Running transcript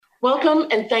Welcome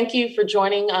and thank you for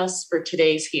joining us for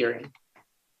today's hearing.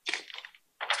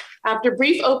 After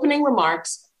brief opening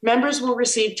remarks, members will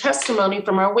receive testimony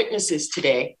from our witnesses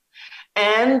today,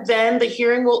 and then the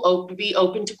hearing will be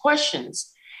open to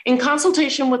questions. In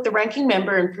consultation with the ranking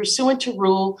member and pursuant to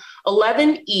Rule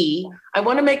 11E, I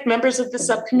want to make members of the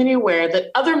subcommittee aware that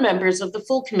other members of the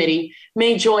full committee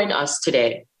may join us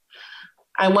today.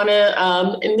 And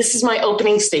this is my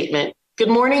opening statement. Good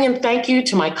morning and thank you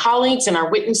to my colleagues and our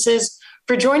witnesses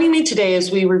for joining me today as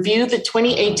we review the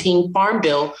 2018 Farm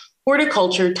Bill,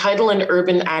 Horticulture, Title, and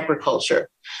Urban Agriculture.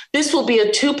 This will be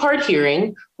a two-part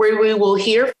hearing where we will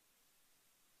hear from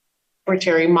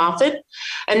Secretary Moffett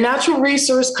and Natural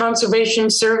Resource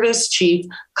Conservation Service Chief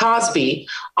Cosby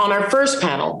on our first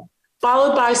panel,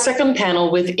 followed by a second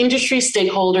panel with industry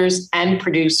stakeholders and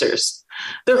producers.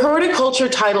 The horticulture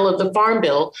title of the Farm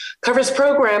Bill covers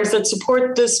programs that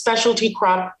support the specialty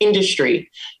crop industry,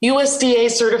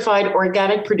 USDA certified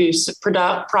organic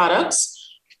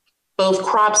products, both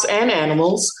crops and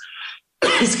animals,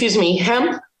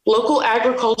 hemp, local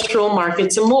agricultural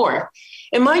markets, and more.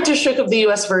 In my district of the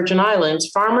U.S. Virgin Islands,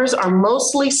 farmers are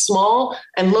mostly small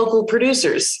and local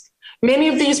producers. Many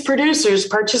of these producers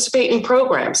participate in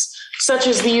programs such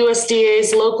as the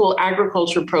USDA's local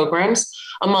agriculture programs,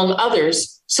 among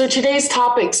others, so today's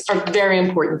topics are very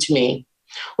important to me.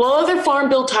 While other Farm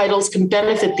Bill titles can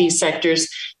benefit these sectors,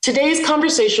 today's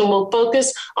conversation will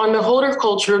focus on the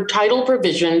horticulture title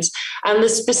provisions and the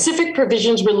specific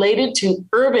provisions related to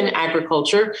urban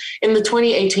agriculture in the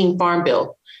 2018 Farm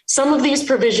Bill. Some of these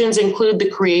provisions include the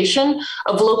creation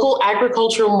of local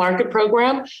agricultural market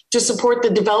program to support the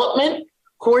development,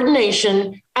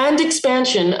 coordination, and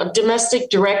expansion of domestic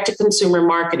direct-to-consumer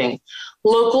marketing,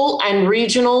 local and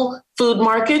regional food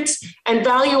markets, and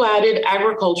value-added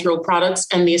agricultural products,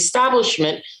 and the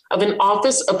establishment of an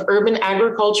Office of Urban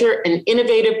Agriculture and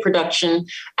Innovative Production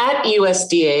at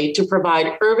USDA to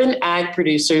provide urban ag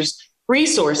producers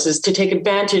resources to take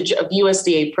advantage of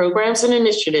USDA programs and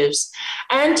initiatives,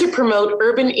 and to promote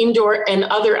urban indoor and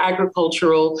other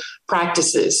agricultural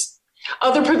practices.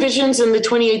 Other provisions in the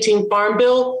 2018 Farm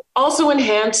Bill also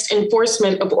enhanced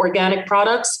enforcement of organic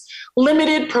products,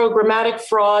 limited programmatic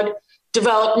fraud,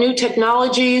 developed new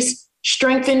technologies,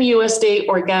 strengthened USDA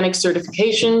organic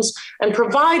certifications, and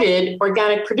provided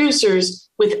organic producers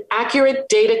with accurate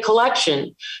data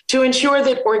collection to ensure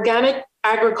that organic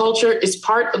agriculture is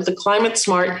part of the climate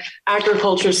smart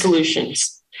agriculture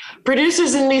solutions.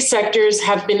 Producers in these sectors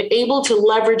have been able to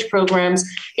leverage programs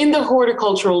in the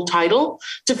horticultural title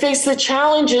to face the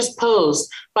challenges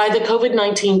posed by the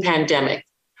COVID-19 pandemic.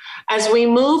 As we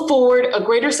move forward a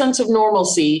greater sense of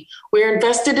normalcy, we're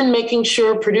invested in making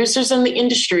sure producers in the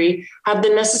industry have the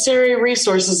necessary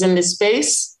resources in this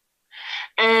space.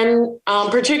 And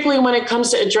particularly when it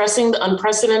comes to addressing the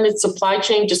unprecedented supply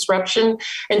chain disruption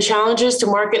and challenges to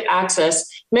market access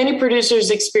many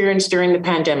producers experienced during the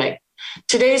pandemic.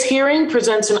 Today's hearing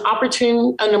presents an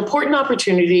important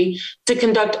opportunity to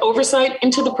conduct oversight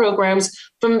into the programs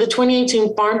from the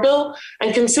 2018 Farm Bill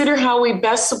and consider how we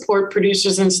best support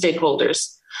producers and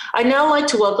stakeholders. I'd now like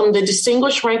to welcome the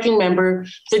distinguished ranking member,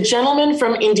 the gentleman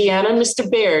from Indiana, Mr.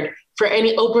 Baird, for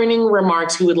any opening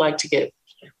remarks he would like to give.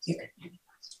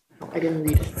 I didn't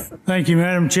read it. Thank you,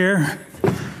 Madam Chair.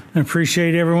 I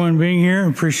appreciate everyone being here. I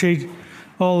appreciate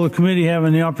all the committee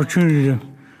having the opportunity to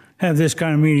have this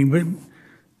kind of meeting.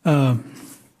 But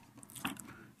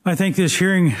I think this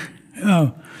hearing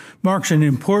marks an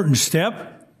important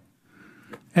step,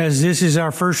 as this is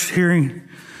our first hearing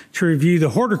to review the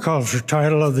horticulture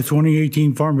title of the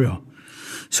 2018 Farm Bill.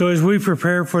 So as we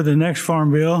prepare for the next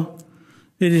Farm Bill,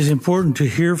 it is important to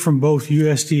hear from both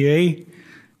USDA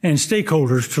and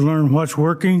stakeholders to learn what's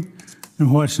working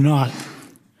and what's not.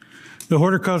 The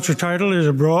horticulture title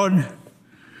is broad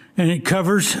and it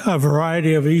covers a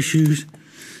variety of issues,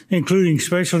 including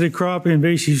specialty crop,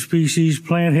 invasive species,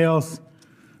 plant health,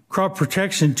 crop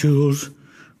protection tools,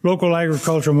 local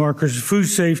agricultural markers, food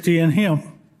safety, and hemp.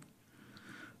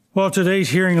 While today's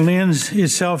hearing lends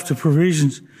itself to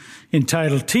provisions in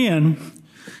Title 10,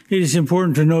 it is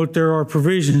important to note there are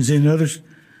provisions in other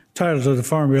titles of the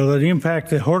Farm Bill that impact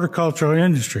the horticultural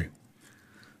industry.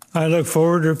 I look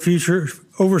forward to future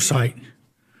oversight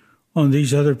on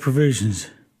these other provisions.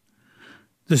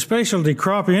 The specialty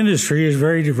crop industry is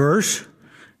very diverse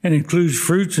and includes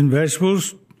fruits and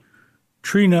vegetables,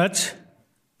 tree nuts,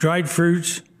 dried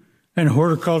fruits, and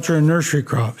horticulture and nursery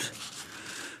crops.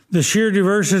 The sheer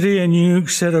diversity and unique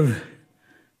set of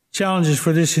challenges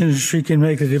for this industry can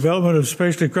make the development of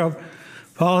specialty crop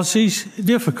policies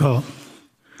difficult.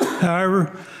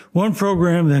 However, one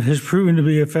program that has proven to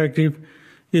be effective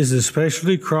is the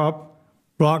Specialty Crop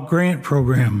Block Grant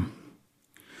Program.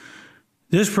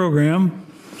 This program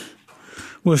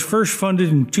was first funded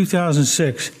in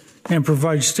 2006 and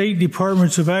provides state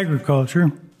departments of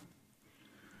agriculture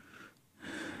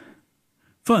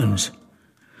funds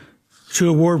to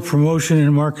award promotion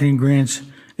and marketing grants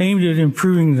aimed at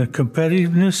improving the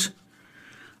competitiveness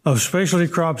of specialty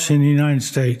crops in the United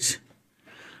States.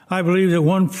 I believe that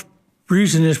one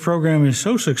reason this program is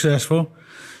so successful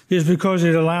is because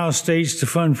it allows states to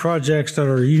fund projects that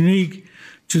are unique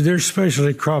to their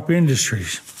specialty crop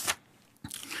industries.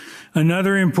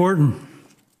 Another important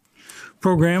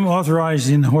program authorized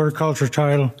in the horticulture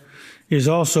title is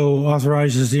also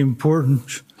authorizes the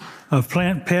importance of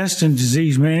plant pest and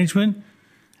disease management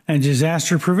and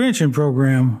disaster prevention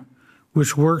program,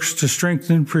 which works to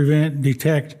strengthen, prevent,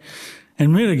 detect,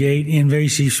 and mitigate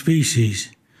invasive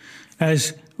species.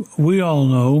 As we all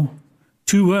know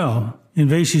too well,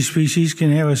 invasive species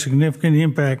can have a significant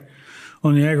impact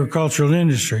on the agricultural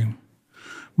industry.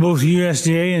 Both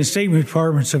USDA and state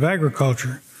departments of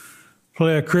agriculture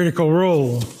play a critical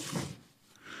role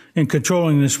in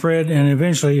controlling the spread and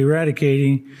eventually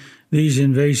eradicating these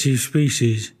invasive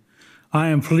species. I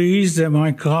am pleased that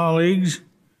my colleagues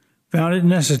found it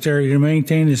necessary to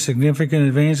maintain the significant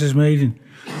advances made in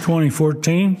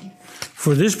 2014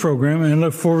 for this program and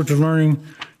look forward to learning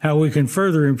how we can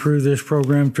further improve this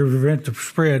program to prevent the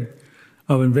spread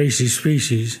of invasive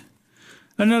species.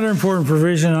 Another important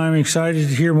provision I'm excited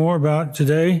to hear more about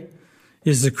today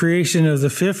is the creation of the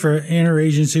 5th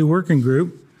Interagency Working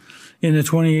Group in the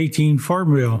 2018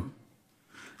 Farm Bill.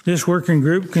 This working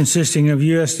group, consisting of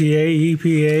USDA,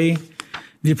 EPA,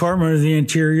 Department of the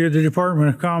Interior, the Department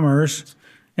of Commerce,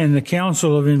 and the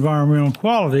Council of Environmental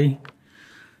Quality,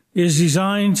 is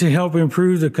designed to help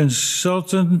improve the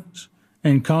consultants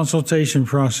and consultation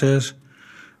process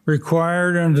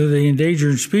required under the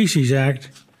Endangered Species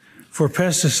Act for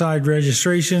pesticide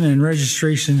registration and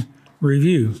registration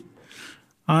review.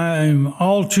 I am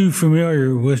all too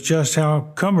familiar with just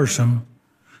how cumbersome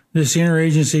this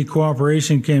interagency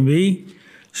cooperation can be,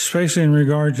 especially in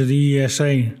regard to the ESA.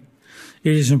 It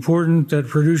is important that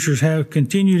producers have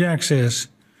continued access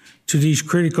to these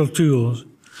critical tools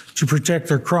to protect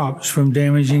their crops from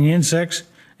damaging insects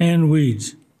and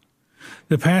weeds.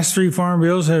 The past 3 farm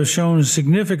bills have shown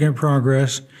significant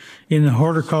progress in the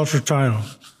horticulture title.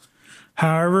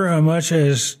 However, as much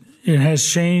as it has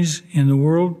changed in the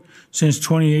world since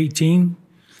 2018,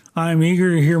 I am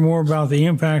eager to hear more about the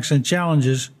impacts and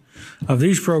challenges of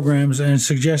these programs and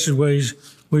suggested ways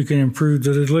we can improve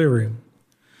the delivery.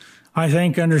 I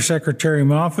thank Undersecretary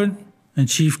Moffitt and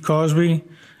Chief Cosby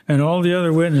and all the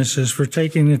other witnesses for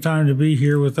taking the time to be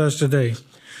here with us today.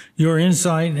 Your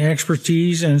insight,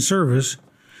 expertise, and service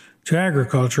to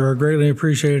agriculture are greatly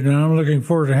appreciated, and I'm looking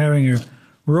forward to having a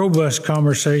robust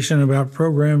conversation about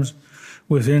programs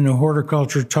within the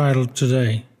horticulture title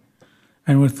today.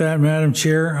 And with that, Madam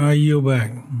Chair, I yield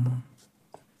back.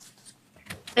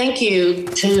 Thank you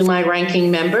to my ranking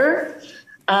member.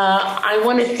 I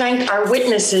want to thank our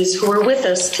witnesses who are with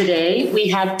us today. We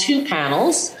have 2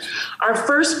 panels. Our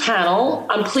first panel,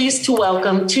 I'm pleased to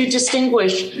welcome 2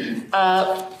 distinguished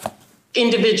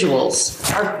individuals.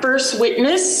 Our first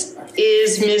witness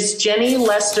is Ms. Jenny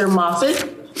Lester Moffitt,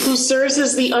 who serves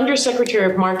as the Undersecretary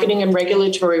of Marketing and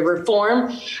Regulatory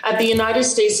Reform at the United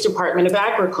States Department of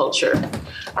Agriculture.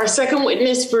 Our second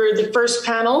witness for the first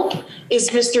panel is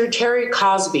Mr. Terry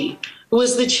Cosby, who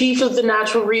is the Chief of the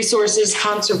Natural Resources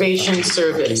Conservation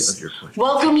Service.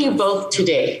 Welcome you both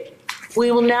today.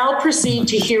 We will now proceed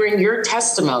to hearing your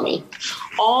testimony.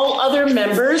 All other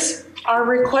members are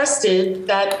requested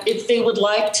that if they would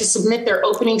like to submit their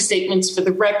opening statements for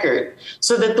the record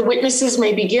so that the witnesses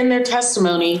may begin their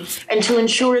testimony and to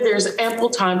ensure there's ample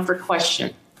time for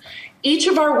question. Each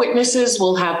of our witnesses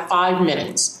will have 5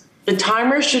 minutes. The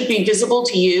timer should be visible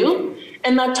to you,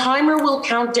 and the timer will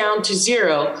count down to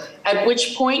 0, at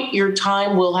which point your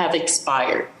time will have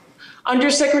expired.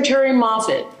 Undersecretary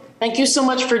Moffitt, thank you so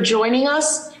much for joining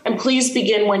us, and please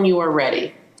begin when you are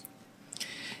ready.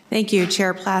 Thank you,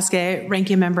 Chair Plaskett,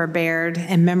 Ranking Member Baird,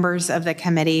 and members of the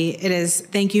committee.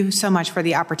 Thank you so much for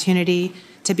the opportunity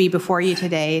to be before you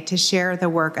today to share the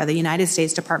work of the United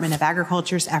States Department of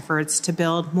Agriculture's efforts to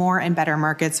build more and better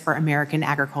markets for American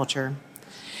agriculture.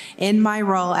 In my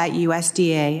role at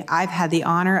USDA, I've had the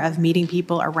honor of meeting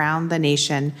people around the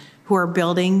nation who are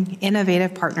building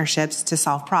innovative partnerships to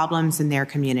solve problems in their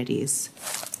communities.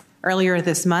 Earlier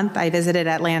this month, I visited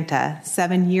Atlanta.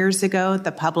 7 years ago,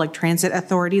 the Public Transit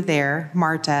Authority there,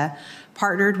 MARTA,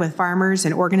 partnered with farmers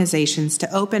and organizations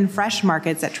to open fresh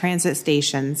markets at transit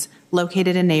stations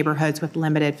located in neighborhoods with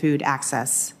limited food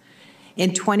access.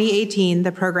 In 2018,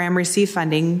 the program received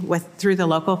funding through the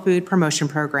Local Food Promotion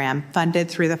Program, funded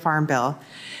through the Farm Bill,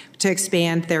 to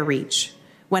expand their reach.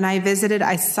 When I visited,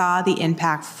 I saw the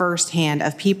impact firsthand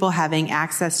of people having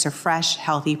access to fresh,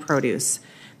 healthy produce.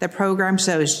 The program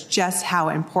shows just how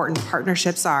important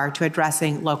partnerships are to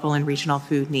addressing local and regional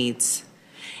food needs.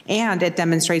 And it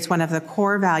demonstrates one of the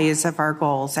core values of our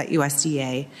goals at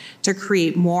USDA, to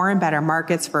create more and better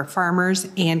markets for farmers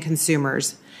and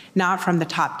consumers, not from the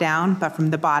top down, but from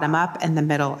the bottom up and the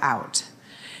middle out.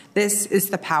 This is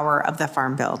the power of the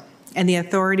Farm Bill, and the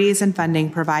authorities and funding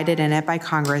provided in it by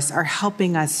Congress are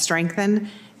helping us strengthen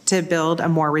to build a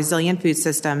more resilient food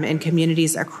system in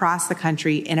communities across the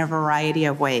country in a variety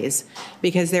of ways,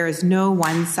 because there is no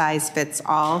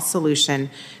one-size-fits-all solution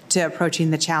to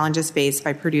approaching the challenges faced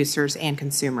by producers and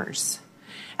consumers.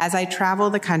 As I travel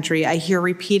the country, I hear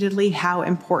repeatedly how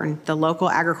important the local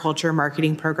agriculture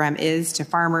marketing program is to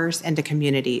farmers and to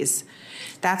communities.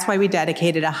 That's why we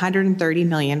dedicated $130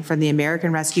 million from the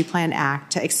American Rescue Plan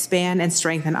Act to expand and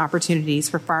strengthen opportunities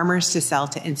for farmers to sell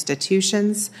to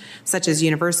institutions such as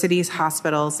universities,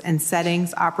 hospitals, and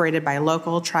settings operated by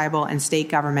local, tribal, and state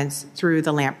governments through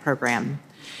the LAMP program.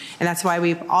 And that's why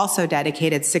we've also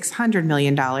dedicated $600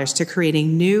 million to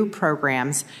creating new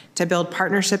programs to build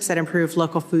partnerships that improve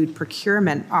local food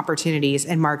procurement opportunities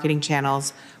and marketing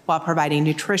channels while providing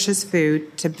nutritious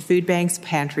food to food banks,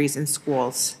 pantries, and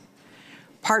schools.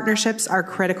 Partnerships are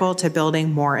critical to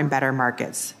building more and better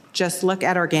markets. Just look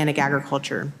at organic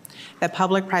agriculture. The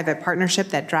public-private partnership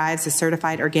that drives the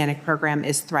certified organic program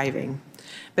is thriving.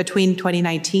 Between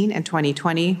 2019 and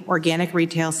 2020, organic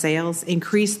retail sales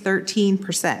increased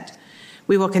 13%.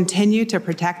 We will continue to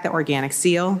protect the organic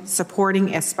seal,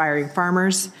 supporting aspiring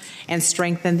farmers, and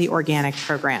strengthen the organic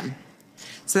program.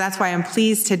 So that's why I'm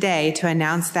pleased today to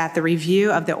announce that the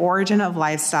review of the origin of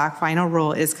livestock final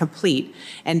rule is complete,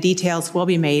 and details will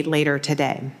be made later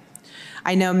today.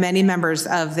 I know many members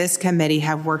of this committee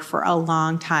have worked for a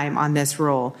long time on this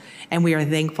rule, and we are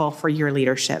thankful for your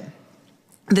leadership.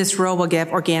 This rule will give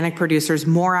organic producers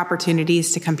more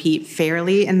opportunities to compete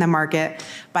fairly in the market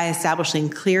by establishing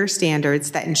clear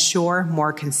standards that ensure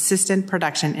more consistent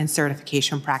production and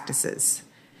certification practices.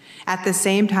 At the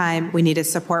same time, we need to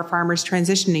support farmers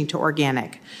transitioning to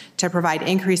organic to provide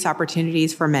increased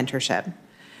opportunities for mentorship.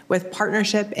 With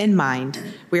partnership in mind,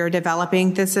 we are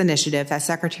developing this initiative that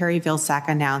Secretary Vilsack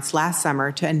announced last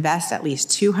summer to invest at least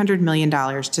 $200 million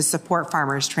to support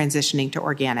farmers transitioning to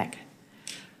organic.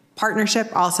 Partnership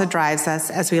also drives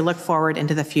us as we look forward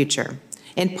into the future.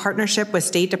 In partnership with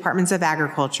state departments of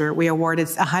agriculture, we awarded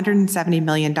 $170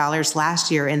 million last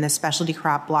year in the specialty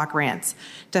crop block grants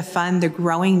to fund the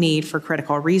growing need for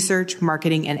critical research,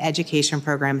 marketing, and education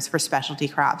programs for specialty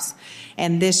crops.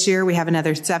 And this year, we have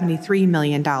another $73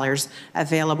 million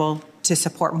available to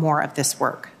support more of this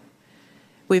work.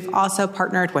 We've also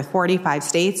partnered with 45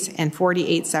 states and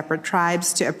 48 separate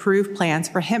tribes to approve plans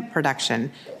for hemp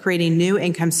production, creating new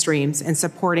income streams and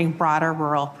supporting broader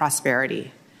rural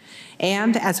prosperity.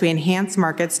 And as we enhance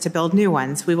markets to build new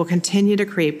ones, we will continue to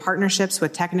create partnerships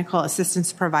with technical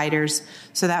assistance providers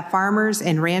so that farmers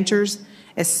and ranchers,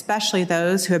 especially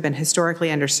those who have been historically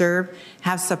underserved,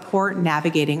 have support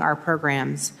navigating our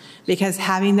programs. Because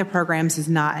having the programs is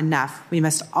not enough, we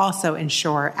must also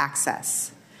ensure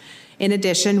access. In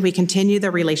addition, we continue the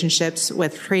relationships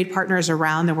with trade partners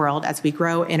around the world as we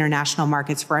grow international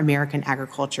markets for American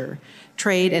agriculture.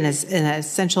 Trade is an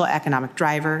essential economic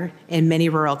driver in many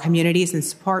rural communities and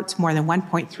supports more than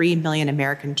 1.3 million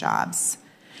American jobs.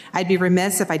 I'd be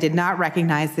remiss if I did not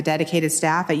recognize the dedicated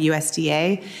staff at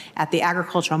USDA, at the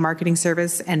Agricultural Marketing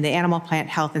Service, and the Animal Plant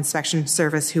Health Inspection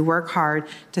Service who work hard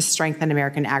to strengthen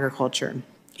American agriculture.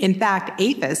 In fact,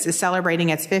 APHIS is celebrating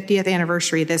its 50th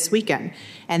anniversary this weekend,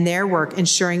 and their work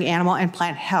ensuring animal and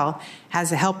plant health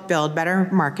has helped build better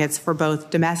markets for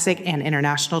both domestic and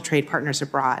international trade partners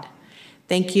abroad.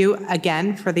 Thank you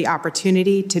again for the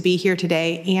opportunity to be here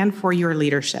today and for your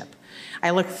leadership.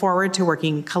 I look forward to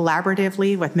working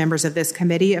collaboratively with members of this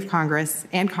committee of Congress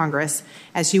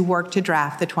as you work to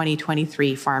draft the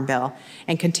 2023 Farm Bill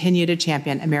and continue to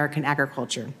champion American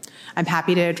agriculture. I'm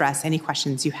happy to address any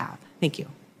questions you have. Thank you.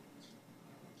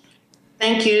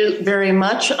 Thank you very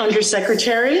much,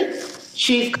 Undersecretary.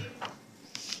 Chief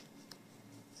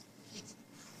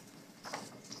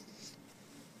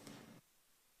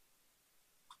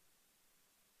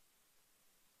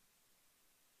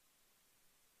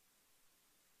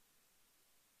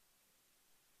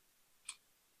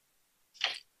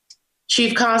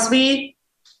Cosby,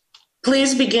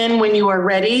 please begin when you are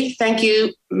ready. Thank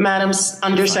you, Madam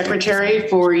Undersecretary,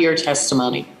 for your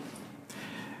testimony.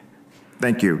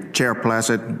 Thank you, Chair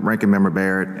Placid, Ranking Member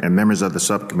Baird, and members of the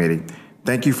subcommittee.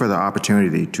 Thank you for the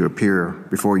opportunity to appear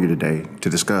before you today to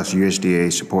discuss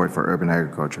USDA support for urban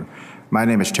agriculture. My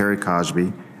name is Terry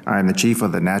Cosby. I am the Chief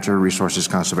of the Natural Resources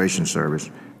Conservation Service.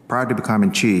 Prior to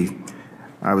becoming Chief,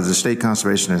 I was a state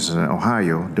conservationist in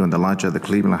Ohio during the launch of the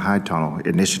Cleveland High Tunnel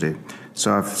Initiative,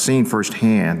 so I've seen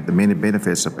firsthand the many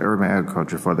benefits of urban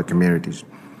agriculture for the communities.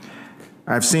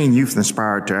 I've seen youth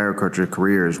inspired to agriculture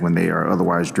careers when they are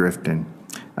otherwise drifting.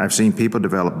 I've seen people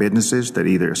develop businesses that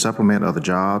either supplement other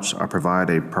jobs or provide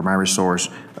a primary source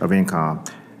of income.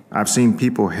 I've seen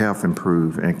people health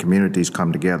improve and communities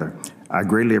come together. I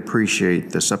greatly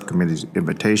appreciate the subcommittee's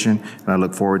invitation, and I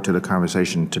look forward to the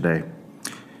conversation today.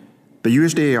 The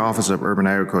USDA Office of Urban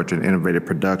Agriculture and Innovative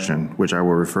Production, which I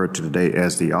will refer to today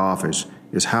as the office,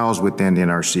 is housed within the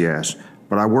NRCS,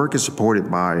 but our work is supported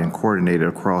by and coordinated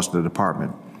across the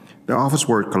department. The office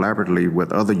works collaboratively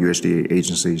with other USDA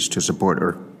agencies to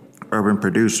support urban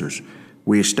producers.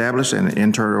 We established an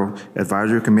internal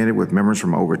advisory committee with members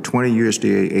from over 20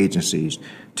 USDA agencies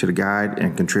to guide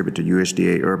and contribute to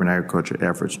USDA urban agriculture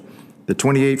efforts. The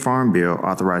 28 Farm Bill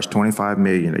authorized $25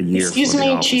 million a year. Excuse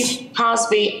me, Chief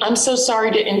Cosby, I'm so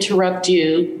sorry to interrupt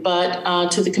you, but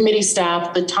to the committee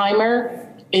staff, the timer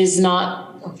is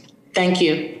not, thank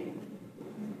you.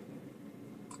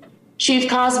 Chief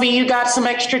Cosby, you got some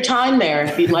extra time there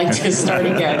if you'd like to start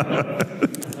again.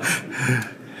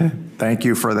 Thank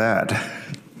you for that.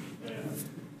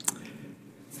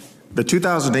 The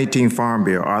 2018 Farm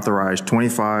Bill authorized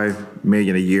 $25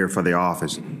 million a year for the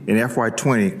office. In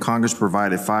FY20, Congress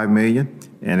provided $5 million,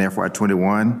 in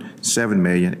FY21, $7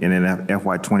 million, and in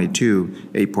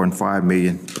FY22, $8.5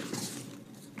 million.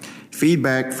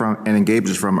 Feedback from and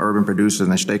engagement from urban producers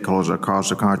and stakeholders across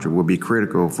the country will be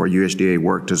critical for USDA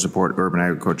work to support urban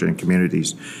agriculture in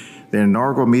communities. The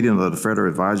inaugural meeting of the Federal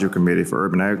Advisory Committee for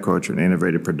Urban Agriculture and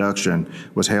Innovative Production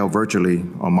was held virtually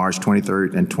on March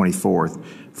 23rd and 24th.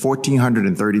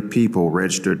 1,430 people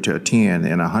registered to attend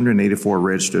and 184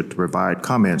 registered to provide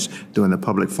comments during the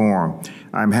public forum.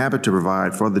 I'm happy to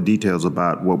provide further details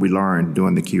about what we learned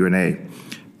during the Q&A.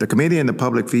 The committee and the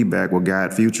public feedback will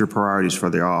guide future priorities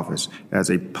for the office. As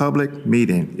a public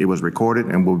meeting, it was recorded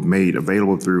and will be made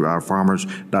available through our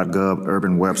farmers.gov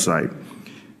urban website.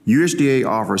 USDA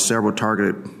offers several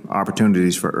targeted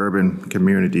opportunities for urban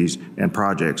communities and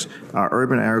projects. Our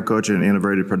Urban Agriculture and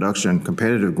Innovative Production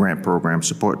Competitive Grant Program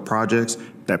support projects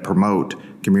that promote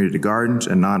community gardens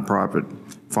and nonprofit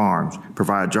farms,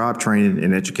 provide job training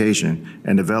and education,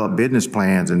 and develop business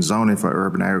plans and zoning for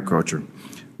urban agriculture,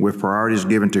 with priorities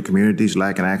given to communities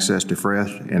lacking access to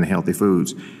fresh and healthy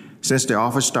foods. Since the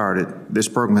office started, this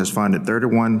program has funded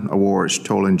 31 awards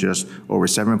totaling just over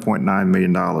 $7.9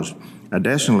 million.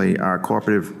 Additionally, our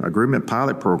Cooperative Agreement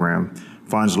Pilot Program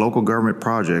funds local government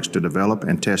projects to develop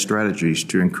and test strategies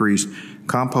to increase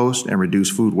compost and reduce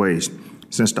food waste.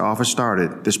 Since the office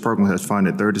started, this program has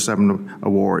funded 37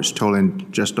 awards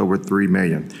totaling just over $3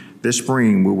 million. This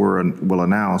spring, we will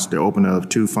announce the opening of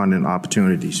 2 funding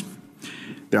opportunities.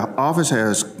 The office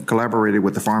has collaborated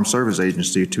with the Farm Service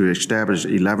Agency to establish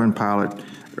 11 pilot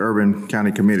urban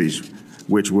county committees,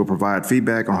 which will provide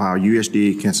feedback on how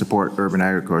USDA can support urban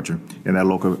agriculture in that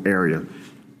local area.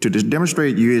 To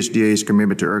demonstrate USDA's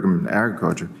commitment to urban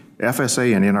agriculture,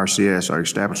 FSA and NRCS are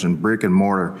establishing brick and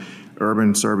mortar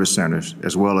urban service centers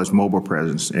as well as mobile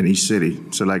presence in each city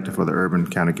selected for the urban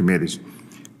county committees.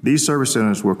 These service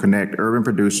centers will connect urban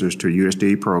producers to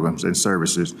USDA programs and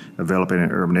services developing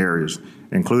in urban areas,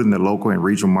 including the local and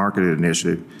regional market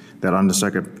initiative that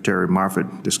Undersecretary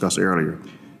Moffett discussed earlier.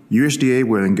 USDA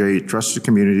will engage trusted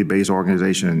community-based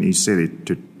organizations in each city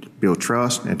to build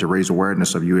trust and to raise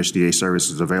awareness of USDA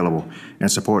services available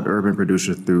and support urban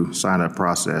producers through sign-up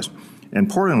process.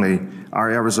 Importantly,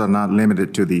 our efforts are not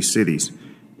limited to these cities.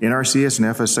 NRCS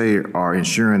and FSA are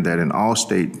ensuring that in all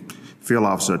state field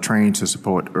officers are trained to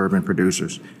support urban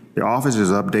producers. The office is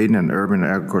updating an urban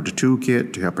agriculture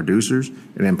toolkit to help producers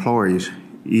and employees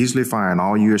easily find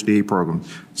all USDA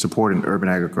programs supporting urban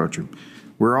agriculture.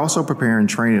 We're also preparing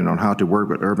training on how to work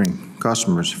with urban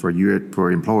customers for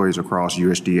employees across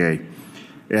USDA.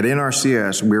 At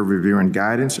NRCS, we're reviewing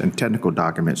guidance and technical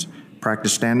documents,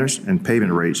 practice standards, and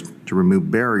payment rates to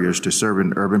remove barriers to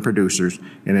serving urban producers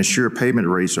and ensure payment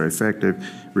rates are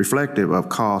reflective of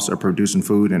costs of producing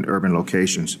food in urban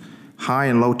locations. High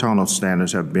and low tunnel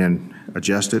standards have been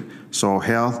adjusted. Soil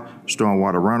health,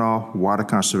 stormwater runoff, water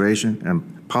conservation,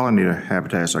 and pollinator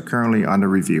habitats are currently under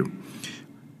review.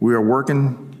 We are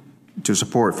working to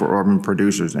support for urban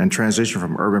producers and transition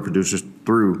from urban producers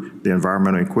through the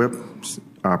Environmental Equip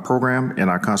program and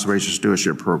our Conservation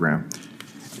Stewardship program.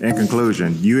 In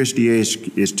conclusion,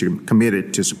 USDA is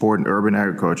committed to supporting urban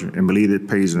agriculture and believe it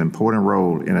plays an important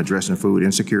role in addressing food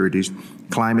insecurities,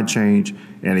 climate change,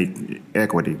 and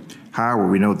equity. However,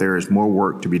 we know there is more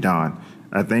work to be done.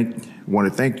 I want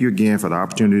to thank you again for the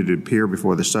opportunity to appear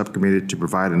before the subcommittee to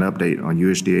provide an update on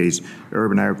USDA's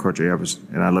urban agriculture efforts,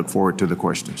 and I look forward to the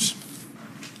questions.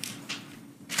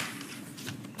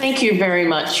 Thank you very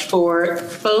much for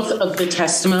both of the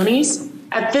testimonies.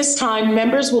 At this time,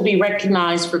 members will be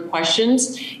recognized for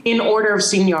questions in order of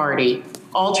seniority,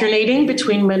 alternating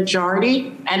between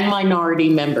majority and minority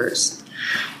members.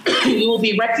 You will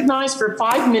be recognized for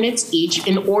 5 minutes each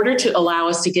in order to allow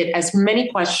us to get as many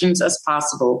questions as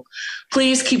possible.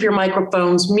 Please keep your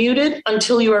microphones muted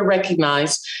until you are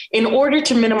recognized in order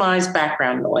to minimize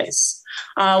background noise.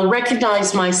 I'll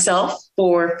recognize myself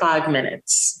for 5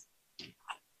 minutes.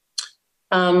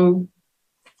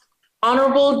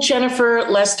 Honorable Jennifer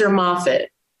Lester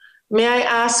Moffitt, may I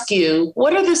ask you,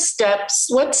 what steps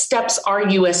are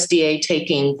USDA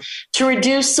taking to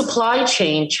reduce supply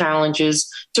chain challenges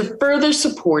to further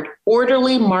support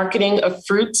orderly marketing of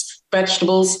fruits,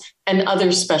 vegetables, and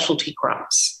other specialty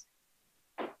crops?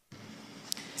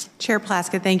 Chair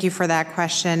Plaskett, thank you for that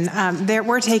question.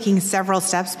 We're taking several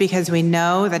steps because we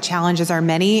know the challenges are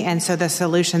many, and so the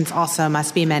solutions also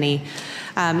must be many.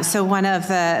 So one of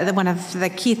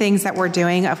the key things that we're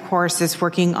doing, of course, is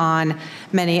working on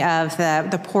many of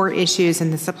the port issues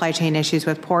and the supply chain issues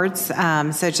with ports.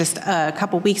 So just a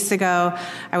couple weeks ago,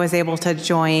 I was able to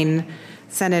join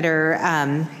Senator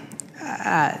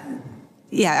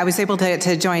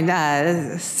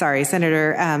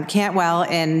Cantwell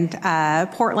in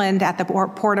Portland at the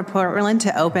Port of Portland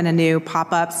to open a new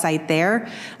pop-up site there.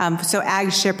 So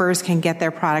ag shippers can get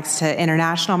their products to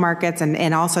international markets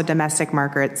and also domestic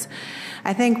markets.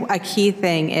 I think a key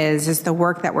thing is the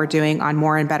work that we're doing on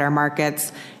more and better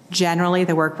markets, generally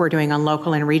the work we're doing on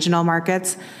local and regional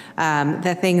markets,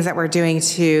 the things that we're doing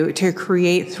to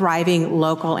create thriving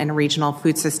local and regional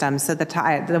food systems. So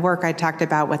the work I talked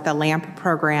about with the LAMP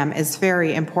program is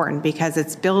very important because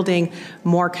it's building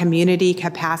more community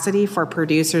capacity for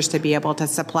producers to be able to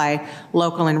supply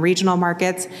local and regional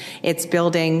markets. It's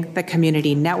building the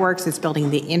community networks. It's building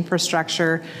the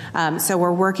infrastructure. So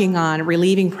we're working on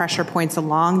relieving pressure points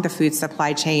along the food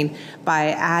supply chain by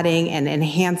adding and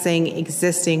enhancing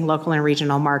existing local and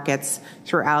regional markets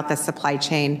throughout the supply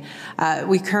chain.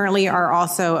 We currently are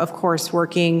also, of course,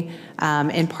 working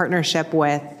in partnership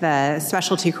with the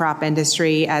specialty crop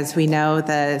industry. As we know,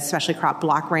 the specialty crop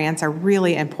block grants are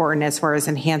really important as far as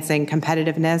enhancing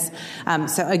competitiveness.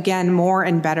 So again, more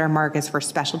and better markets for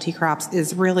specialty crops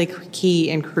is really key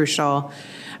and crucial.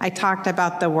 I talked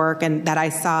about the work that I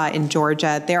saw in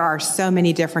Georgia. There are so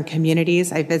many different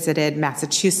communities. I visited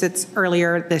Massachusetts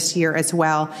earlier this year as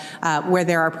well, where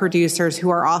there are producers who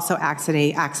are also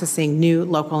accessing new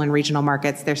local and regional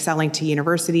markets. They're selling to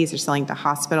universities, they're selling to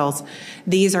hospitals.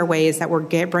 These are ways that we're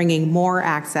bringing more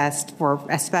access for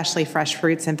especially fresh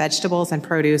fruits and vegetables and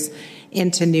produce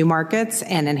into new markets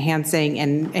and enhancing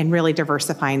and really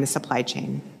diversifying the supply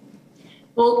chain.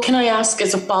 Well, can I ask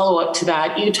as a follow-up to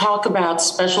that, you talk about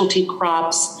specialty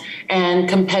crops and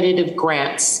competitive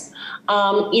grants.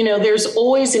 There's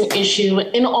always an issue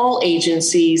in all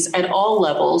agencies at all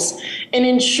levels in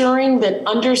ensuring that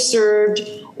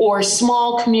underserved or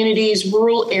small communities,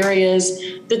 rural areas,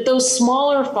 that those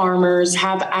smaller farmers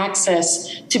have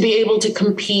access to be able to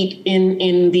compete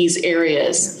in these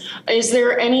areas. Is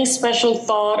there any special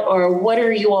thought or what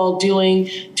are you all doing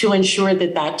to ensure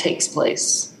that that takes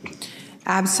place?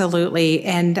 Absolutely.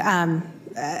 And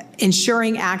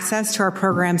ensuring access to our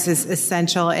programs is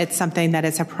essential. It's something that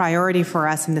is a priority for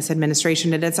us in this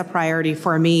administration. It is a priority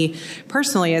for me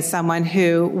personally as someone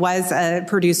who was a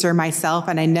producer myself,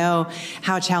 and I know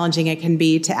how challenging it can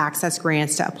be to access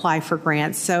grants, to apply for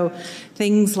grants. So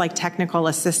things like technical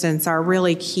assistance are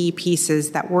really key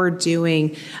pieces that we're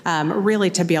doing really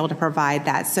to be able to provide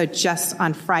that. So just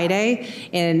on Friday,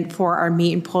 and for our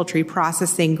meat and poultry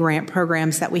processing grant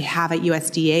programs that we have at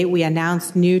USDA, we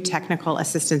announced new technical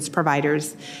assistance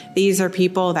providers. These are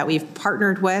people that we've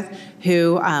partnered with,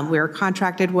 who we're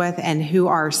contracted with, and who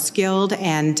are skilled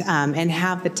and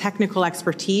have the technical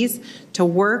expertise to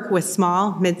work with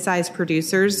small, mid-sized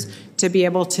producers to be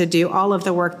able to do all of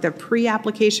the work, the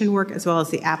pre-application work as well as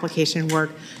the application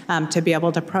work, to be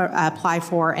able to apply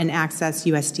for and access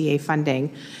USDA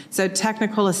funding. So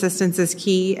technical assistance is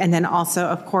key, and then also,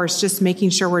 of course, just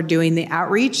making sure we're doing the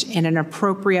outreach in an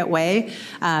appropriate way,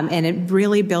 and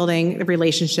really building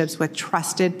relationships with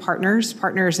trusted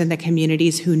partners in the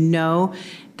communities who know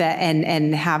that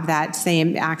and have that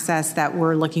same access that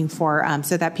we're looking for,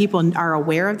 so that people are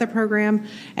aware of the program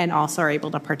and also are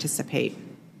able to participate.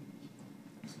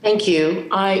 Thank you.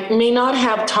 I may not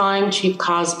have time, Chief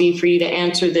Cosby, for you to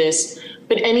answer this,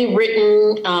 but any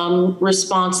written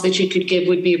response that you could give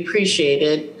would be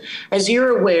appreciated. As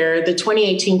you're aware, the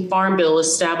 2018 Farm Bill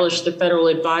established the Federal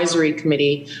Advisory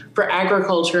Committee for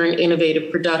Agriculture and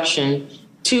Innovative Production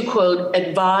to, quote,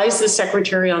 advise the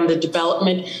Secretary on the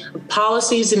development of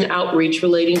policies and outreach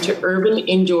relating to urban,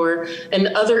 indoor, and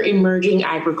other emerging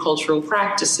agricultural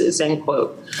practices, end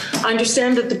quote. I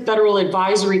understand that the Federal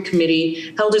Advisory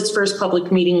Committee held its first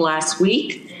public meeting last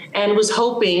week and was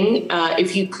hoping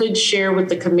if you could share with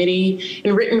the committee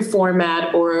in written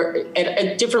format or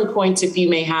at different points, if you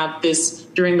may have this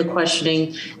during the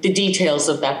questioning, the details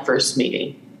of that first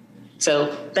meeting.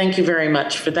 So thank you very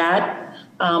much for that.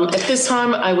 At this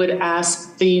time, I would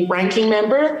ask the ranking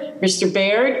member, Mr.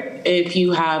 Baird, if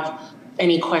you have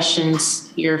any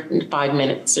questions, your 5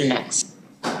 minutes are next.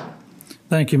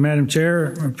 Thank you, Madam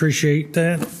Chair. I appreciate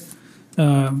that.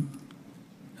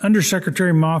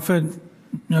 Undersecretary Moffitt,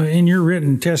 in your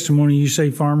written testimony, you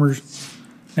say farmers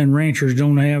and ranchers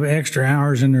don't have extra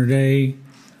hours in their day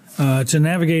to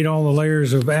navigate all the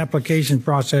layers of application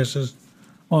processes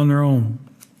on their own.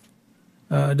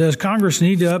 Does Congress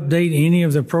need to update any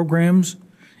of the programs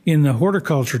in the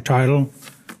horticulture title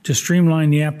to streamline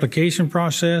the application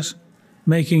process,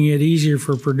 making it easier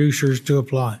for producers to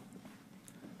apply?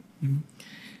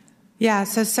 Yeah,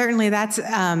 so certainly that's,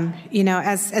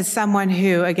 as someone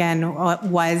who, again,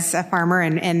 was a farmer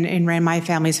and ran my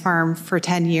family's farm for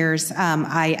 10 years,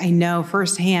 I know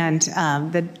firsthand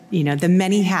the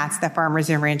many hats that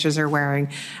farmers and ranchers are wearing.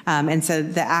 And so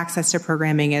the access to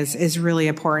programming is really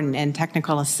important, and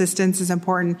technical assistance is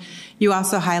important. You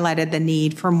also highlighted the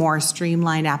need for more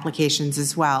streamlined applications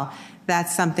as well.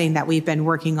 That's something that we've been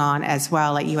working on as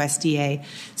well at USDA,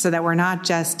 so that we're not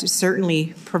just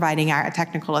certainly providing our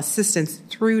technical assistance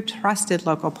through trusted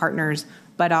local partners,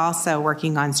 but also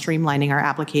working on streamlining our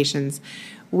applications.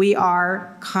 We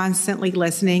are constantly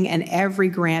listening, and every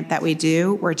grant that we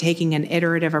do, we're taking an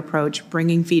iterative approach,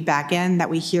 bringing feedback in that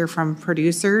we hear from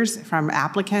producers, from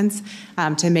applicants,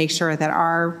 to make sure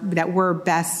that we're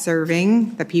best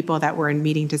serving the people that we're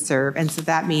meeting to serve. And so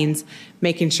that means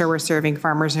making sure we're serving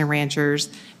farmers and ranchers,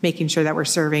 making sure that we're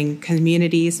serving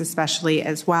communities especially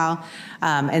as well.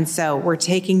 And so we're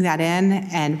taking that in,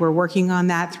 and we're working on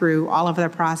that through all of the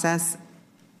process.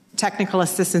 Technical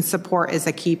assistance support is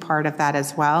a key part of that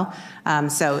as well.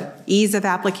 So ease of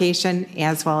application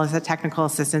as well as the technical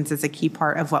assistance is a key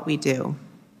part of what we do.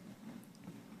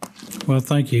 Well,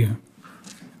 thank you.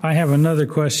 I have another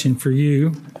question for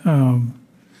you.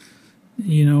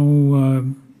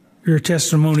 Your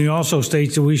testimony also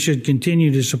states that we should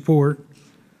continue to support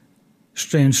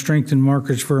and strengthen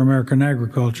markets for American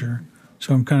agriculture.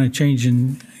 So I'm kind of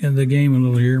changing the game a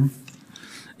little here.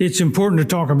 It's important to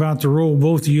talk about the role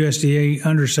both the USDA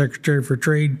Undersecretary for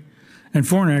Trade and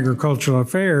Foreign Agricultural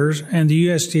Affairs and the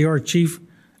USTR Chief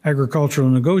Agricultural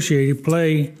Negotiator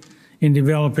play in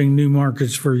developing new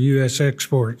markets for U.S.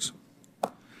 exports.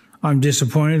 I'm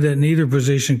disappointed that neither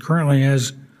position currently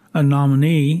has a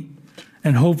nominee,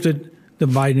 and hope that the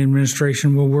Biden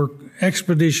administration will work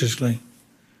expeditiously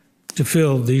to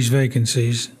fill these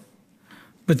vacancies.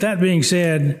 But that being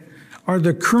said, are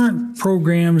the current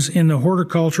programs in the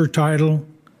horticulture title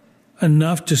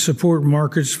enough to support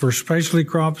markets for specialty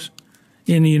crops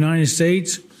in the United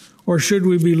States, or should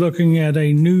we be looking at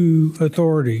a new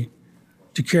authority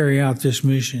to carry out this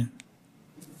mission?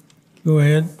 Go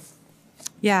ahead.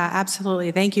 Yeah, absolutely.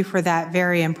 Thank you for that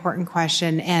very important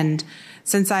question. And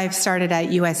since I've started at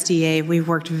USDA, we've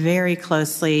worked very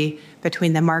closely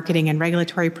between the marketing and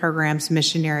regulatory programs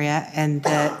mission area and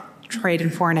the Trade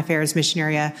and Foreign Affairs mission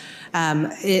area.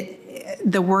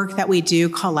 The work that we do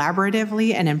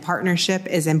collaboratively and in partnership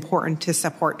is important to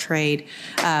support trade.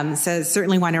 So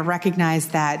certainly want to recognize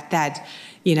that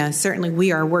certainly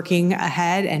we are working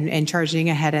ahead and charging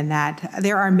ahead in that.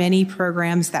 There are many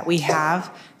programs that we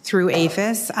have through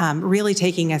APHIS, really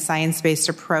taking a science-based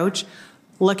approach,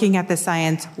 looking at the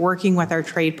science, working with our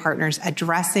trade partners,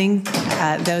 addressing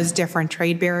those different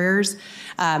trade barriers,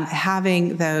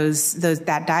 having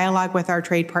that dialogue with our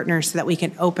trade partners so that we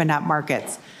can open up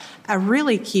markets. a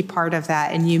really key part of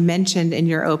that, and you mentioned in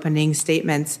your opening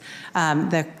statements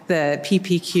the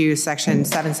PPQ section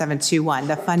 7721,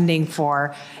 the funding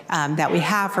for that we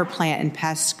have for plant and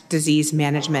pest disease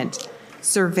management,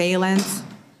 surveillance,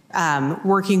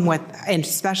 working with, and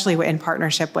especially in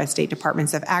partnership with state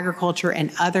departments of agriculture and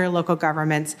other local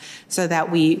governments, so that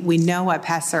we know what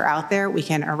pests are out there, we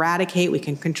can eradicate, we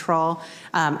can control,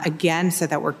 again, so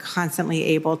that we're constantly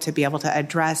able to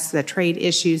address the trade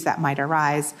issues that might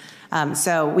arise.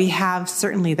 So we have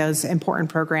certainly those important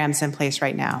programs in place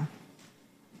right now.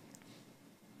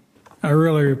 I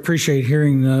really appreciate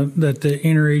hearing that the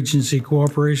interagency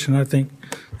cooperation. I think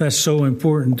that's so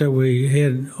important that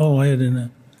we all head in the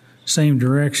same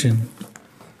direction.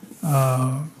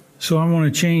 So I want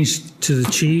to change to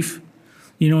the chief.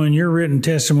 In your written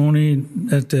testimony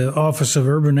that the Office of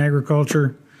Urban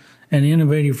Agriculture and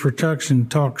Innovative Production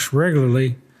talks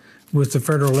regularly with the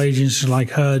federal agencies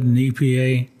like HUD and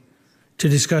EPA to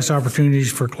discuss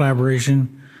opportunities for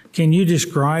collaboration. Can you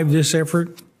describe this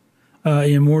effort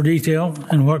in more detail,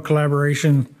 and what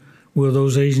collaboration will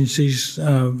those agencies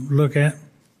look at?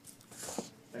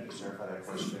 Thank you, sir, for that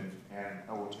question. And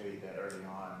I will tell you that early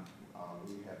on,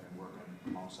 we have been working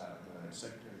alongside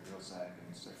Secretary Vilsack and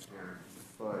Secretary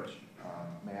Fudge,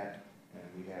 Matt, and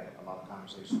we had a lot of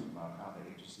conversations about how the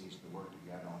agencies to work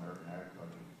together on urban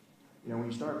agriculture. When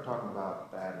you start talking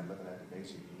about that and looking at the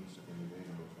basic needs of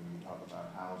individuals, when you talk about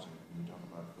housing, when you talk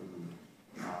about food,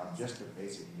 just the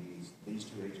basic needs, these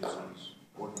two agencies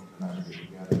working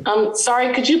together.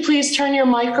 Sorry, could you please turn your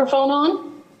microphone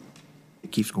on?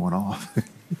 It keeps going off.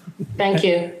 Thank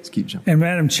you. Let's keep jumping. And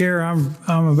Madam Chair, I'm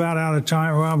about out of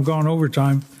time. Well, I'm gone over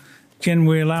time. Can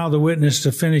we allow the witness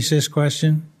to finish this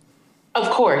question? Of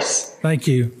course. Thank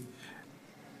you.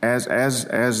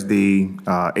 As the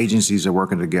agencies are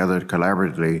working together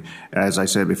collaboratively, as I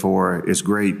said before, it's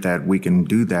great that we can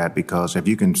do that, because if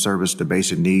you can service the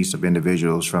basic needs of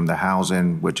individuals from the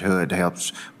housing, which HUD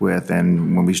helps with,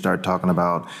 and when we start talking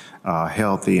about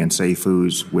healthy and safe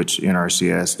foods, which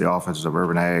NRCS, the Office of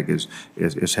Urban Ag,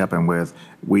 is helping with,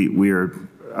 we are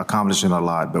accomplishing a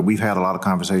lot. But we've had a lot of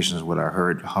conversations with our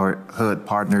HUD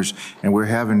partners, and we're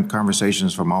having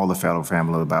conversations from all the federal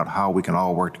family about how we can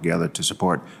all work together to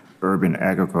support urban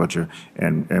agriculture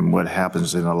and what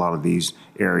happens in a lot of these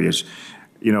areas.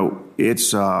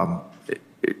 It's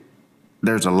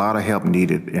there's a lot of help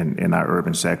needed in our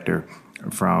urban sector,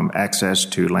 from access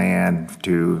to land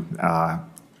to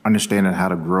understanding how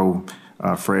to grow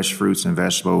fresh fruits and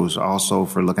vegetables, also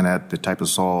for looking at the type of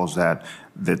soils that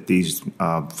these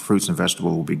fruits and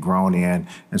vegetables will be grown in.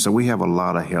 And so we have a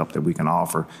lot of help that we can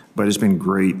offer. But it's been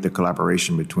great, the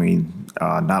collaboration between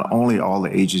not only all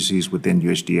the agencies within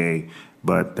USDA,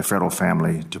 but the federal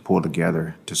family to pull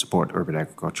together to support urban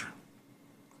agriculture.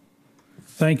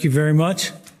 Thank you very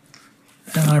much.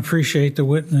 And I appreciate the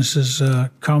witnesses'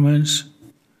 comments.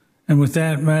 And with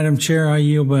that, Madam Chair, I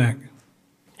yield back.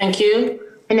 Thank you.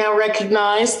 I now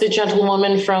recognize the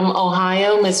gentlewoman from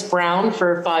Ohio, Ms. Brown,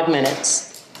 for 5 minutes.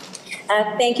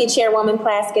 Thank you, Chairwoman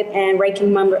Plaskett and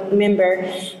Ranking Member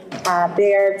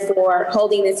Baird, for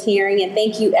holding this hearing. And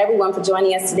thank you, everyone, for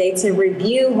joining us today to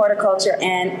review horticulture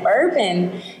and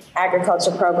urban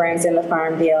agriculture programs in the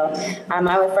Farm Bill.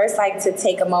 I would first like to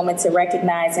take a moment to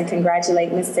recognize and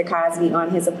congratulate Mr. Cosby on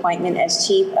his appointment as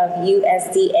Chief of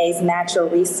USDA's Natural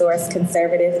Resource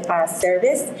Conservative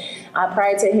Service.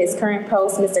 Prior to his current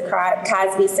post, Mr.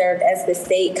 Cosby served as the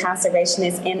state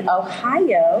conservationist in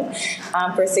Ohio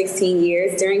for 16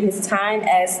 years. During his time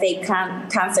as state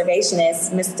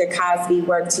conservationist, Mr. Cosby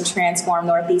worked to transform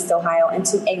Northeast Ohio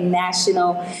into a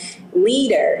national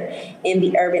leader in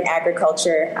the urban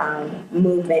agriculture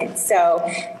movement. So,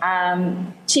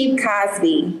 Chief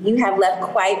Cosby, you have left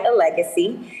quite a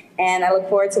legacy, and I look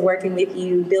forward to working with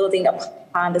you, building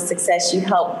upon the success you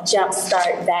helped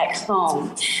jumpstart back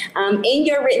home. In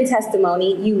your written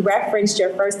testimony, you referenced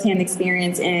your firsthand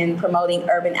experience in promoting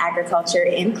urban agriculture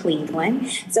in Cleveland.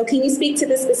 So can you speak to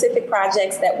the specific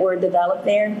projects that were developed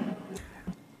there?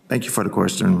 Thank you for the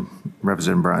question,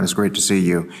 Representative Brown. It's great to see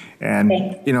you. And,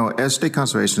 as state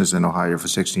conservationist in Ohio for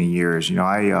 16 years,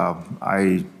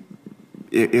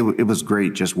 it was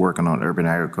great just working on urban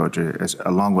agriculture,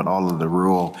 along with all of the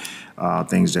rural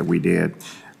things that we did.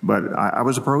 But I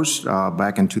was approached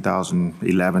back in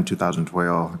 2011,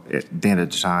 2012, then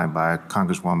at the time, by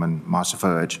Congresswoman Marcia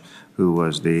Fudge, who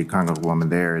was the Congresswoman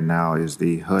there and now is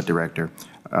the HUD director,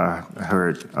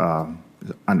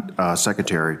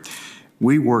 secretary.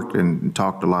 We worked and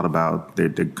talked a lot about the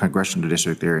congressional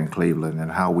district there in Cleveland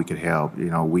and how we could help.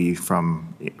 We,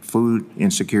 from food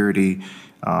insecurity,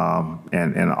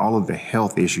 and all of the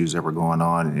health issues that were going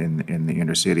on in the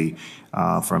inner city,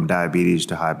 from diabetes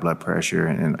to high blood pressure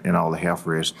and all the health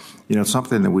risks.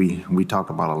 Something that we talk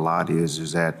about a lot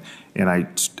is that, and I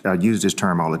use this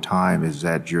term all the time, is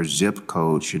that your zip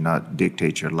code should not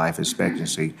dictate your life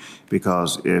expectancy,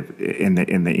 because if in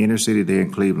the inner city there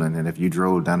in Cleveland, and if you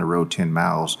drove down the road 10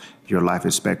 miles, your life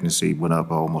expectancy went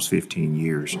up almost 15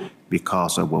 years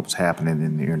because of what was happening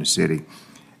in the inner city.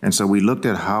 And so we looked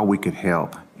at how we could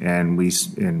help, and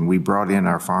we brought in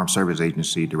our Farm Service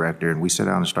Agency director, and we sat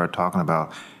down and started talking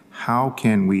about how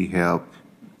can we help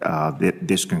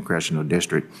this congressional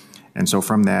district. And so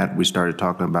from that, we started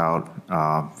talking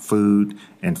about food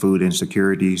and food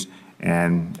insecurities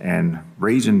and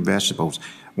raising vegetables.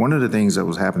 One of the things that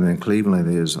was happening in Cleveland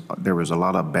is there was a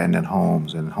lot of abandoned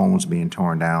homes and homes being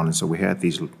torn down. And so we had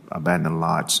these abandoned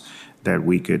lots that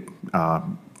we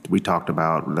talked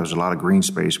about. There's a lot of green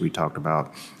space we talked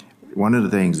about. One of the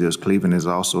things is Cleveland is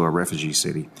also a refugee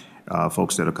city.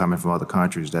 Folks that are coming from other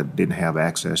countries that didn't have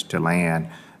access to land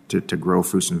to grow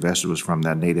fruits and vegetables from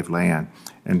that native land.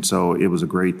 And so it was a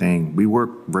great thing. We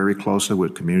work very closely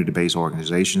with community-based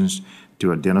organizations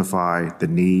to identify the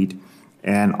need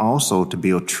and also to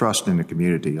build trust in the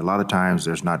community. A lot of times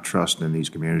there's not trust in these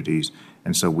communities,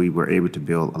 and so we were able to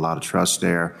build a lot of trust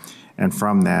there. And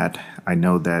from that, I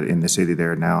know that in the city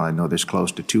there now, I know there's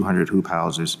close to 200 hoop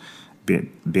houses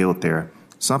built there.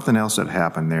 Something else that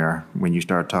happened there, when you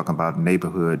start talking about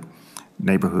neighborhoods,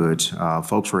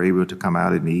 folks were able to come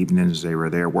out in the evenings. They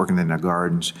were there working in their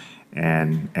gardens,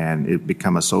 and it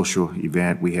became a social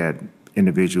event. We had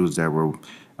individuals that were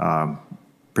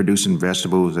producing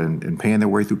vegetables and paying their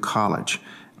way through college,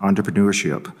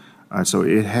 entrepreneurship. So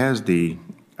it has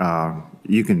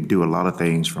you can do a lot of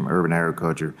things from urban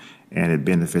agriculture, and it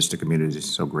benefits the communities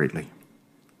so greatly.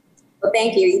 Well,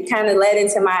 thank you. You kind of led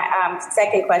into my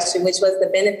second question, which was the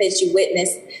benefits you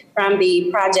witnessed from the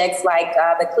projects like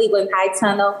the Cleveland High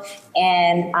Tunnel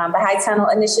and the High Tunnel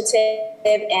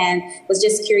Initiative, and was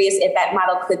just curious if that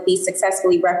model could be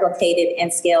successfully replicated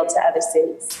and scaled to other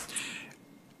cities.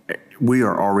 We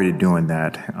are already doing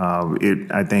that.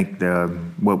 I think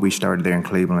what we started there in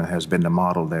Cleveland has been the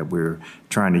model that we're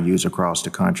trying to use across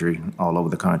the country, all over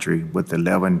the country, with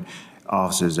 11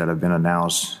 offices that have been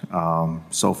announced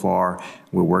so far.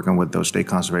 We're working with those state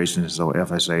conservationists, so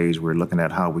FSAs. We're looking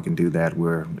at how we can do that.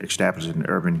 We're establishing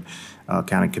urban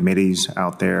county committees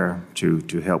out there to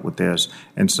help with this.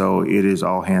 And so it is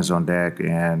all hands on deck,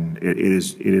 and it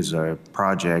is a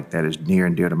project that is near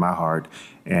and dear to my heart,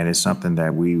 and it's something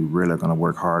that we really are going to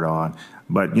work hard on.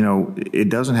 But, it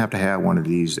doesn't have to have one of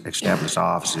these established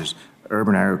offices.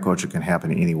 Urban agriculture can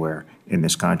happen anywhere in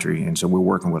this country, and so we're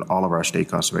working with all of our state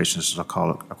conservationists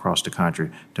across the country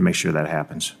to make sure that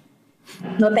happens.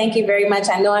 Well, thank you very much.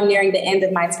 I know I'm nearing the end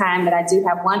of my time, but I do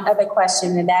have one other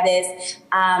question, and that is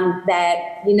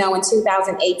that, in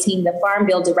 2018, the Farm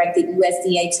Bill directed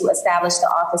USDA to establish the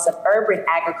Office of Urban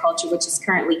Agriculture, which is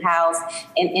currently housed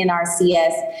in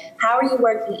NRCS. How are you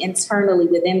working internally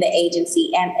within the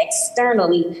agency and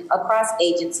externally across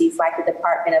agencies like the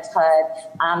Department of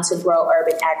HUD to grow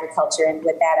urban agriculture? And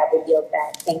with that, I would yield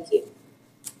back. Thank you.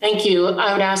 Thank you.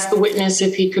 I would ask the witness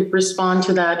if he could respond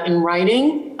to that in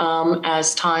writing,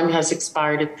 as time has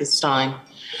expired at this time.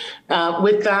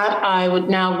 With that, I would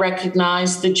now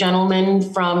recognize the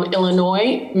gentleman from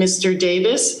Illinois, Mr.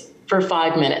 Davis, for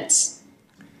 5 minutes.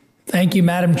 Thank you,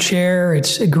 Madam Chair.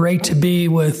 It's great to be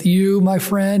with you, my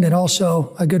friend, and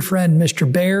also a good friend,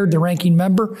 Mr. Baird, the ranking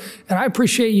member. And I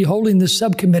appreciate you holding this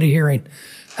subcommittee hearing.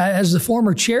 As the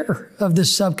former chair of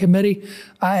this subcommittee,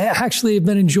 I actually have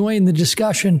been enjoying the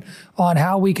discussion on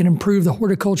how we can improve the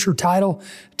horticulture title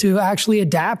to actually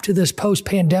adapt to this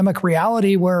post-pandemic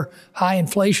reality where high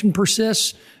inflation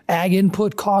persists, ag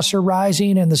input costs are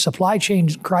rising, and the supply chain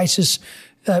crisis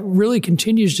really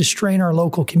continues to strain our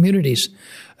local communities.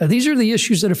 These are the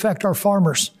issues that affect our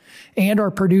farmers and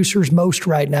our producers most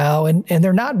right now, and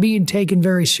they're not being taken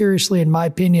very seriously, in my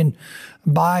opinion,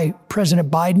 by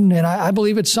President Biden. And I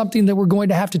believe it's something that we're going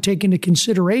to have to take into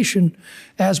consideration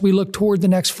as we look toward the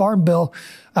next farm bill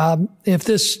if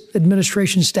this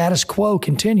administration status quo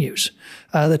continues.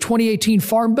 The 2018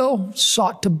 Farm Bill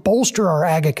sought to bolster our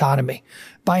ag economy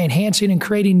by enhancing and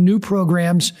creating new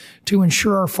programs to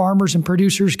ensure our farmers and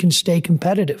producers can stay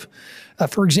competitive.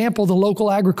 For example, the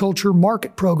local agriculture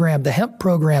market program, the hemp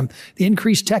program, the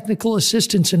increased technical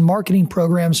assistance and marketing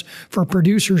programs for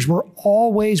producers were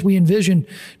all ways we envision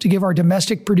to give our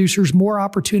domestic producers more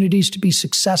opportunities to be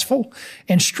successful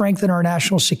and strengthen our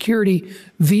national security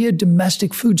via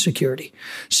domestic food security.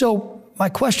 So My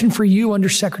question for you,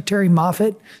 Undersecretary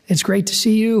Moffitt, it's great to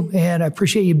see you, and I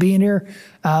appreciate you being here.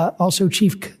 Also,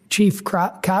 Chief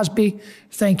Cosby,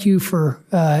 thank you for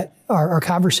our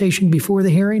conversation before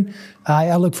the hearing.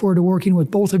 I look forward to working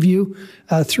with both of you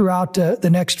throughout the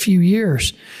next few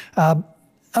years.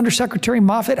 Undersecretary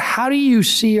Moffitt, how do you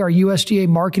see our USDA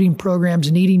marketing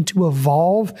programs needing to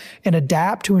evolve and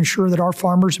adapt to ensure that our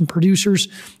farmers and producers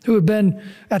who have been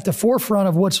at the forefront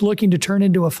of what's looking to turn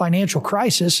into a financial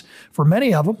crisis for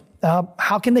many of them,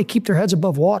 how can they keep their heads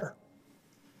above water?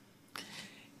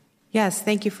 Yes,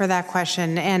 thank you for that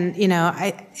question. And,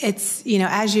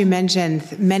 as you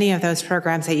mentioned, many of those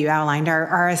programs that you outlined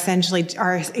are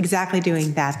exactly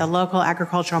doing that. The local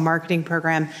agricultural marketing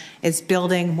program is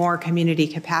building more community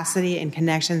capacity and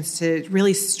connections to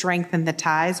really strengthen the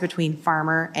ties between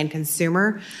farmer and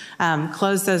consumer,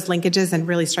 close those linkages and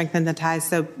really strengthen the ties.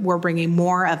 So we're bringing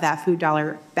more of that food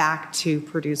dollar back to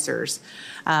producers,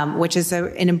 which is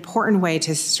an important way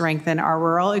to strengthen our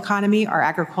rural economy, our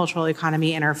agricultural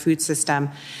economy, and our food system.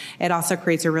 It also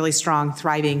creates a really strong,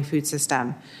 thriving food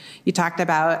system. You talked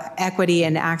about equity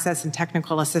and access and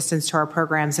technical assistance to our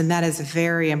programs, and that is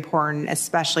very important,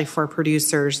 especially for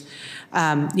producers.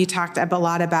 You talked a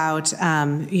lot about,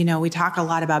 we talk a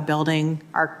lot about building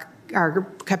our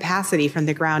capacity from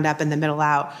the ground up and the middle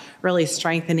out, really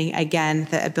strengthening, again,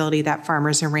 the ability that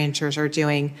farmers and ranchers are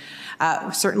doing.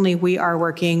 Certainly, we are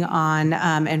working on,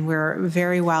 and we're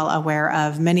very well aware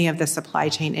of many of the supply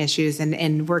chain issues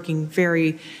and working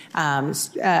very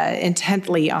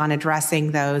intently on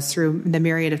addressing those through the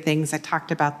myriad of things. I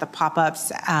talked about the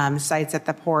pop-ups, sites at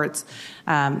the ports,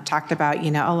 talked about,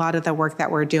 a lot of the work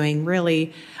that we're doing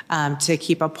really to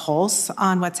keep a pulse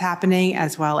on what's happening,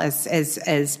 as well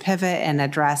as pivot and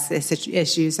address the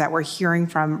issues that we're hearing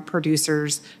from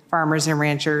producers, farmers, and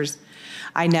ranchers.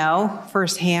 I know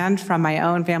firsthand from my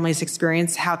own family's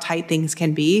experience how tight things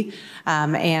can be,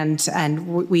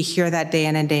 and we hear that day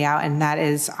in and day out. And that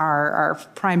is our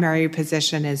primary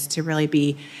position, is to really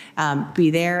be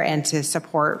there and to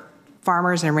support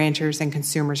farmers and ranchers and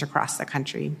consumers across the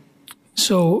country.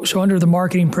 So under the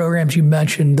marketing programs you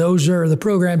mentioned, those are the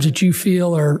programs that you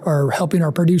feel are helping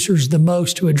our producers the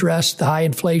most to address the high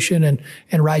inflation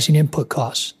and rising input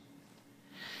costs.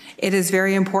 It is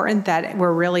very important that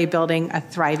we're really building a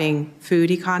thriving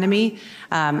food economy.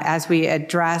 As we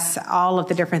address all of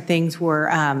the different things,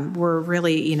 we're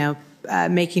really,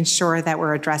 making sure that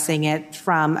we're addressing it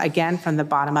from the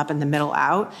bottom up and the middle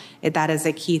out. That is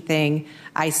a key thing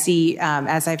I see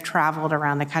as I've traveled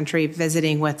around the country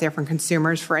visiting with different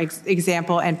consumers, for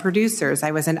example, and producers.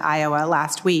 I was in Iowa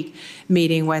last week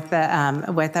meeting with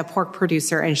a pork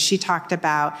producer, and she talked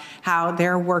about how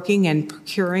they're working and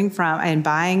procuring from and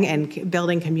buying and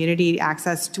building community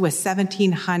access to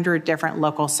 1,700 different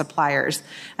local suppliers.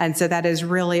 And so that is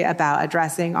really about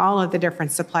addressing all of the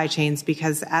different supply chains,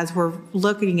 because as we're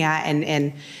looking at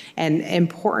and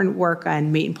important work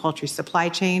on meat and poultry supply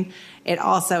chain, it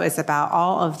also is about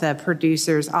all of the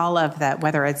producers, all of the,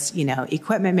 whether it's,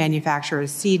 equipment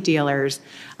manufacturers, seed dealers,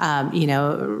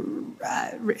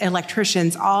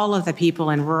 electricians, all of the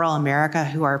people in rural America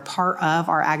who are part of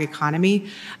our ag economy,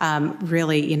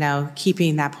 really,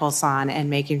 keeping that pulse on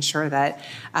and making sure that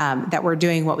we're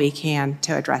doing what we can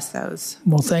to address those.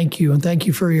 Well, thank you. And thank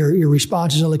you for your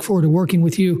responses. I look forward to working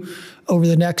with you over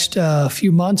the next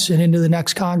few months and into the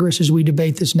next Congress as we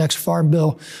debate this next farm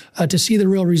bill to see the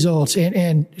real results.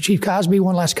 And Chief Cosby,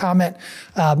 one last comment.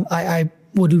 I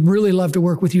would really love to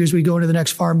work with you as we go into the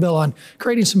next farm bill on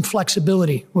creating some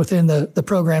flexibility within the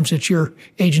programs that your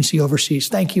agency oversees.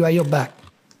 Thank you. I yield back.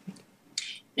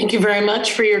 Thank you very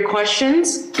much for your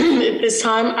questions. At this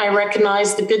time, I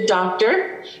recognize the good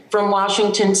doctor from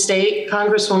Washington State,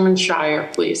 Congresswoman Shire,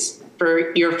 please,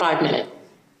 for your 5 minutes.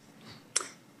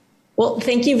 Well,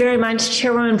 thank you very much,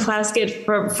 Chairwoman Plaskett,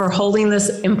 for holding this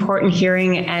important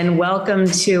hearing, and welcome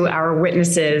to our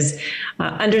witnesses.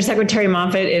 Undersecretary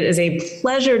Moffitt, it is a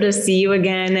pleasure to see you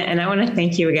again, and I want to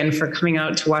thank you again for coming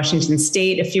out to Washington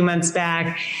State a few months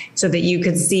back so that you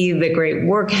could see the great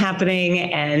work happening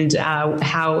and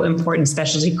how important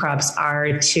specialty crops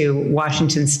are to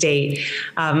Washington State.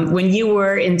 When you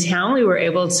were in town, we were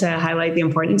able to highlight the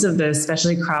importance of the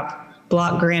specialty crop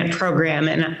block grant program.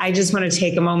 And I just want to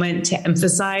take a moment to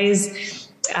emphasize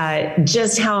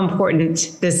just how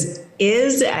important this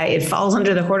is. It falls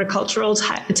under the horticultural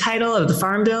title of the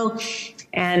Farm Bill.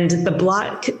 And the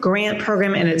block grant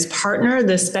program and its partner,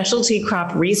 the Specialty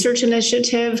Crop Research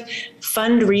Initiative,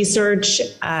 fund research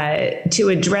to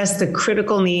address the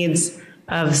critical needs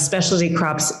of specialty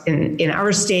crops in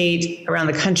our state, around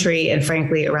the country, and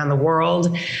frankly, around the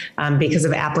world because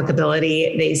of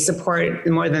applicability. They support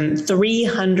more than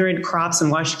 300 crops in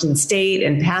Washington state,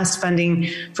 and past funding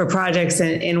for projects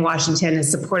in Washington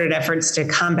has supported efforts to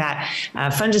combat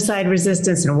fungicide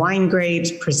resistance in wine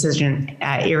grapes, precision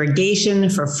irrigation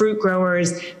for fruit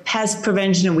growers, pest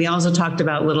prevention, and we also talked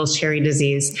about little cherry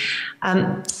disease.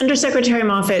 Undersecretary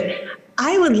Moffitt,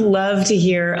 I would love to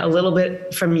hear a little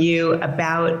bit from you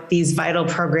about these vital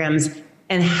programs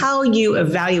and how you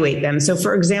evaluate them. So,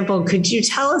 for example, could you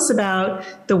tell us about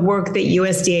the work that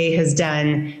USDA has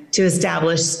done to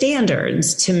establish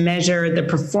standards to measure the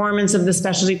performance of the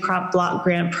Specialty Crop Block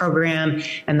Grant Program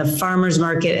and the Farmers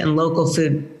Market and Local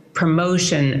Food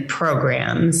Promotion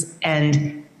programs,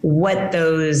 and what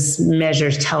those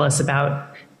measures tell us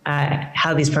about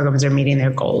how these programs are meeting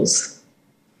their goals?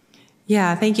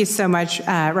 Yeah, thank you so much,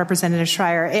 Representative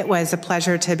Schreier. It was a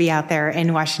pleasure to be out there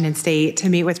in Washington state to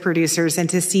meet with producers and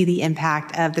to see the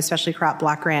impact of the Specialty Crop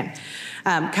Block Grant.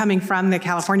 Coming from the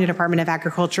California Department of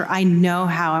Agriculture, I know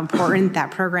how important that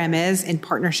program is in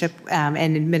partnership and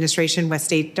administration with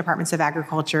state departments of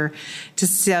agriculture to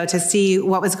see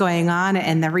what was going on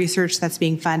and the research that's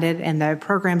being funded and the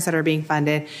programs that are being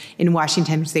funded in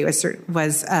Washington state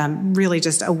was really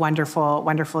just a wonderful,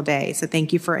 wonderful day. So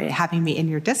thank you for having me in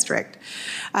your district.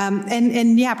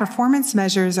 And yeah, performance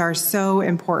measures are so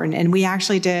important. And we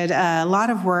actually did a lot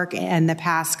of work in the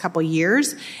past couple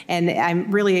years. And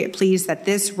I'm really pleased that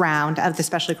this round of the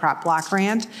Specialty Crop Block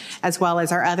Grant, as well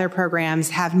as our other programs,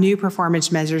 have new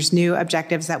performance measures, new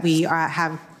objectives that we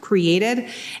have created,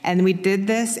 and we did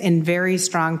this in very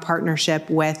strong partnership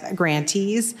with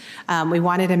grantees. We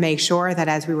wanted to make sure that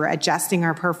as we were adjusting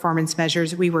our performance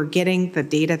measures, we were getting the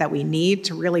data that we need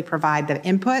to really provide the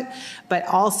input, but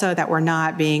also that we're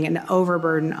not being an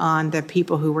overburden on the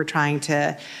people who we're trying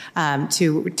to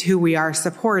who we are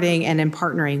supporting and in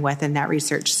partnering with in that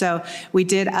research. So we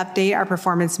did update our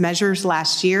performance measures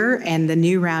last year, and the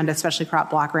new round of Specialty Crop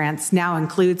Block Grants now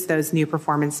includes those new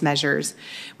performance measures.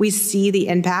 We see the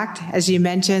impact. As you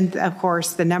mentioned, of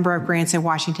course, the number of grants in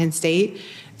Washington state.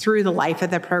 Through the life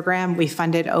of the program, we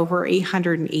funded over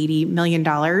 $880 million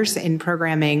in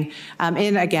programming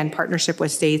in, again, partnership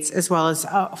with states, as well as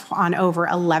on over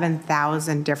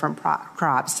 11,000 different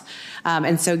crops.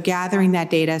 And so gathering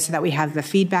that data so that we have the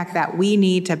feedback that we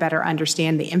need to better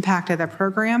understand the impact of the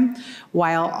program,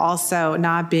 while also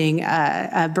not being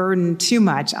a burden too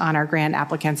much on our grant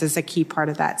applicants is a key part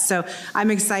of that. So I'm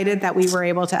excited that we were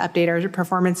able to update our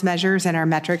performance measures and our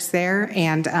metrics there,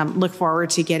 and look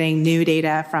forward to getting new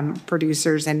data from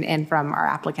producers and from our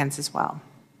applicants as well.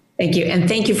 Thank you. And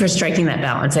thank you for striking that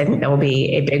balance. I think that will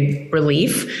be a big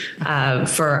relief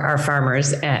for our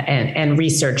farmers and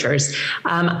researchers.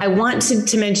 I want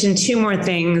to mention two more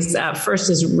things. First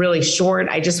is really short.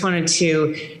 I just wanted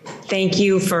to thank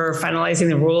you for finalizing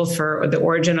the rule for the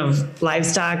origin of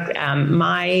livestock.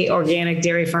 My organic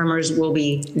dairy farmers will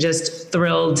be just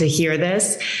thrilled to hear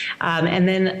this. And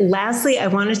then lastly, I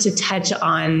wanted to touch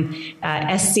on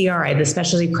SCRI, the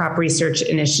Specialty Crop Research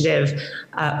Initiative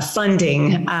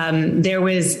funding. There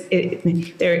was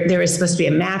supposed to be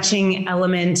a matching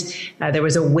element. There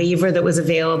was a waiver that was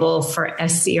available for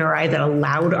SCRI that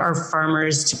allowed our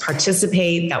farmers to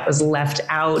participate. That was left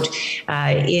out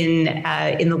in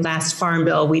the last Farm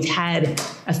Bill. We've had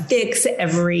a fix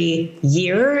every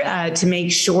year to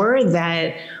make sure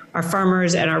that our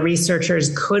farmers and our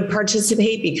researchers could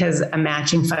participate, because a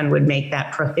matching fund would make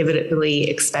that prohibitively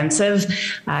expensive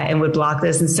and would block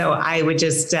this. And so I would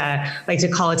just like to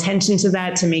call attention to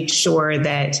that to make sure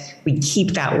that we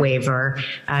keep that waiver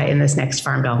in this next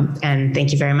Farm Bill. And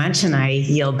thank you very much, and I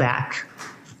yield back.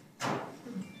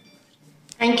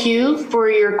 Thank you for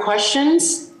your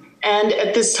questions. And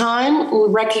at this time, we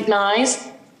recognize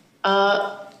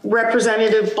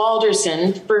Representative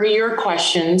Balderson for your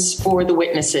questions for the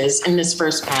witnesses in this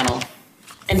first panel.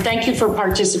 And thank you for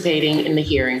participating in the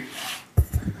hearing.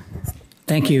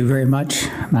 Thank you very much,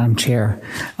 Madam Chair.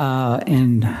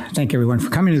 And thank everyone for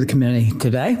coming to the committee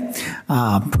today.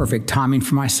 Perfect timing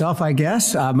for myself, I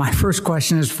guess. My first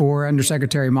question is for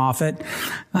Undersecretary Moffitt.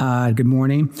 Good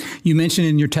morning. You mentioned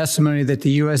in your testimony that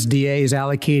the USDA is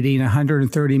allocating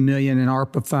 $130 million in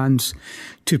ARPA funds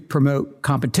to promote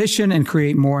competition and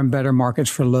create more and better markets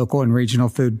for local and regional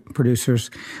food producers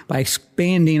by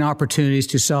expanding opportunities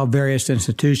to sell various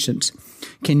institutions.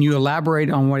 Can you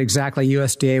elaborate on what exactly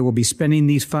USDA will be spending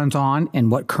these funds on, and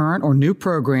what current or new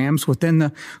programs within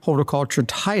the horticulture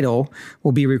title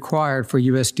will be required for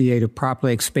USDA to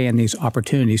properly expand these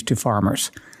opportunities to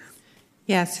farmers?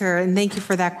 Yes, sir, and thank you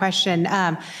for that question.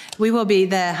 We will be,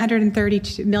 the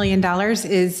 $132 million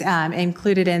is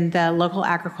included in the local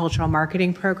agricultural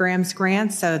marketing programs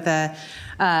grants, so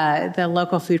the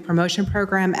local food promotion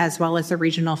program as well as the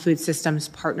regional food systems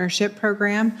partnership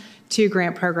program, 2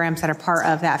 grant programs that are part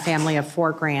of that family of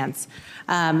 4 grants.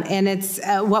 And it's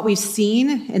what we've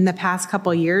seen in the past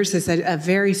couple of years is a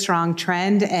very strong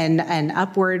trend and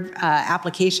upward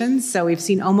applications. So we've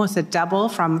seen almost a double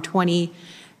from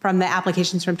the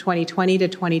applications from 2020 to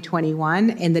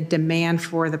 2021 in the demand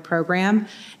for the program.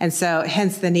 And so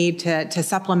hence the need to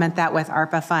supplement that with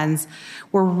ARPA funds.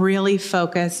 We're really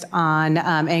focused on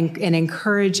and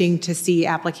encouraging to see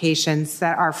applications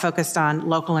that are focused on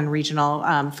local and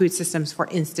regional food systems for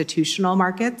institutional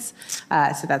markets.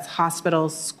 So that's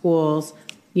hospitals, schools,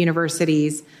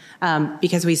 universities,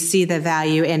 because we see the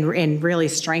value in really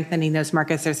strengthening those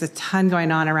markets. There's a ton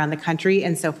going on around the country.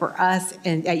 And so for us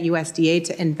at USDA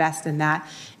to invest in that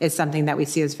is something that we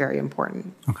see as very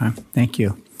important. Okay, thank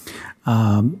you.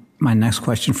 My next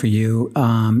question for you,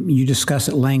 you discussed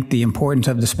at length the importance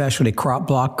of the Specialty Crop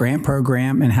Block Grant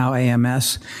Program and how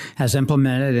AMS has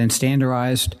implemented and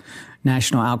standardized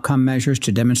national outcome measures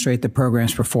to demonstrate the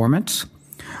program's performance.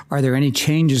 Are there any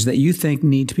changes that you think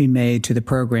need to be made to the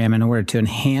program in order to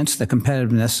enhance the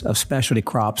competitiveness of specialty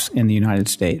crops in the United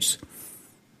States?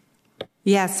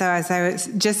 Yeah, so as I was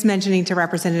just mentioning to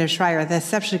Representative Schreier, the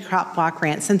Specialty Crop Block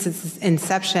Grant, since its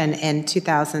inception in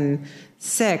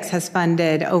 2006, has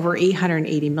funded over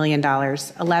 $880 million,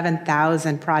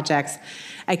 11,000 projects.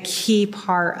 A key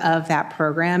part of that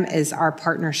program is our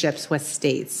partnerships with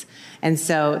states. And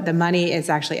so the money is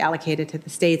actually allocated to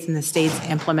the states, and the states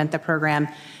implement the program.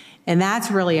 And that's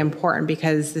really important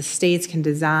because the states can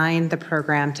design the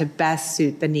program to best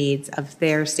suit the needs of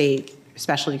their state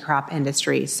specialty crop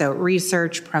industry. So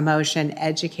research, promotion,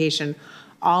 education,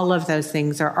 all of those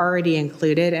things are already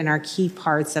included and are key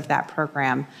parts of that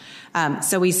program.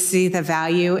 So we see the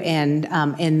value in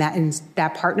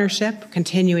that partnership,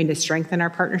 continuing to strengthen our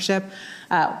partnership.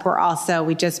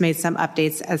 We just made some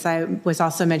updates, as I was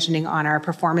also mentioning, on our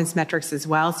performance metrics as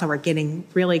well. So we're getting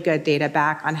really good data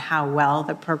back on how well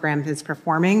the program is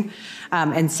performing.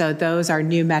 And so those are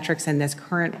new metrics in this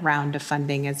current round of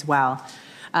funding as well.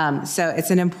 So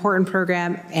it's an important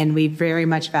program, and we very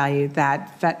much value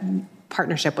that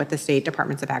partnership with the state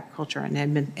departments of agriculture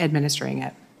and administering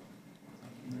it.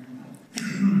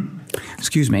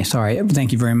 Excuse me, sorry.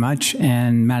 Thank you very much.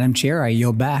 And Madam Chair, I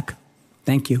yield back.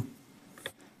 Thank you.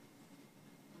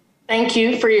 Thank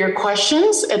you for your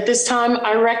questions. At this time,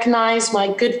 I recognize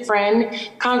my good friend,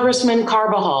 Congressman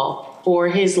Carbajal, for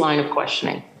his line of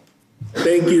questioning.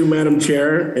 Thank you, Madam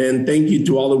Chair, and thank you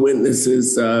to all the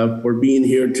witnesses for being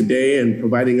here today and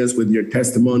providing us with your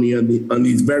testimony on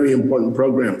these very important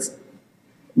programs.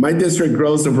 My district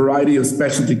grows a variety of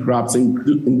specialty crops,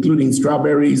 including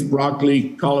strawberries, broccoli,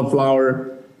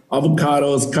 cauliflower,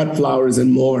 avocados, cut flowers,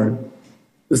 and more.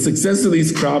 The success of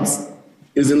these crops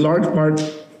is in large part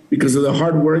because of the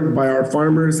hard work by our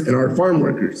farmers and our farm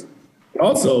workers, but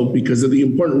also because of the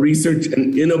important research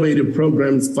and innovative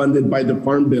programs funded by the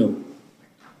Farm Bill.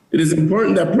 It is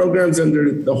important that programs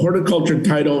under the horticulture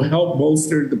title help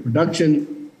bolster the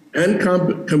production and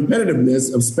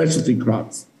competitiveness of specialty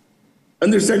crops.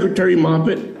 Under Secretary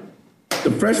Moffitt, the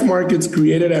fresh markets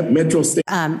created at Metro State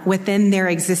within their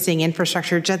existing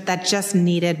infrastructure that just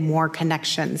needed more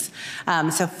connections.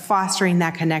 So fostering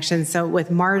that connection. So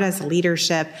with MARTA's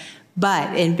leadership,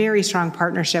 but in very strong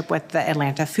partnership with the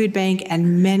Atlanta Food Bank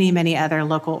and many, many other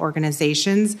local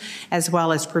organizations, as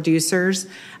well as producers.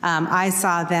 I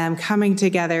saw them coming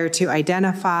together to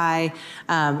identify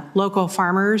local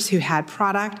farmers who had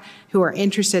product, who are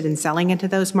interested in selling into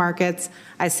those markets.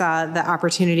 I saw the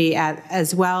opportunity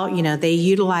as well. They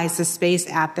utilize the space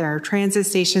at their transit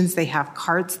stations. They have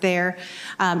carts there.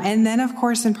 And then, of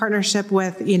course, in partnership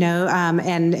with,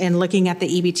 and looking at the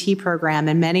EBT program,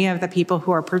 and many of the people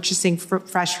who are purchasing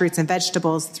fresh fruits and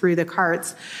vegetables through the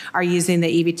carts are using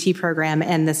the EBT program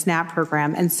and the SNAP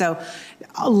program. And so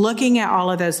looking at all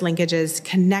of those linkages,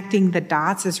 connecting the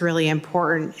dots is really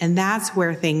important. And that's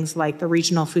where things like the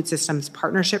Regional Food Systems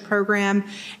Partnership Program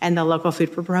and the Local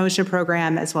Food Promotion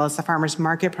Program, as well as the Farmers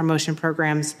Market Promotion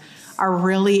Programs, are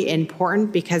really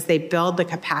important because they build the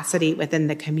capacity within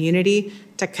the community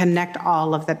to connect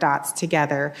all of the dots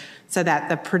together so that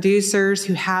the producers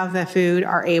who have the food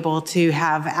are able to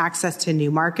have access to new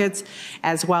markets,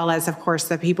 as well as, of course,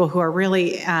 the people who are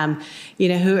really,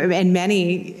 who in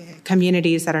many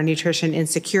communities that are nutrition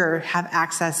insecure have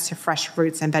access to fresh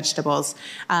fruits and vegetables.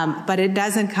 But it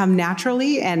doesn't come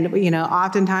naturally. And,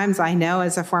 oftentimes I know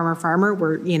as a former farmer,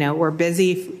 we're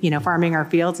busy, farming our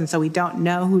fields. And so we don't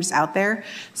know who's out out there.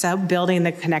 So building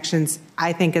the connections,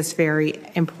 I think, is very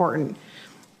important.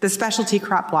 The Specialty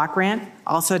Crop Block Grant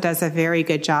also does a very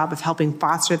good job of helping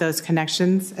foster those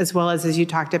connections, as well as you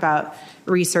talked about,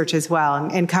 research as well.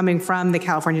 And coming from the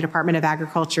California Department of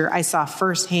Agriculture, I saw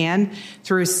firsthand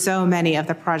through so many of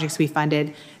the projects we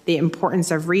funded the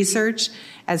importance of research,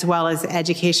 as well as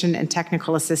education and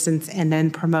technical assistance, and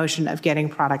then promotion of getting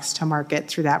products to market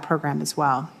through that program as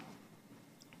well.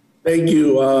 Thank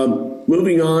you.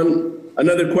 Moving on,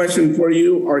 another question for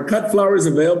you. Are cut flowers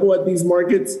available at these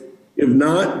markets? If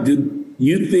not, do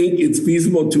you think it's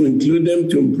feasible to include them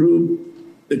to improve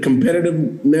the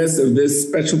competitiveness of this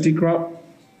specialty crop?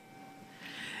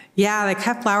 Yeah, the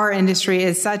cut flower industry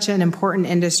is such an important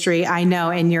industry, I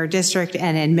know, in your district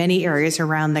and in many areas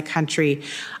around the country.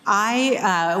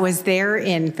 I was there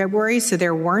in February, so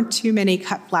there weren't too many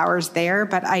cut flowers there,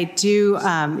 but I do,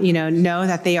 know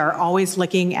that they are always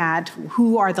looking at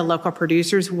who are the local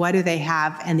producers, what do they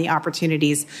have, and the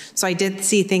opportunities. So I did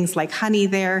see things like honey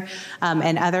there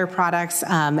and other products,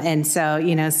 and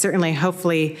so certainly,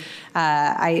 hopefully,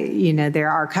 there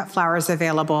are cut flowers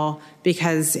available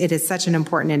because it is such an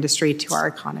important industry to our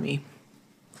economy.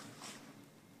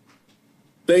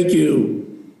 Thank you.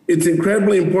 It's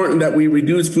incredibly important that we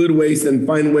reduce food waste and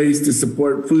find ways to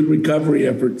support food recovery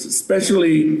efforts,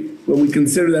 especially when we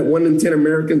consider that 1 in 10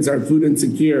 Americans are food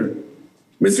insecure.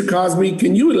 Mr. Cosby,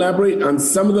 can you elaborate on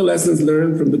some of the lessons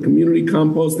learned from the community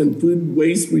compost and food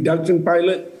waste reduction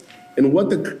pilot and what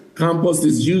the compost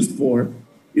is used for?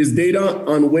 Is data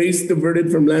on waste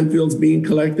diverted from landfills being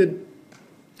collected?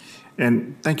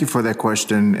 And thank you for that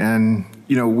question. And,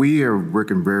 we are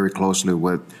working very closely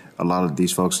with a lot of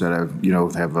these folks that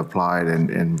have applied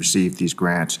and received these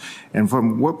grants. And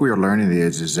from what we're learning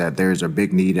is that there's a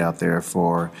big need out there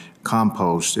for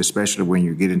compost, especially when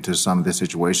you get into some of the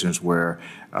situations where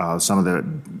some of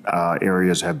the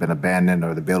areas have been abandoned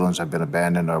or the buildings have been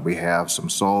abandoned or we have some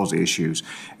soils issues.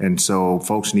 And so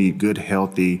folks need good,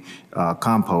 healthy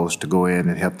compost to go in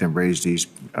and help them raise these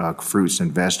fruits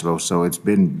and vegetables. So it's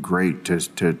been great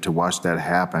to watch that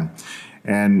happen.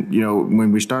 And,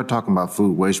 when we start talking about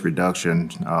food waste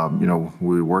reduction,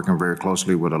 we're working very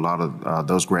closely with a lot of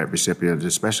those grant recipients,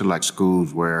 especially like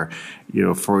schools where,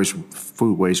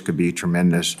 food waste could be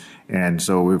tremendous. And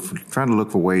so we're trying to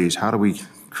look for ways, how do we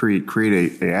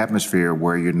create a atmosphere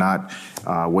where you're not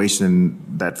wasting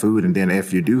that food? And then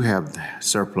if you do have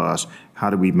surplus, how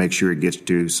do we make sure it gets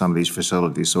to some of these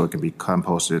facilities so it can be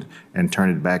composted and turn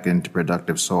it back into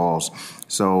productive soils?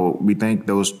 So we think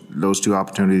those two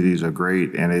opportunities are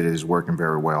great, and it is working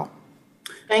very well.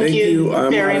 Thank you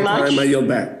very much. I yield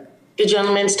back. The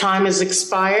gentleman's time has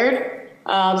expired.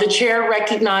 The chair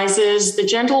recognizes the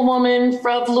gentlewoman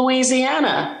from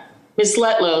Louisiana, Ms.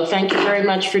 Letlow. Thank you very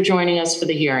much for joining us for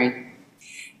the hearing.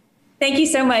 Thank you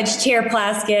so much, Chair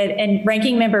Plaskett and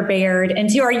Ranking Member Baird, and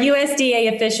to our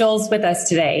USDA officials with us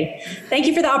today. Thank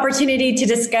you for the opportunity to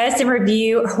discuss and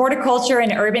review horticulture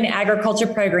and urban agriculture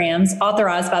programs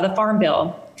authorized by the Farm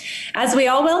Bill. As we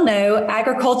all well know,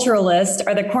 agriculturalists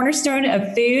are the cornerstone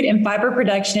of food and fiber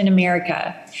production in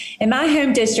America. In my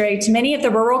home district, many of the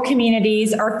rural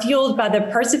communities are fueled by the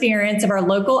perseverance of our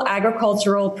local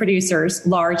agricultural producers,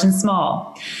 large and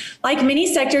small. Like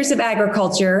many sectors of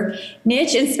agriculture,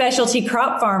 niche and specialty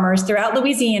crop farmers throughout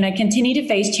Louisiana continue to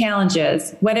face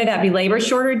challenges, whether that be labor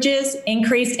shortages,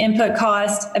 increased input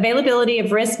costs, availability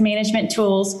of risk management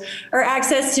tools, or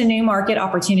access to new market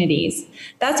opportunities.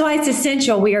 That's why it's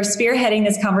essential we are spearheading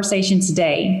this conversation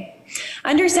today.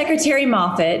 Under Secretary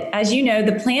Moffitt, as you know,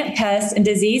 the Plant Pest and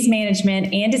Disease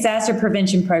Management and Disaster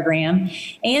Prevention Program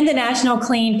and the National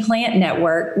Clean Plant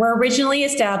Network were originally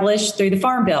established through the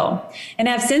Farm Bill and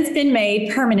have since been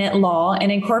made permanent law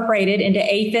and incorporated into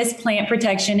APHIS Plant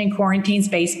Protection and Quarantine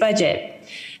Space budget.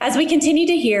 As we continue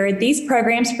to hear, these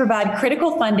programs provide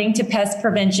critical funding to pest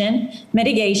prevention,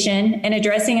 mitigation, and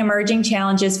addressing emerging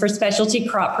challenges for specialty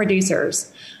crop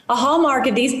producers. A hallmark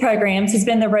of these programs has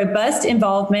been the robust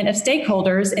involvement of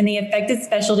stakeholders in the affected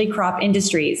specialty crop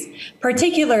industries,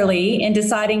 particularly in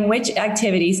deciding which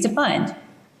activities to fund.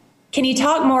 Can you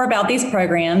talk more about these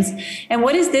programs and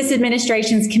what is this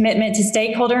administration's commitment to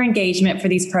stakeholder engagement for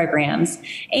these programs?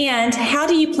 And how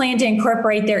do you plan to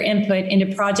incorporate their input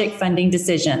into project funding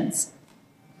decisions?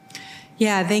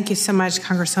 Yeah, thank you so much,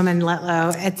 Congresswoman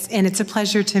Letlow. It's a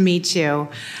pleasure to meet you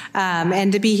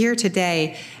and to be here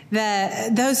today.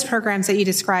 Those programs that you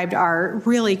described are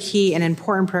really key and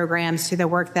important programs to the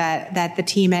work that the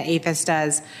team at APHIS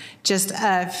does. Just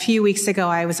a few weeks ago,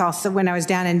 when I was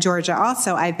down in Georgia,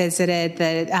 I visited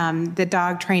the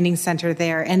dog training center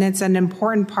there, and it's an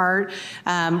important part.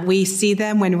 We see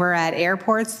them when we're at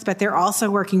airports, but they're also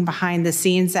working behind the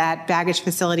scenes at baggage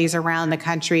facilities around the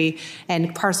country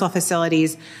and parcel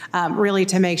facilities, really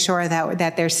to make sure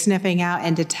that they're sniffing out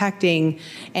and detecting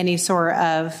any sort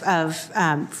of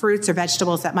fruits or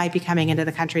vegetables that might be coming into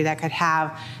the country that could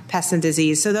have pests and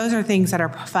disease. So those are things that are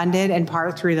funded in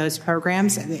part through those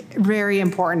programs. Very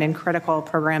important and critical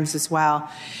programs as well.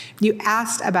 You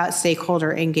asked about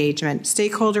stakeholder engagement.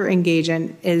 Stakeholder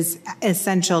engagement is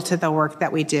essential to the work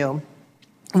that we do.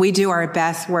 We do our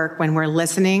best work when we're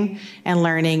listening and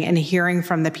learning and hearing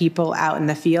from the people out in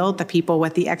the field, the people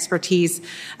with the expertise,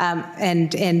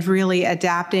 and really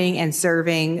adapting and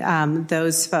serving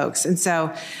those folks. And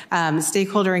so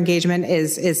stakeholder engagement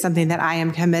is something that I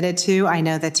am committed to. I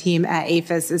know the team at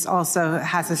APHIS also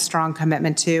has a strong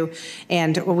commitment to,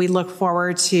 and we look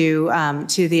forward to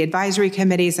the advisory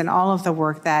committees and all of the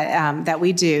work that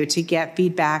we do to get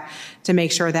feedback to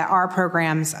make sure that our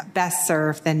programs best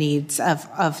serve the needs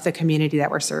of the community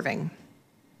that we're serving.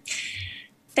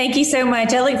 Thank you so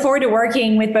much. I look forward to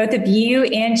working with both of you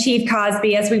and Chief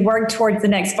Cosby as we work towards the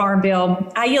next Farm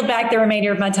Bill. I yield back the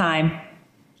remainder of my time.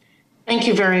 Thank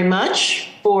you very much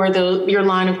for your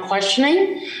line of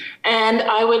questioning. And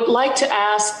I would like to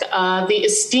ask the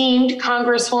esteemed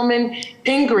Congresswoman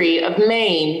Pingree of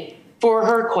Maine for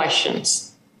her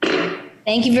questions.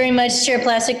 Thank you very much, Chair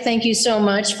Plastick. Thank you so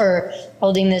much for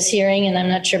holding this hearing. And I'm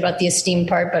not sure about the esteemed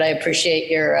part, but I appreciate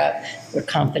your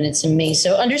confidence in me.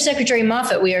 So Undersecretary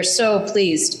Moffett, we are so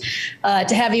pleased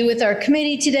to have you with our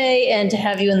committee today and to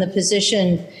have you in the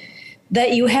position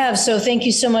that you have. So thank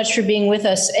you so much for being with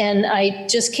us. And I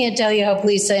just can't tell you how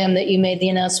pleased I am that you made the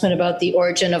announcement about the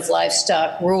origin of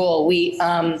livestock rule.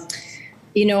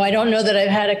 I don't know that I've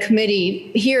had a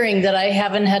committee hearing that I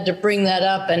haven't had to bring that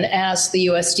up and ask the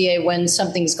USDA when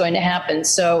something's going to happen.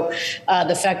 So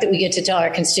the fact that we get to tell our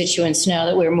constituents now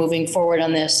that we're moving forward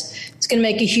on this, it's going to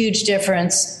make a huge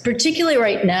difference, particularly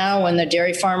right now when the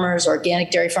dairy farmers,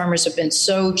 organic dairy farmers, have been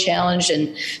so challenged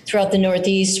and throughout the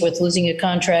Northeast with losing a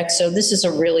contract. So this is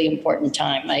a really important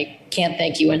time. I can't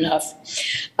thank you enough.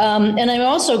 And I'm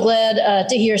also glad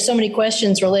to hear so many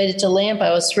questions related to LAMP.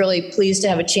 I was really pleased to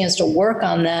have a chance to work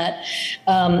on that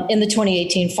in the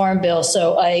 2018 Farm Bill.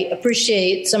 So I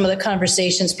appreciate some of the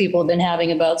conversations people have been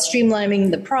having about streamlining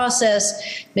the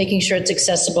process, making sure it's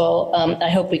accessible.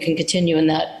 I hope we can continue in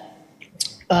that,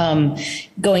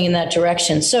 going in that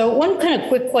direction. So one kind of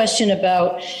quick question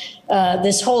about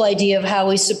this whole idea of how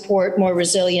we support more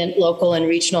resilient local and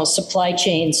regional supply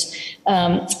chains.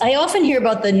 I often hear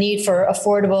about the need for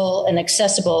affordable and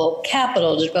accessible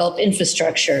capital to develop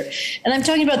infrastructure. And I'm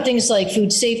talking about things like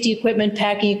food safety equipment,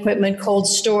 packing equipment, cold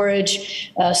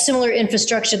storage, similar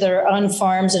infrastructure that are on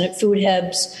farms and at food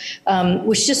hubs,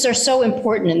 which just are so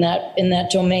important in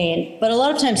that domain. But a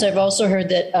lot of times I've also heard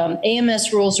that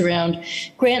AMS rules around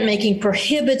grant making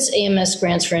prohibits AMS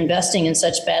grants for investing in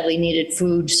such badly needed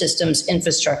food systems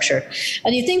infrastructure.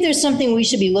 Do you think there's something we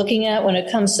should be looking at when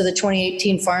it comes to the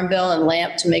 2018 Farm Bill and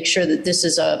LAMP to make sure that this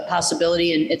is a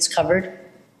possibility and it's covered?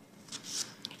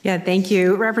 Yeah, thank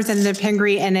you, Representative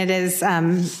Pingree. And it is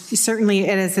certainly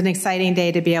an exciting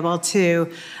day to be able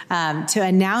to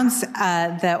announce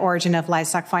the origin of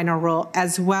livestock final rule,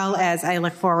 as well as I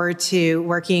look forward to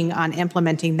working on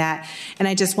implementing that. And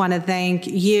I just want to thank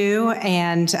you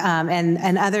and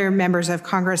other members of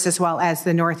Congress, as well as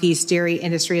the Northeast dairy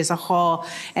industry as a whole,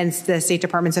 and the State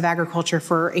Departments of Agriculture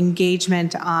for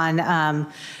engagement on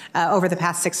over the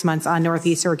past 6 months on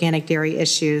Northeast organic dairy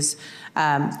issues.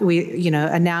 We,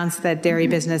 announced the Dairy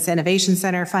Business Innovation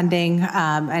Center funding,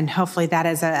 and hopefully that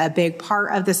is a big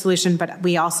part of the solution. But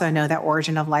we also know that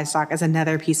origin of livestock is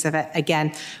another piece of it.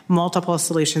 Again, multiple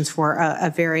solutions for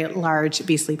a very large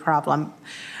beastly problem.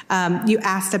 You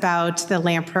asked about the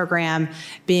LAMP program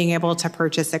being able to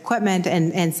purchase equipment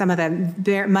and some of the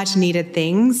very much needed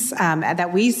things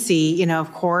that we see,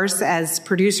 of course, as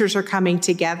producers are coming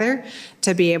together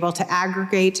to be able to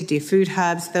aggregate, to do food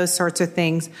hubs, those sorts of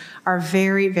things are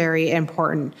very, very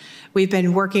important. We've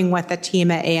been working with the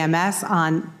team at AMS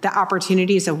on the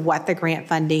opportunities of what the grant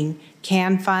funding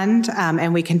can fund,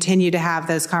 and we continue to have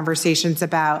those conversations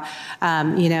about,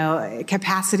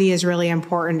 capacity is really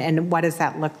important and what does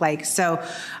that look like. So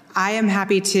I am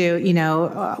happy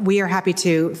to, we are happy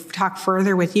to talk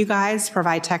further with you guys,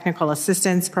 provide technical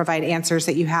assistance, provide answers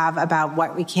that you have about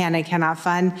what we can and cannot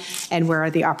fund and where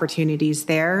are the opportunities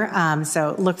there.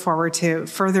 So look forward to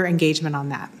further engagement on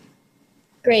that.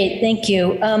 Great, thank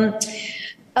you.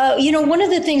 One of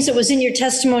the things that was in your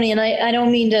testimony, and I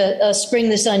don't mean to spring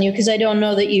this on you because I don't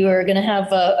know that you are going to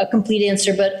have a complete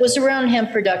answer, but was around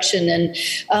hemp production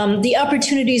and the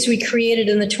opportunities we created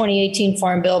in the 2018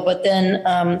 Farm Bill, but then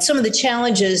some of the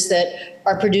challenges that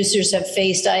our producers have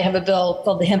faced. I have a bill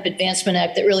called the Hemp Advancement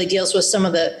Act that really deals with some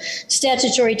of the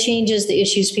statutory changes, the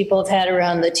issues people have had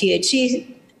around the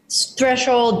THC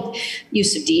threshold,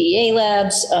 use of DEA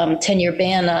labs, 10-year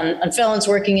ban on felons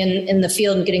working in the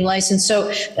field and getting licensed.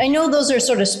 So I know those are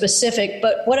sort of specific,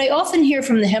 but what I often hear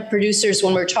from the hemp producers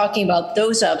when we're talking about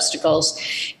those obstacles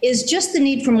is just the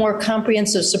need for more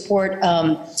comprehensive support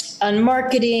on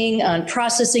marketing, on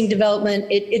processing development.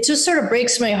 It just sort of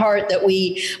breaks my heart that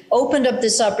we opened up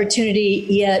this opportunity,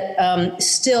 yet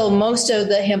still most of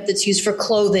the hemp that's used for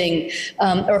clothing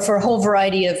or for a whole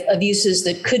variety of uses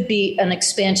that could be an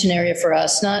expansion area for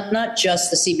us, not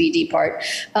just the CBD part.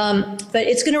 But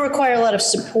it's going to require a lot of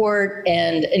support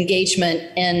and engagement,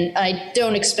 and I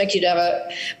don't expect you to have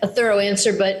a thorough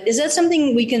answer, but is that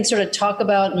something we can sort of talk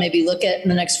about and maybe look at in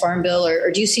the next Farm Bill,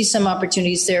 or do you see some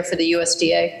opportunities there for the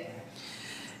USDA?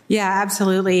 Yeah,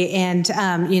 absolutely. And,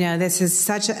 this is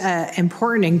such an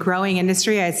important and growing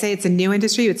industry. I'd say it's a new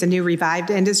industry. It's a new revived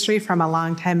industry from a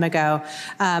long time ago.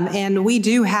 And we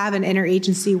do have an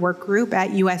interagency work group at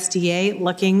USDA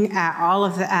looking at all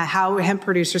of how hemp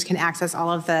producers can access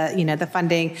all of the, the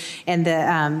funding and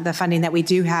the funding that we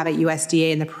do have at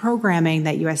USDA and the programming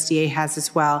that USDA has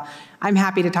as well. I'm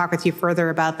happy to talk with you further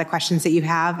about the questions that you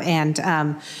have, and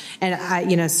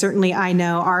certainly I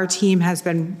know our team has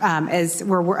been, as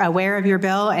we're aware of your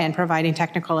bill and providing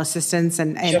technical assistance,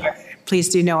 and Sure. Please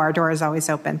do know our door is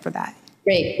always open for that.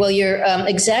 Great. Well, you're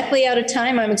exactly out of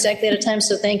time. I'm exactly out of time,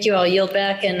 so thank you. I'll yield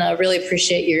back, and I really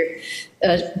appreciate your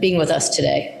being with us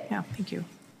today. Yeah, thank you.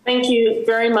 Thank you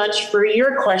very much for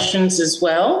your questions as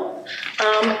well.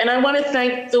 And I want to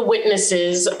thank the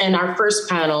witnesses in our first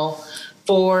panel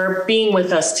for being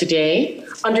with us today.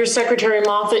 Undersecretary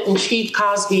Moffitt and Chief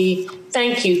Cosby,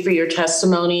 thank you for your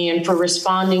testimony and for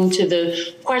responding to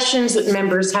the questions that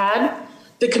members had.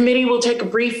 The committee will take a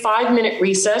brief 5-minute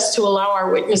recess to allow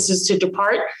our witnesses to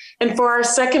depart and for our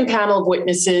second panel of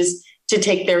witnesses to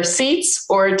take their seats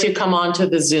or to come onto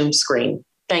the Zoom screen.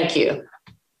 Thank you.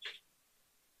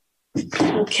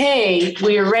 Okay,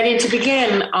 we are ready to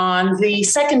begin on the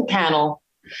second panel.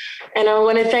 And I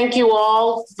want to thank you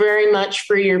all very much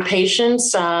for your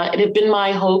patience. It had been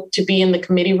my hope to be in the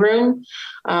committee room.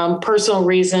 Personal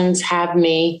reasons have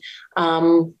me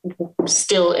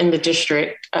still in the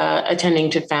district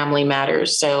attending to family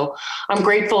matters. So I'm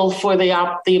grateful for the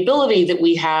ability that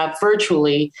we have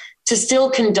virtually to still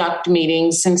conduct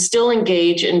meetings and still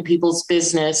engage in people's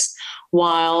business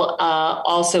while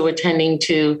also attending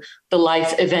to the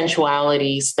life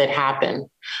eventualities that happen.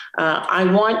 I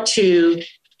want to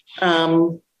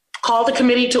call the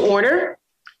committee to order,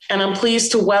 and I'm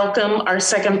pleased to welcome our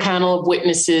second panel of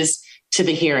witnesses to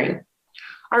the hearing.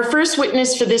 Our first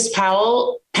witness for this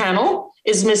panel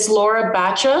is Ms. Laura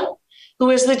Bacha, who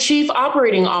is the Chief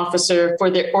Operating Officer for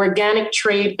the Organic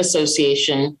Trade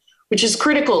Association, which is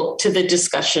critical to the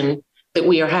discussion that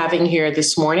we are having here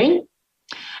this morning.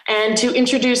 And to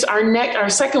introduce our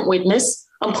second witness,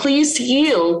 I'm pleased to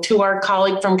yield to our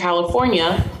colleague from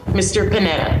California, Mr.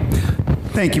 Panetta.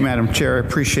 Thank you, Madam Chair. I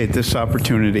appreciate this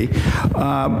opportunity.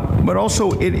 But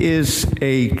also, it is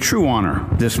a true honor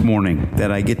this morning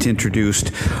that I get to introduce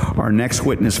our next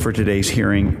witness for today's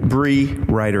hearing, Bree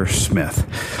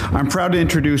Ryder-Smith. I'm proud to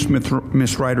introduce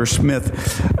Ms.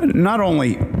 Ryder-Smith, not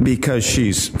only because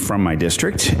she's from my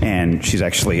district and she's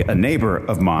actually a neighbor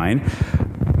of mine,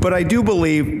 but I do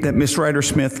believe that Ms.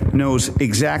 Ryder-Smith knows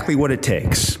exactly what it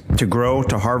takes to grow,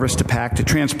 to harvest, to pack, to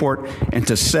transport, and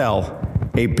to sell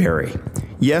a berry.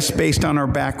 Yes, based on our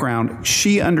background,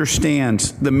 she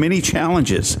understands the many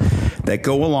challenges that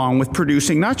go along with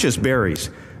producing not just berries,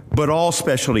 but all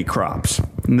specialty crops,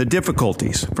 and the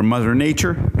difficulties from Mother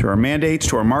Nature to our mandates,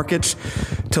 to our markets,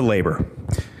 to labor.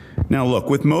 Now look,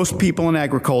 with most people in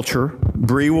agriculture,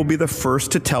 Bree will be the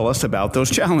first to tell us about those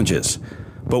challenges.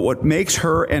 But what makes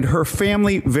her and her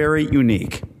family very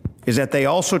unique is that they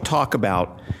also talk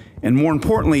about, and more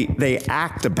importantly, they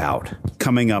act about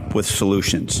coming up with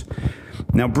solutions.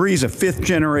 Now, Bree's a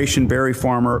fifth-generation berry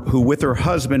farmer who, with her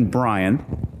husband,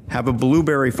 Brian, have a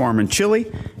blueberry farm in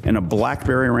Chile and a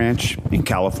blackberry ranch in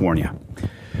California.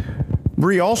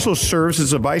 Bree also serves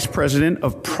as a vice president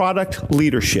of product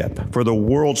leadership for the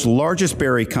world's largest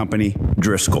berry company,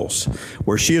 Driscoll's,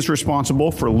 where she is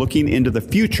responsible for looking into the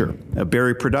future of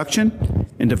berry production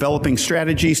and developing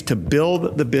strategies to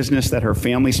build the business that her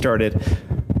family started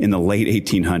in the late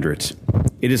 1800s.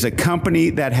 It is a company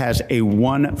that has a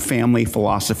one-family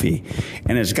philosophy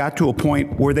and has got to a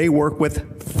point where they work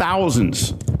with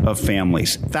thousands of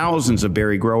families, thousands of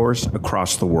berry growers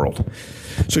across the world.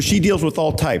 So she deals with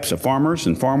all types of farmers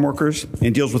and farm workers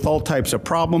and deals with all types of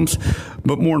problems,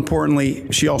 but more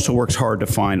importantly, she also works hard to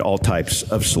find all types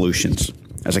of solutions.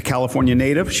 As a California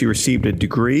native, she received a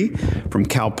degree from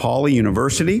Cal Poly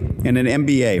University and an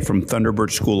MBA from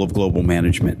Thunderbird School of Global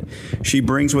Management. She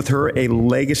brings with her a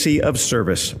legacy of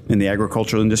service in the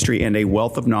agricultural industry and a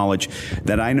wealth of knowledge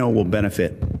that I know will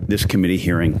benefit this committee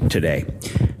hearing today.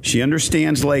 She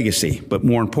understands legacy, but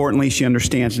more importantly, she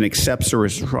understands and accepts the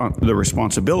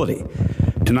responsibility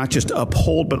to not just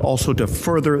uphold, but also to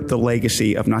further the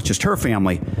legacy of not just her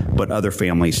family, but other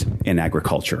families in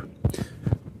agriculture.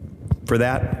 For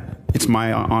that, it's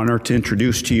my honor to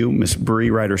introduce to you Ms. Bree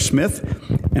Ryder-Smith,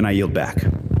 and I yield back.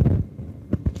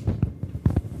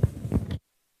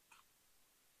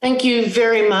 Thank you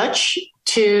very much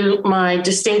to my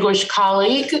distinguished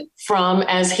colleague from,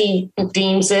 as he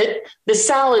deems it, the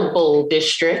Salad Bowl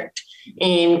District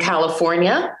in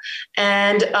California.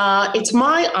 And it's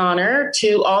my honor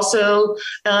to also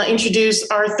introduce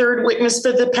our third witness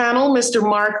for the panel, Mr.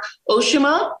 Mark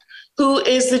Oshima, who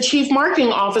is the Chief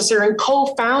Marketing Officer and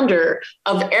co-founder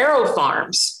of Aero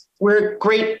Farms. We're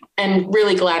great and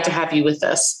really glad to have you with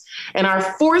us. And our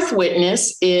fourth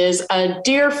witness is a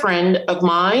dear friend of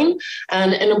mine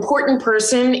and an important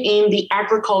person in the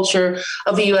agriculture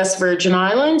of the U.S. Virgin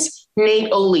Islands,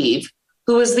 Nate Olive,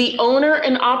 who is the owner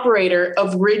and operator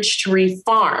of Ridge to Reef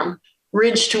Farm.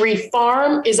 Ridge to Reef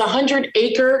Farm is a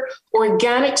 100-acre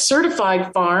organic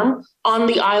certified farm on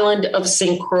the island of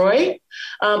St. Croix.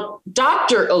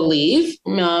 Dr. Olive,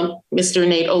 Mr.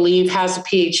 Nate Olive, has a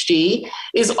PhD,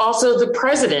 is also the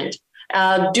president,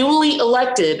 duly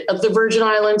elected, of the Virgin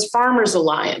Islands Farmers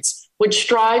Alliance, which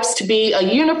strives to be a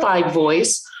unified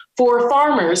voice for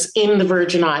farmers in the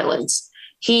Virgin Islands.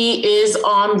 He is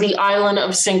on the island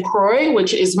of St. Croix,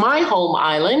 which is my home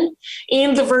island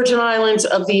in the Virgin Islands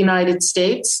of the United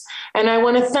States. And I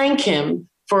want to thank him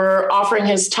for offering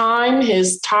his time,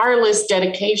 his tireless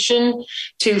dedication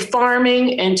to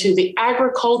farming and to the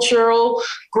agricultural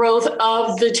growth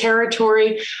of the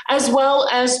territory, as well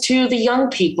as to the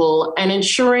young people, and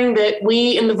ensuring that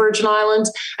we in the Virgin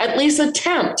Islands at least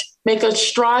attempt, make a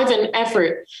strive and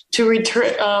effort to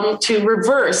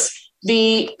reverse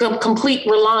the complete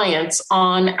reliance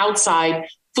on outside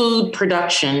food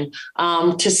production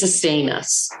to sustain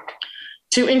us.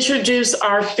 To introduce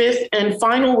our fifth and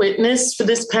final witness for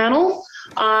this panel,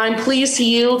 I'm pleased to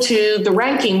yield to the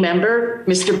ranking member,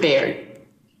 Mr. Baird.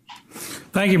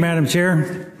 Thank you, Madam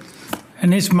Chair.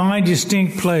 And it's my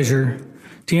distinct pleasure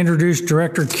to introduce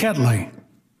Director Kettler.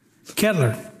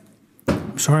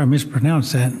 Sorry, I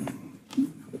mispronounced that.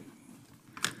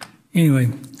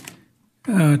 Anyway,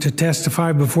 to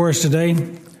testify before us today.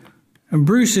 And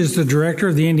Bruce is the director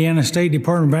of the Indiana State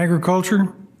Department of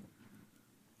Agriculture,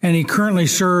 and he currently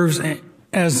serves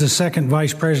as the second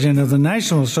vice president of the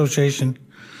National Association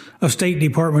of State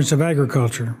Departments of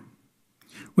Agriculture.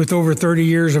 With over 30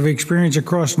 years of experience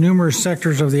across numerous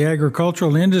sectors of the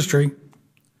agricultural industry,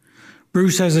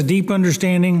 Bruce has a deep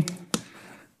understanding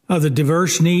of the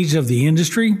diverse needs of the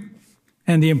industry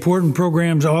and the important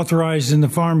programs authorized in the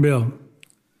Farm Bill.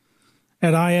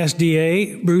 At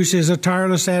ISDA, Bruce is a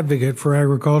tireless advocate for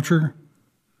agriculture,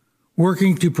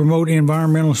 working to promote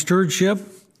environmental stewardship,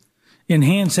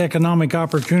 enhance economic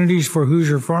opportunities for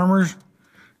Hoosier farmers,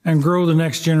 and grow the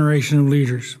next generation of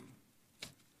leaders.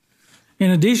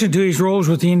 In addition to his roles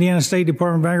with the Indiana State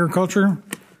Department of Agriculture,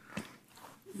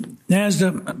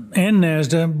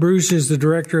 NASDA, Bruce is the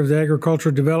director of the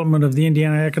agricultural development of the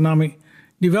Indiana Economic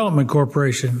Development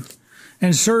Corporation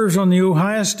and serves on the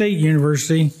Ohio State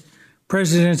University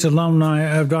President's Alumni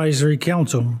Advisory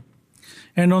Council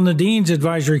and on the Dean's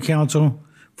Advisory Council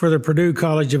for the Purdue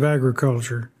College of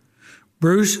Agriculture.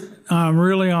 Bruce, I'm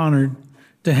really honored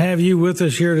to have you with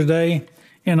us here today,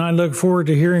 and I look forward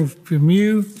to hearing from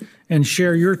you and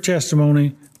share your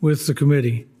testimony with the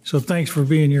committee. So thanks for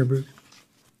being here, Bruce.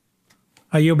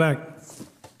 I yield back.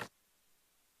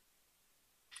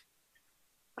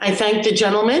 I thank the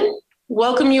gentleman.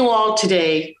 Welcome you all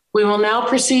today. We will now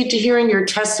proceed to hearing your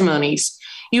testimonies.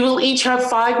 You will each have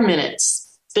 5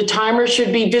 minutes. The timer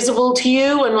should be visible to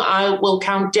you, and I will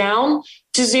count down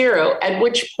to 0, at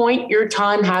which point your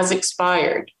time has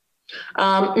expired.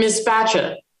 Ms.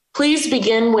 Batcha, please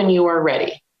begin when you are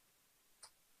ready.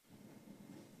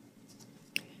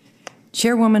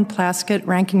 Chairwoman Plaskett,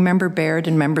 Ranking Member Baird,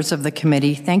 and members of the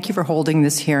committee, thank you for holding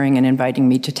this hearing and inviting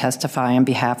me to testify on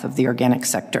behalf of the organic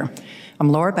sector. I'm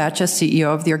Laura Batcha,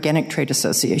 CEO of the Organic Trade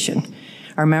Association.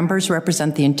 Our members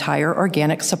represent the entire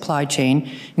organic supply chain,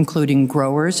 including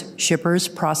growers, shippers,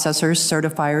 processors,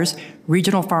 certifiers,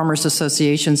 regional farmers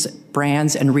associations,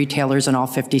 brands, and retailers in all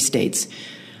 50 states.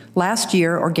 Last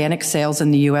year, organic sales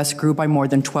in the U.S. grew by more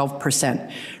than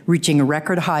 12%, reaching a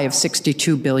record high of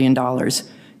 $62 billion.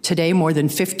 Today, more than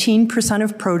 15%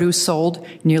 of produce sold,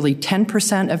 nearly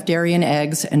 10% of dairy and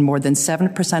eggs, and more than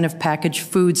 7% of packaged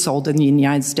food sold in the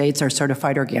United States are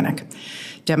certified organic,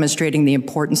 demonstrating the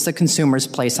importance that consumers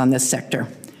place on this sector.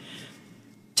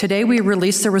 Today, we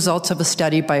released the results of a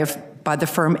study by the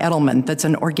firm Edelman that's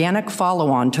an organic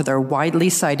follow-on to their widely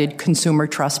cited Consumer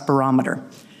Trust Barometer.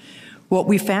 What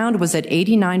we found was that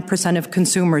 89% of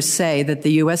consumers say that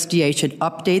the USDA should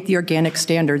update the organic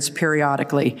standards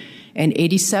periodically, and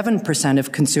 87%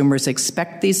 of consumers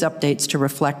expect these updates to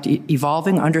reflect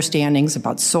evolving understandings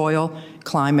about soil,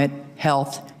 climate,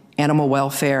 health, animal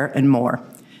welfare, and more.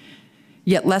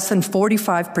 Yet less than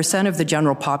 45% of the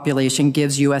general population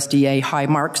gives USDA high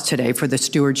marks today for the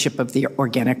stewardship of the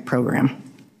organic program.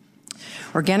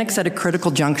 Organic's at a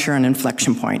critical juncture and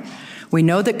inflection point. We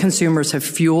know that consumers have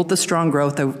fueled the strong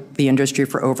growth of the industry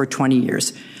for over 20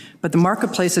 years, but the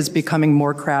marketplace is becoming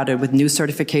more crowded with new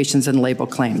certifications and label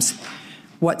claims.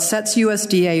 What sets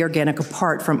USDA Organic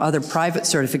apart from other private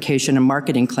certification and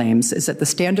marketing claims is that the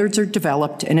standards are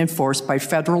developed and enforced by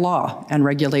federal law and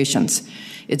regulations.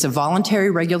 It's a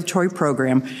voluntary regulatory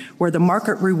program where the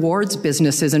market rewards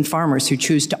businesses and farmers who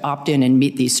choose to opt in and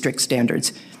meet these strict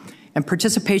standards. And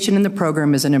participation in the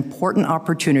program is an important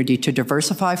opportunity to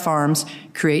diversify farms,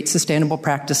 create sustainable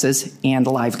practices, and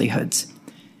livelihoods.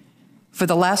 For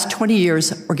the last 20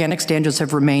 years, organic standards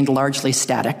have remained largely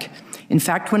static. In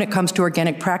fact, when it comes to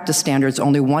organic practice standards,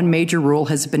 only one major rule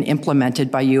has been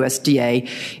implemented by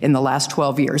USDA in the last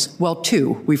 12 years. Well,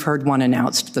 two. We've heard one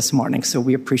announced this morning, so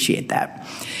we appreciate that.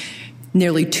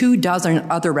 Nearly 24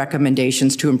 other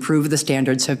recommendations to improve the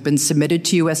standards have been submitted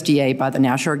to USDA by the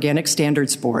National Organic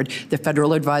Standards Board, the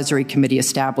federal advisory committee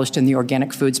established in the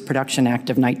Organic Foods Production Act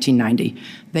of 1990.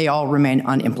 They all remain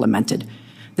unimplemented.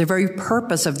 The very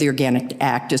purpose of the Organic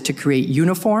Act is to create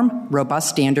uniform, robust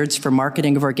standards for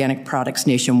marketing of organic products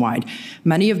nationwide.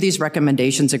 Many of these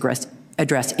recommendations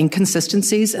address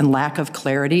inconsistencies and lack of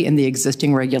clarity in the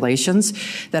existing regulations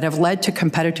that have led to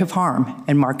competitive harm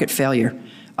and market failure.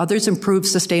 Others improve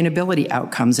sustainability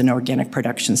outcomes in organic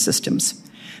production systems.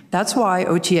 That's why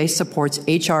OTA supports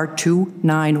H.R.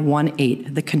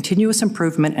 2918, the Continuous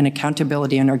Improvement and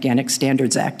Accountability in Organic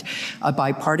Standards Act, a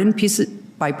bipartisan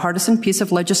piece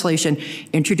of legislation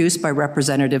introduced by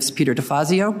Representatives Peter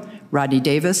DeFazio, Rodney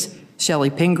Davis,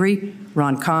 Shelley Pingree,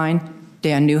 Ron Kine,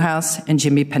 Dan Newhouse, and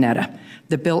Jimmy Panetta.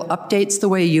 The bill updates the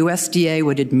way USDA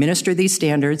would administer these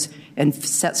standards and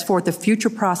sets forth a future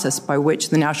process by which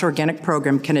the National Organic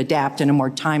Program can adapt in a more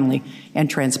timely and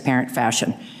transparent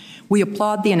fashion. We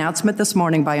applaud the announcement this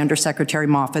morning by Undersecretary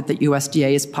Moffett that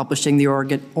USDA is publishing the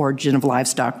Origin of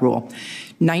Livestock Rule.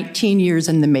 19 years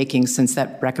in the making since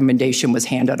that recommendation was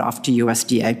handed off to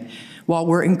USDA. While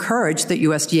we're encouraged that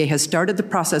USDA has started the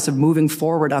process of moving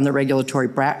forward on the regulatory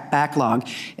backlog,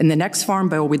 in the next Farm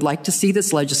Bill, we'd like to see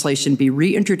this legislation be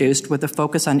reintroduced with a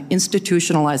focus on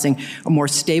institutionalizing a more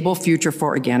stable future for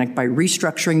organic by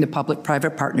restructuring the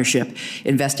public-private partnership,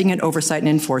 investing in oversight and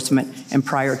enforcement, and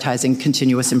prioritizing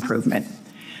continuous improvement.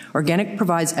 Organic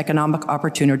provides economic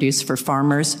opportunities for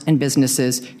farmers and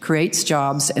businesses, creates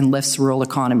jobs, and lifts rural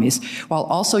economies, while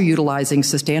also utilizing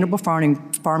sustainable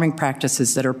farming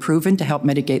practices that are proven to help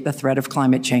mitigate the threat of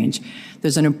climate change.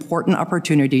 There's an important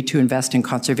opportunity to invest in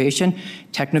conservation,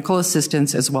 technical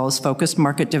assistance, as well as focused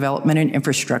market development and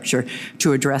infrastructure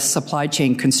to address supply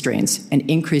chain constraints and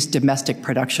increase domestic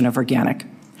production of organic.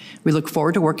 We look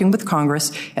forward to working with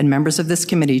Congress and members of this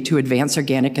committee to advance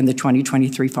organic in the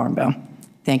 2023 Farm Bill.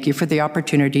 Thank you for the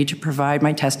opportunity to provide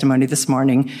my testimony this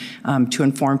morning to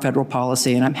inform federal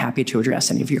policy, and I'm happy to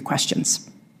address any of your questions.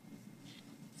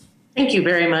 Thank you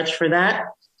very much for that.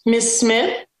 Ms.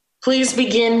 Smith, please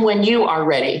begin when you are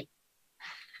ready.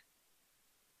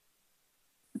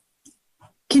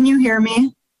 Can you hear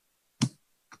me?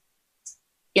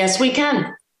 Yes, we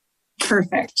can.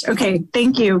 Perfect. Okay,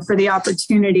 thank you for the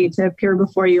opportunity to appear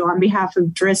before you on behalf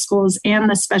of Driscoll's and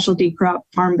the Specialty Crop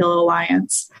Farm Bill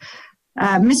Alliance.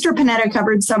 Mr. Panetta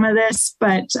covered some of this,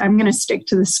 but I'm going to stick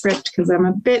to the script because I'm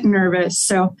a bit nervous.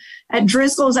 So at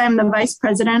Driscoll's, I'm the Vice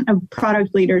President of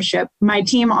Product Leadership. My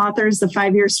team authors the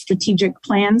 5-year strategic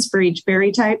plans for each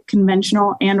berry type,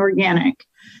 conventional and organic.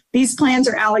 These plans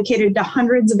are allocated to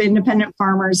hundreds of independent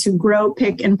farmers who grow,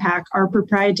 pick, and pack our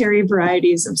proprietary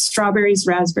varieties of strawberries,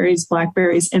 raspberries,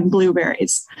 blackberries, and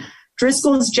blueberries.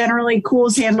 Driscoll's generally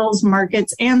cools, handles,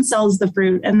 markets, and sells the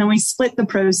fruit, and then we split the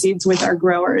proceeds with our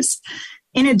growers.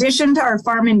 In addition to our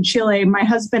farm in Chile, my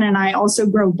husband and I also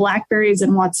grow blackberries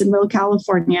in Watsonville,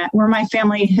 California, where my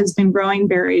family has been growing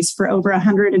berries for over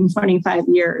 125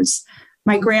 years.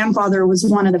 My grandfather was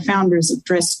one of the founders of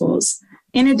Driscoll's.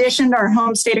 In addition to our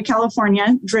home state of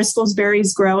California, Driscoll's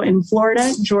berries grow in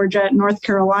Florida, Georgia, North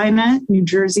Carolina, New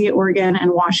Jersey, Oregon,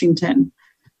 and Washington.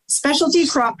 Specialty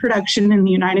crop production in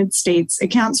the United States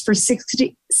accounts for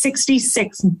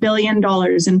 $66 billion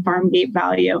in farm gate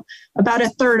value, about a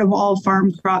third of all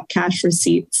farm crop cash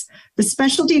receipts. The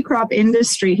specialty crop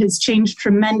industry has changed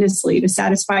tremendously to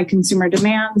satisfy consumer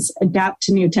demands, adapt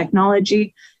to new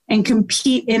technology, and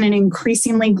compete in an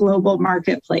increasingly global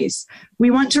marketplace.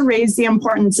 We want to raise the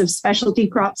importance of specialty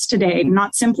crops today,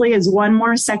 not simply as one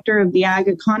more sector of the ag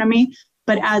economy,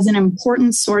 but as an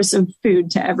important source of food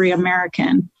to every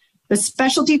American. The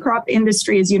specialty crop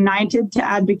industry is united to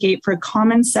advocate for a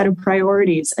common set of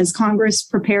priorities as Congress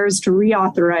prepares to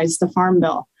reauthorize the Farm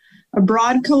Bill. A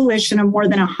broad coalition of more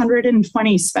than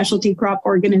 120 specialty crop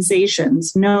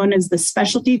organizations, known as the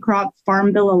Specialty Crop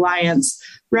Farm Bill Alliance,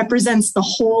 represents the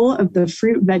whole of the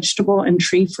fruit, vegetable, and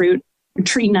tree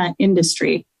nut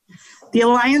industry. The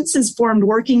Alliance has formed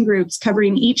working groups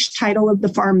covering each title of the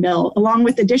Farm Bill, along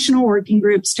with additional working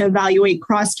groups to evaluate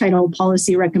cross-title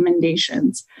policy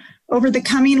recommendations. Over the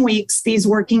coming weeks, these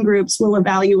working groups will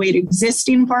evaluate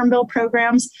existing Farm Bill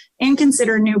programs and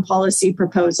consider new policy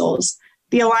proposals.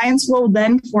 The Alliance will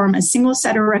then form a single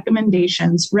set of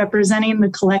recommendations representing the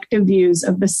collective views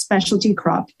of the specialty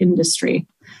crop industry.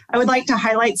 I would like to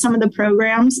highlight some of the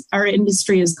programs our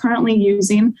industry is currently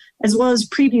using, as well as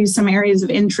preview some areas of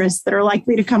interest that are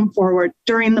likely to come forward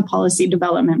during the policy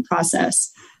development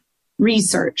process.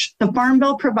 Research. The Farm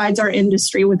Bill provides our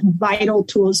industry with vital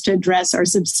tools to address our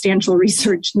substantial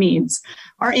research needs.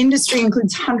 Our industry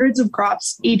includes hundreds of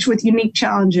crops, each with unique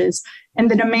challenges,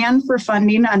 and the demand for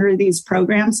funding under these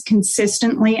programs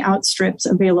consistently outstrips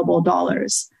available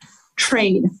dollars.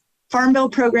 Trade. Farm Bill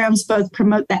programs both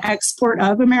promote the export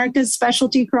of America's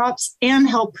specialty crops and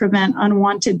help prevent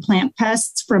unwanted plant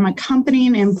pests from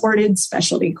accompanying imported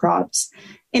specialty crops.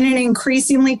 In an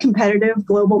increasingly competitive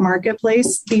global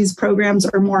marketplace, these programs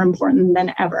are more important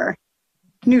than ever.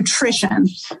 Nutrition.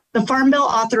 The Farm Bill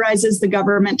authorizes the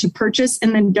government to purchase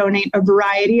and then donate a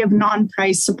variety of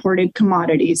non-price supported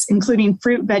commodities, including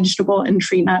fruit, vegetable, and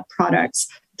tree nut products,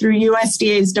 through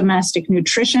USDA's domestic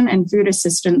nutrition and food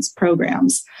assistance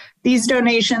programs. These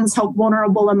donations help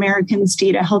vulnerable Americans to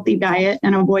eat a healthy diet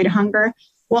and avoid hunger,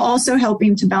 while also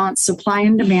helping to balance supply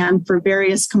and demand for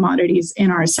various commodities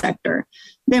in our sector.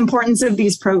 The importance of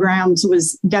these programs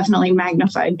was definitely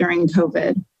magnified during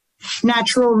COVID.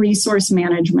 Natural resource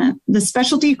management. The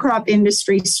specialty crop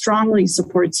industry strongly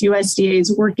supports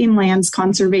USDA's working lands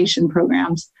conservation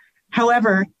programs.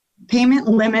 However, payment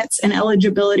limits and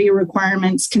eligibility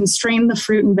requirements constrain the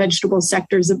fruit and vegetable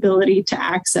sector's ability to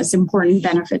access important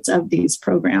benefits of these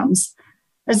programs.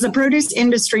 As the produce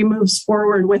industry moves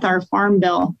forward with our Farm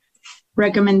Bill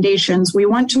recommendations, we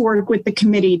want to work with the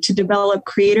committee to develop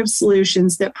creative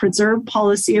solutions that preserve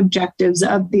policy objectives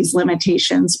of these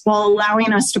limitations while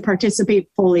allowing us to participate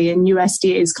fully in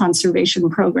USDA's conservation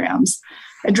programs.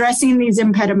 Addressing these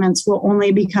impediments will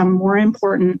only become more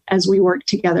important as we work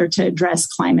together to address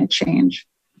climate change.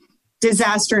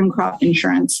 Disaster and crop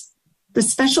insurance. The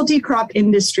specialty crop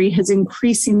industry has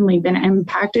increasingly been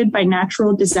impacted by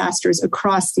natural disasters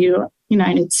across the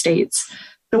United States.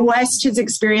 The West has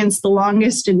experienced the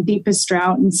longest and deepest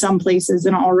drought in some places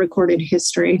in all recorded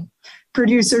history.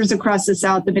 Producers across the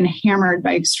South have been hammered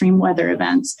by extreme weather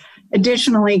events.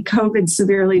 Additionally, COVID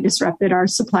severely disrupted our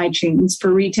supply chains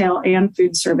for retail and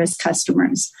food service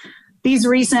customers. These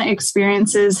recent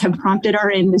experiences have prompted our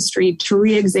industry to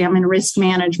re-examine risk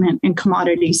management and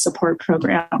commodity support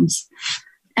programs.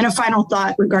 And a final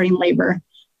thought regarding labor.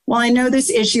 While I know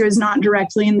this issue is not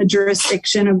directly in the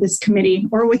jurisdiction of this committee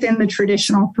or within the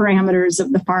traditional parameters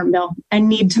of the Farm Bill, I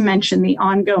need to mention the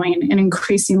ongoing and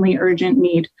increasingly urgent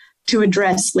need to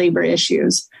address labor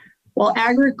issues. While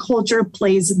agriculture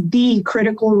plays the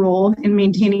critical role in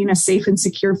maintaining a safe and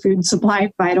secure food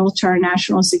supply vital to our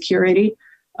national security,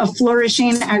 a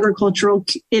flourishing agricultural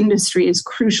industry is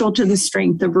crucial to the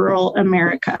strength of rural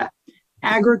America.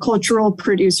 Agricultural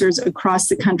producers across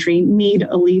the country need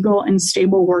a legal and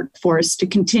stable workforce to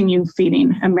continue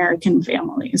feeding American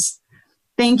families.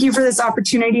 Thank you for this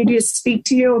opportunity to speak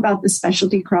to you about the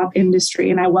specialty crop industry,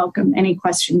 and I welcome any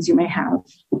questions you may have.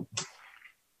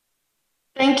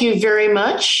 Thank you very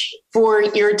much for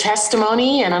your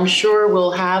testimony, and I'm sure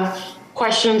we'll have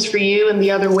questions for you and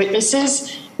the other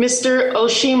witnesses. Mr.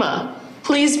 Oshima,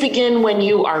 Please begin when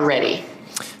you are ready.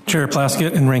 Chair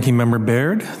Plaskett and Ranking Member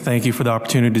Baird, thank you for the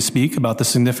opportunity to speak about the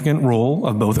significant role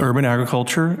of both urban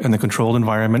agriculture and the controlled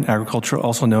environment agriculture,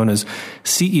 also known as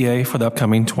CEA, for the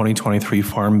upcoming 2023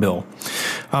 Farm Bill.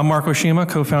 I'm Mark Oshima,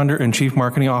 co-founder and chief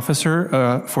marketing officer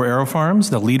for AeroFarms,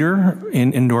 the leader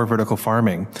in indoor vertical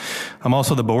farming. I'm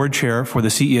also the board chair for the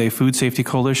CEA Food Safety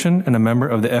Coalition and a member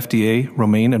of the FDA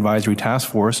Romaine Advisory Task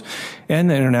Force and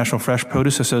the International Fresh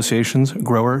Produce Association's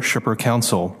Grower Shipper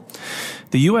Council.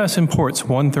 The U.S. imports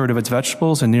 1/3 of its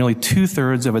vegetables and nearly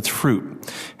 2/3 of its fruit.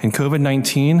 And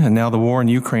COVID-19 and now the war in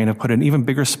Ukraine have put an even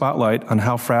bigger spotlight on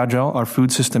how fragile our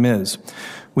food system is.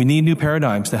 We need new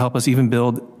paradigms to help us even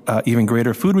build even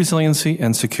greater food resiliency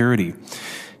and security.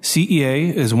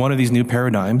 CEA is one of these new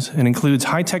paradigms and includes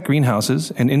high-tech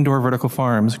greenhouses and indoor vertical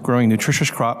farms growing nutritious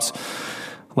crops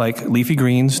like leafy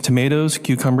greens, tomatoes,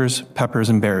 cucumbers, peppers,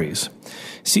 and berries.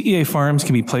 CEA farms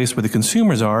can be placed where the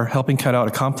consumers are, helping cut out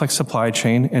a complex supply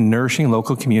chain and nourishing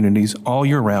local communities all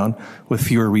year round with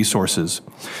fewer resources.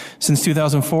 Since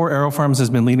 2004, AeroFarms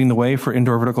has been leading the way for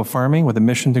indoor vertical farming with a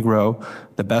mission to grow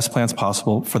the best plants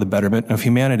possible for the betterment of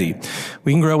humanity.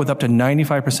 We can grow with up to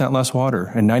 95% less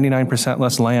water and 99%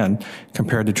 less land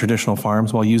compared to traditional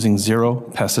farms while using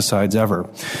 0 pesticides ever.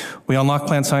 We unlock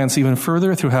plant science even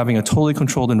further through having a totally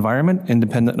controlled environment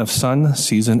independent of sun,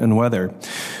 season, and weather.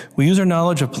 We use our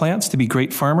knowledge of plants to be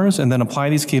great farmers and then apply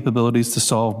these capabilities to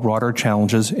solve broader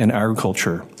challenges in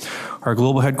agriculture. Our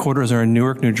global headquarters are in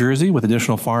Newark, New Jersey, with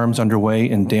additional farms underway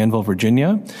in Danville,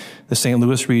 Virginia, the St.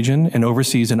 Louis region, and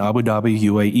overseas in Abu Dhabi,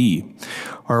 UAE.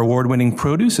 Our award-winning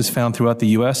produce is found throughout the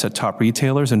U.S. at top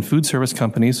retailers and food service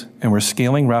companies, and we're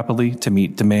scaling rapidly to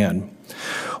meet demand.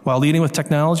 While leading with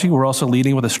technology, we're also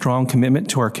leading with a strong commitment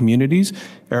to our communities.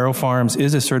 AeroFarms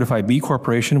is a certified B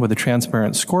Corporation with a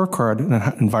transparent scorecard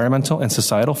on environmental and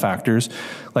societal factors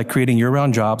like creating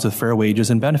year-round jobs with fair wages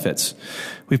and benefits.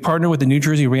 We've partnered with the New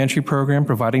Jersey Reentry Program,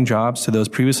 providing jobs to those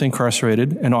previously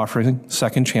incarcerated and offering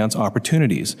second chance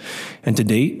opportunities. And to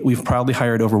date, we've proudly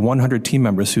hired over 100 team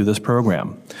members through this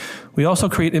program. We also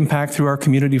create impact through our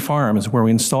community farms, where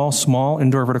we install small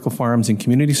indoor vertical farms in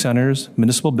community centers,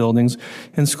 municipal buildings,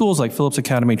 and schools like Phillips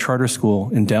Academy Charter School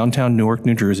in downtown Newark,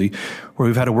 New Jersey, where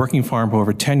we've had a working farm for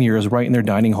over 10 years right in their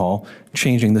dining hall,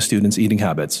 changing the students' eating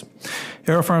habits.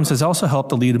 AeroFarms has also helped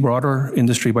to lead the broader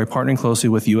industry by partnering closely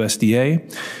with USDA.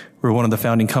 We're one of the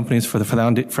founding companies for the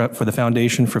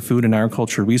Foundation for Food and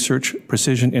Agriculture Research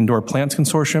Precision Indoor Plants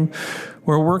Consortium.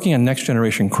 We're working on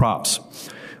next-generation crops.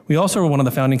 We also are one of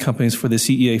the founding companies for the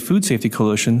CEA Food Safety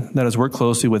Coalition that has worked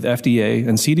closely with FDA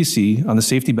and CDC on the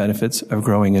safety benefits of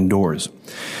growing indoors.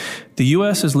 The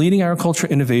U.S. is leading agriculture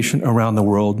innovation around the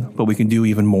world, but we can do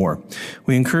even more.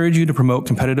 We encourage you to promote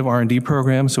competitive R&D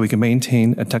programs so we can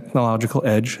maintain a technological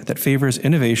edge that favors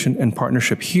innovation and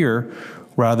partnership here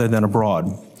rather than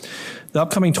abroad. The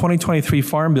upcoming 2023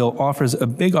 Farm Bill offers a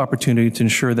big opportunity to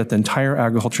ensure that the entire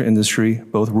agriculture industry,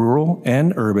 both rural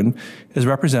and urban, is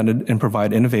represented and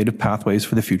provide innovative pathways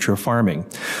for the future of farming.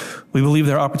 We believe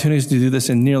there are opportunities to do this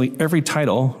in nearly every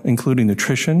title, including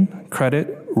nutrition,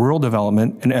 credit, rural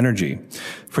development, and energy.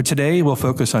 For today, we'll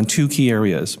focus on 2 key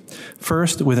areas.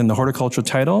 First, within the horticulture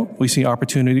title, we see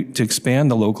opportunity to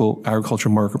expand the local agriculture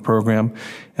market program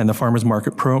and the farmers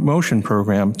market promotion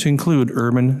program to include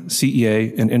urban,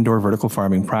 CEA, and indoor vertical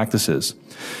farming practices.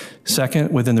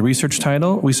 Second, within the research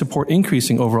title, we support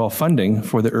increasing overall funding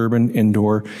for the urban,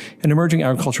 indoor, and emerging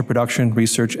agriculture production,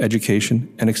 research,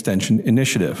 education, and extension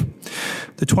initiative.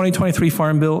 The 2023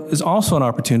 Farm Bill is also an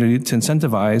opportunity to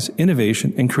incentivize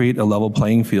innovation and create a level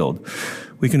playing field.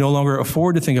 We can no longer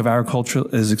afford to think of agriculture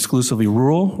as exclusively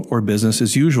rural or business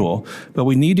as usual, but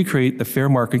we need to create the fair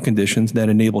market conditions that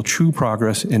enable true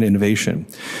progress and innovation.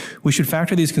 We should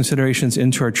factor these considerations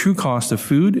into our true cost of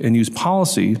food and use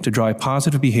policy to drive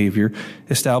positive behavior,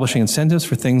 establishing incentives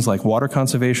for things like water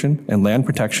conservation and land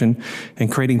protection,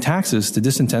 and creating taxes to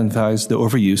disincentivize the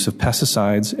overuse of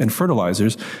pesticides and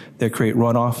fertilizers that create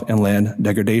runoff and land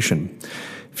degradation.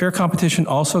 Fair competition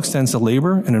also extends to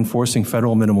labor and enforcing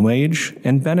federal minimum wage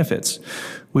and benefits.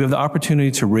 We have the opportunity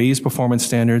to raise performance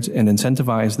standards and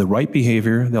incentivize the right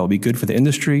behavior that will be good for the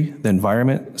industry, the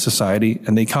environment, society,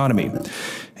 and the economy.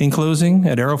 In closing,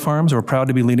 at AeroFarms, we're proud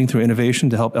to be leading through innovation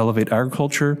to help elevate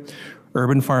agriculture.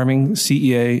 Urban farming,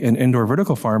 CEA, and indoor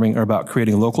vertical farming are about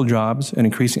creating local jobs and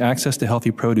increasing access to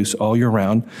healthy produce all year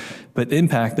round, but the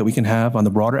impact that we can have on the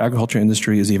broader agriculture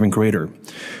industry is even greater.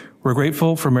 We're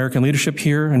grateful for American leadership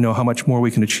here and know how much more we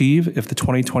can achieve if the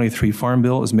 2023 Farm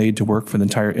Bill is made to work for the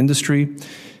entire industry.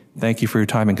 Thank you for your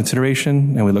time and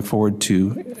consideration, and we look forward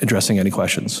to addressing any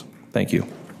questions. Thank you.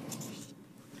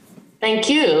 Thank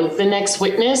you. The next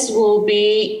witness will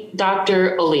be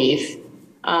Dr. Olive.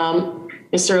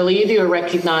 Mr. Olive, you are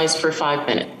recognized for 5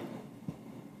 minutes.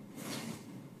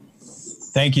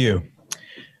 Thank you.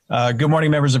 Good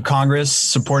morning, members of Congress,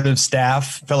 supportive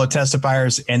staff, fellow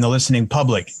testifiers, and the listening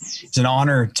public. It's an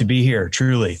honor to be here,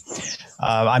 truly.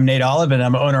 I'm Nate Olive, and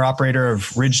I'm owner-operator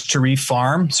of Ridge to Reef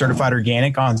Farm, certified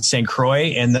organic on St.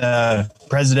 Croix, and the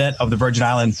president of the Virgin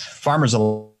Island Farmers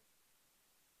Alliance,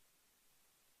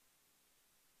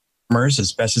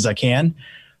 as best as I can,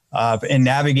 in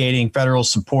navigating federal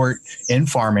support in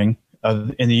farming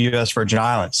in the U.S. Virgin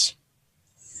Islands.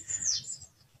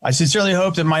 I sincerely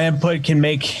hope that my input can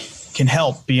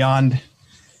help to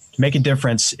make a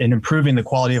difference in improving the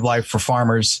quality of life for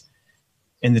farmers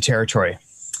in the territory.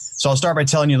 So I'll start by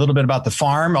telling you a little bit about the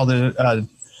farm. Although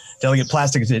Delegate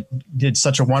Plastic did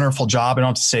such a wonderful job, I don't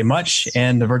have to say much,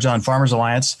 and the Virgin Island Farmers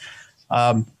Alliance.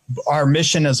 Our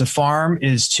mission as a farm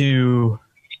is to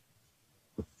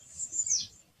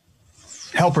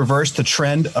help reverse the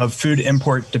trend of food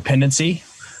import dependency,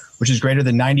 which is greater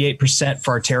than 98%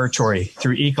 for our territory,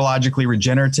 through ecologically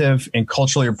regenerative and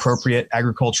culturally appropriate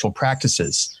agricultural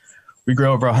practices. We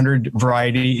grow over 100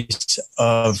 varieties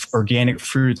of organic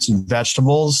fruits and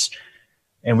vegetables,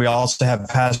 and we also have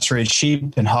pasture-raised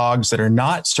sheep and hogs that are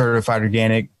not certified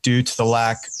organic due to the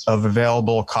lack of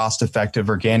available, cost-effective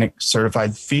organic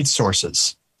certified feed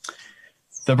sources.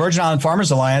 The Virgin Island Farmers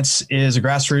Alliance is a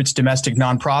grassroots domestic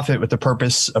nonprofit with the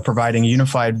purpose of providing a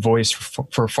unified voice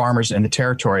for farmers in the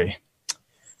territory.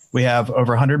 We have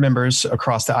over 100 members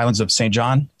across the islands of St.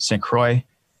 John, St. Croix,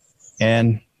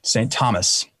 and St.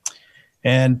 Thomas.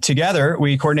 And together,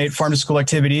 we coordinate farm-to-school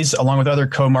activities along with other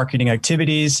co-marketing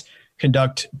activities,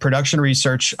 conduct production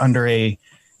research under a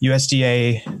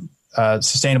USDA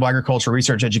Sustainable Agriculture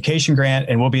Research Education Grant,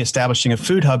 and we'll be establishing a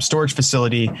food hub storage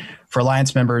facility for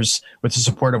Alliance members with the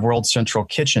support of World Central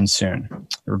Kitchen soon.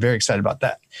 We're very excited about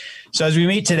that. So as we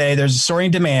meet today, there's a soaring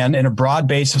demand and a broad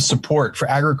base of support for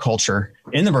agriculture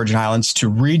in the Virgin Islands to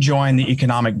rejoin the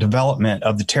economic development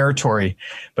of the territory.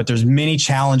 But there's many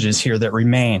challenges here that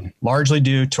remain, largely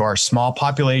due to our small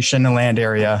population and land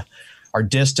area, our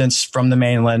distance from the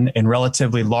mainland, and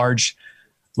relatively large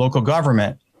local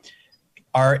government.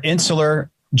 Our insular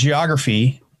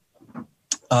geography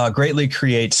greatly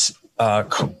creates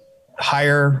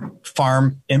higher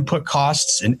farm input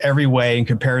costs in every way in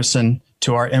comparison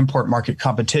to our import market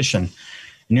competition.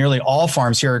 Nearly all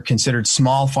farms here are considered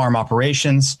small farm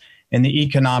operations, and the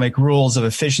economic rules of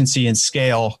efficiency and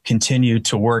scale continue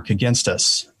to work against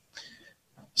us.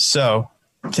 So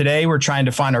today we're trying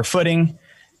to find our footing,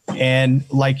 and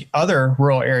like other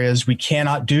rural areas, we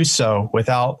cannot do so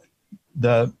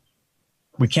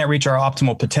we can't reach our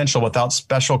optimal potential without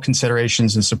special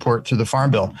considerations and support through the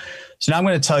Farm Bill. So now I'm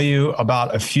going to tell you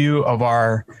about a few of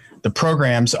the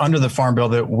programs under the Farm Bill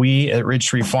that we at Ridge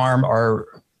Tree Farm are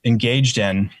engaged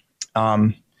in.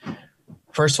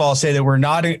 First of all, I'll say that we're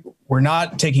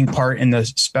not taking part in the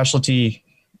specialty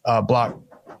block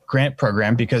grant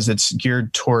program because it's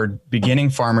geared toward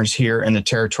beginning farmers here in the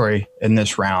territory in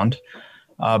this round.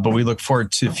 But we look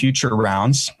forward to future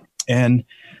rounds. And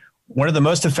one of the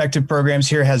most effective programs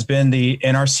here has been the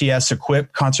NRCS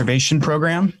Equip Conservation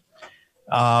Program.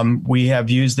 We have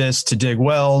used this to dig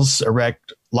wells,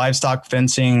 erect livestock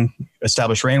fencing,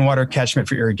 establish rainwater catchment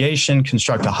for irrigation,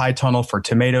 construct a high tunnel for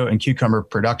tomato and cucumber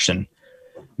production.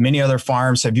 Many other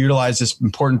farms have utilized this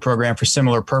important program for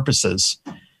similar purposes.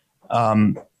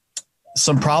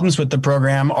 Some problems with the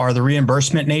program are the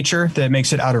reimbursement nature that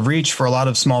makes it out of reach for a lot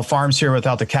of small farms here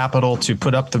without the capital to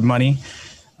put up the money.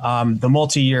 The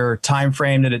multi-year time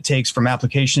frame that it takes from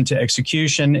application to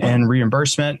execution and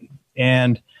reimbursement,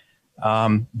 and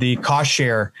the cost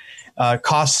share.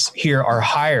 Costs here are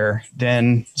higher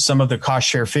than some of the cost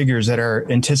share figures that are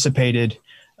anticipated.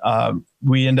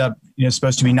 We end up,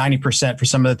 supposed to be 90% for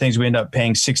some of the things. We end up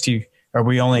paying 60, or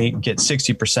we only get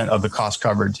 60% of the cost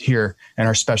covered here in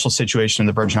our special situation in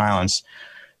the Virgin Islands.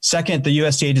 Second, the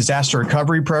USDA disaster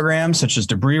recovery programs, such as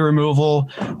debris removal,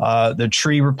 the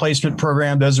tree replacement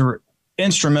program, those are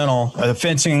instrumental. The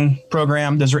fencing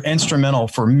program, those are instrumental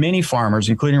for many farmers,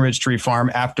 including Ridge Tree Farm,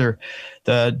 after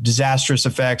the disastrous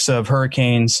effects of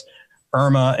hurricanes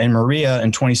Irma and Maria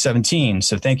in 2017.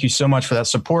 So thank you so much for that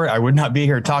support. I would not be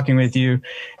here talking with you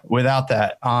without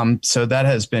that. So that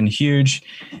has been huge.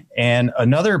 And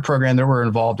another program that we're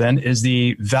involved in is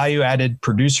the Value Added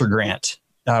Producer Grant.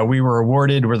 We were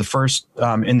awarded, we're the first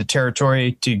in the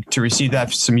territory to receive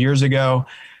that some years ago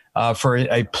for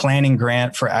a planning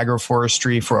grant for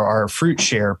agroforestry for our fruit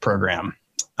share program.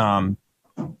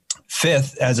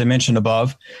 Fifth, as I mentioned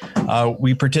above,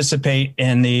 we participate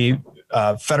in the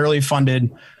federally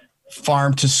funded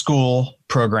farm to school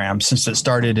program since it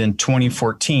started in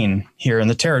 2014 here in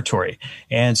the territory.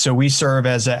 And so we serve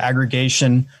as an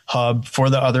aggregation hub for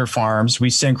the other farms. We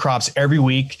send crops every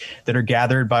week that are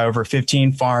gathered by over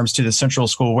 15 farms to the central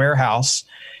school warehouse.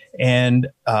 And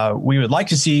we would like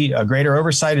to see a greater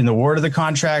oversight in the award of the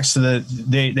contracts so that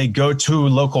they go to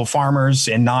local farmers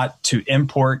and not to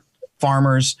import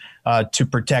farmers to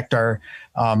protect our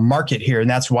market here. And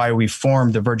that's why we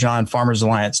formed the Virgin Island Farmers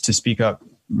Alliance to speak up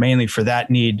mainly for that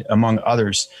need, among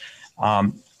others.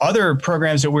 Other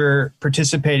programs that we're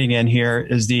participating in here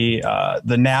is the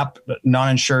NAP,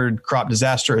 Non-Insured Crop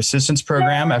Disaster Assistance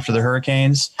Program after the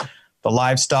hurricanes, the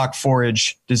Livestock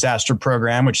Forage Disaster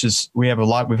Program, which is we've had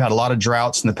a lot of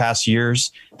droughts in the past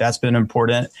years. That's been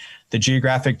important. The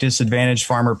Geographic Disadvantaged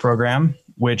Farmer Program,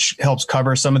 which helps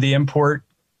cover some of the import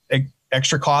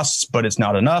extra costs, but it's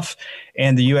not enough.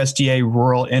 And the USDA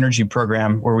Rural Energy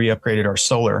Program, where we upgraded our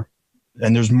solar.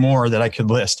 And there's more that I could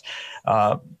list.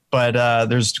 But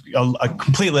there's a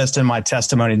complete list in my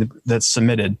testimony that's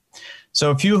submitted.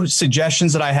 So a few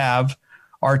suggestions that I have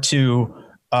are to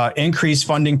increase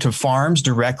funding to farms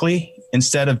directly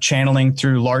instead of channeling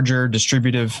through larger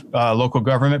distributive local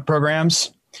government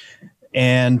programs.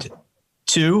 And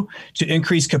 2, to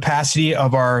increase capacity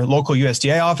of our local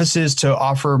USDA offices to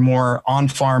offer more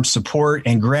on-farm support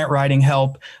and grant writing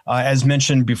help. As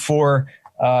mentioned before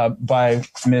by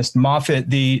Ms.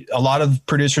 Moffitt, a lot of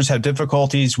producers have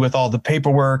difficulties with all the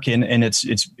paperwork, and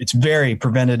it's very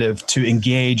preventative to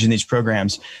engage in these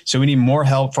programs. So we need more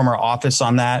help from our office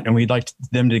on that, and we'd like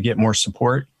them to get more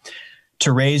support.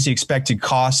 To raise the expected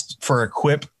cost for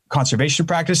equip conservation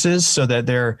practices so that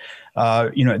they're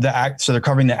so they're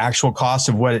covering the actual cost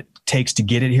of what it takes to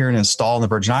get it here and install in the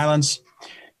Virgin Islands.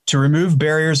 To remove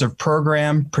barriers of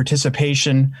program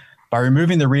participation by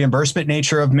removing the reimbursement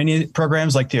nature of many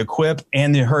programs like the EQUIP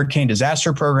and the hurricane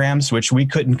disaster programs, which we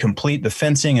couldn't complete the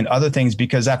fencing and other things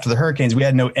because after the hurricanes, we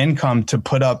had no income to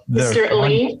put up the... Mr.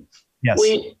 Lee, yes.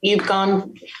 You've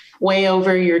gone way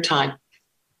over your time.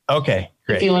 Okay,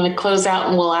 great. If you want to close out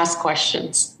and we'll ask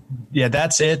questions. Yeah,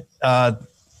 that's it.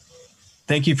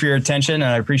 Thank you for your attention, and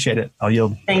I appreciate it. I'll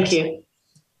yield. Thank you.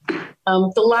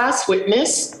 The last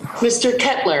witness, Mr.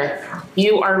 Kettler,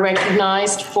 you are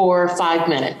recognized for 5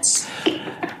 minutes.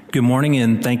 Good morning,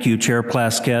 and thank you, Chair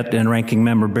Plaskett and Ranking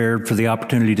Member Baird, for the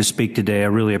opportunity to speak today. I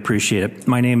really appreciate it.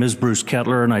 My name is Bruce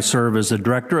Kettler, and I serve as the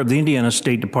Director of the Indiana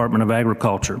State Department of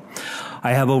Agriculture.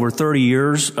 I have over 30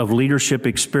 years of leadership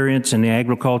experience in the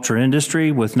agriculture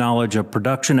industry with knowledge of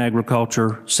production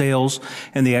agriculture, sales,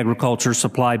 and the agriculture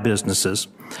supply businesses.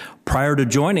 Prior to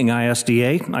joining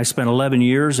ISDA, I spent 11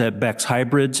 years at Beck's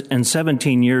Hybrids and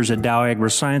 17 years at Dow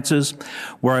AgroSciences,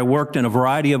 where I worked in a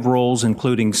variety of roles,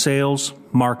 including sales,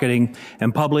 marketing,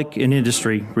 and public and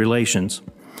industry relations.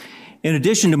 In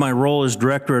addition to my role as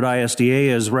director at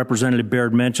ISDA, as Representative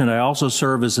Baird mentioned, I also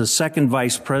serve as the second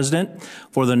vice president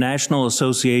for the National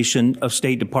Association of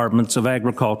State Departments of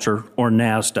Agriculture, or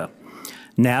NASDA.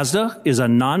 NASDA is a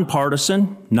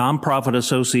nonpartisan, nonprofit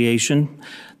association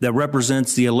that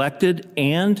represents the elected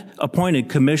and appointed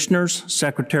commissioners,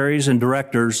 secretaries, and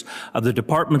directors of the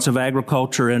Departments of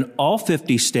Agriculture in all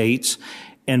 50 states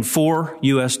and 4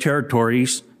 U.S.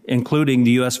 territories, including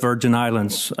the U.S. Virgin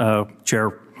Islands,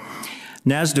 Chair.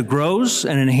 NASDA grows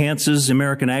and enhances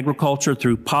American agriculture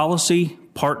through policy,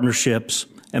 partnerships,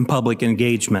 and public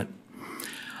engagement.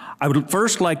 I would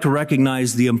first like to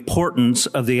recognize the importance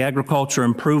of the Agriculture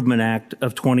Improvement Act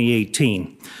of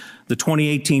 2018. The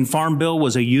 2018 Farm Bill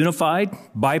was a unified,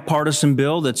 bipartisan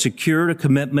bill that secured a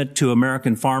commitment to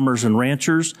American farmers and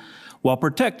ranchers while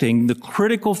protecting the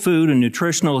critical food and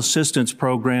nutritional assistance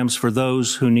programs for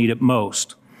those who need it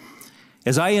most.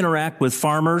 As I interact with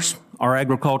farmers, our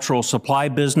agricultural supply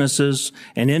businesses,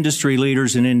 and industry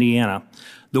leaders in Indiana,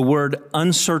 the word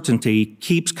uncertainty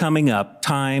keeps coming up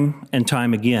time and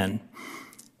time again.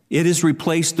 It has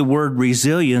replaced the word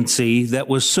resiliency that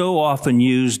was so often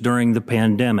used during the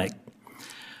pandemic.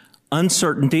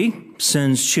 Uncertainty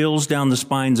sends chills down the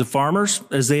spines of farmers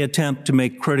as they attempt to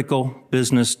make critical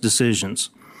business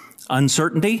decisions.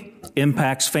 Uncertainty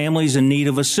impacts families in need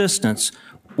of assistance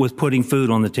with putting food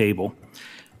on the table.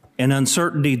 And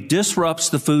uncertainty disrupts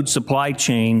the food supply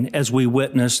chain as we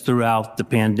witnessed throughout the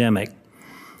pandemic.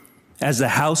 As the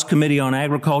House Committee on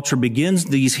Agriculture begins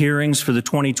these hearings for the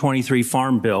 2023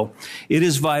 Farm Bill, it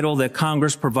is vital that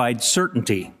Congress provide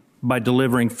certainty by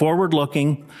delivering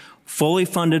forward-looking, fully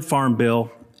funded Farm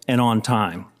Bill and on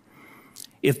time.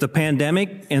 If the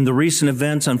pandemic and the recent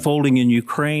events unfolding in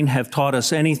Ukraine have taught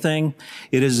us anything,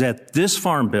 it is that this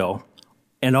Farm Bill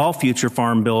and all future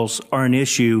farm bills are an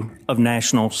issue of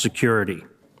national security.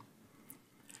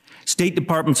 State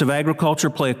departments of agriculture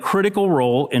play a critical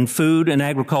role in food and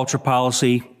agriculture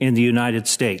policy in the United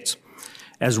States.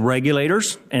 As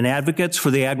regulators and advocates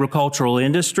for the agricultural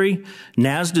industry,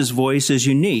 NASDA's voice is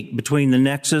unique between the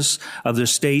nexus of the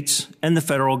states and the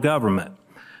federal government.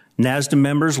 NASDA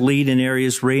members lead in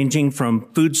areas ranging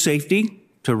from food safety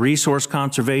to resource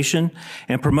conservation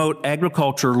and promote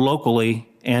agriculture locally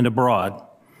and abroad.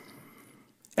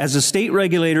 As the state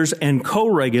regulators and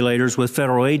co-regulators with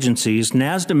federal agencies,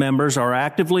 NASDA members are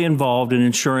actively involved in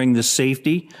ensuring the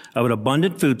safety of an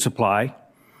abundant food supply,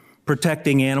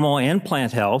 protecting animal and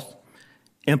plant health,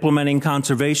 implementing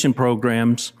conservation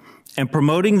programs, and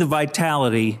promoting the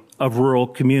vitality of rural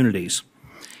communities.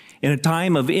 In a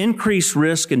time of increased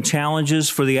risk and challenges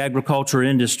for the agriculture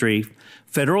industry,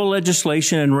 federal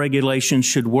legislation and regulations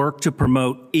should work to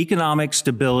promote economic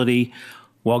stability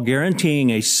while guaranteeing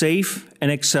a safe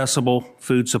and accessible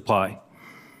food supply.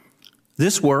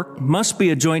 This work must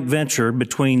be a joint venture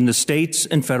between the states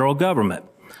and federal government.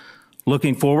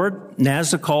 Looking forward,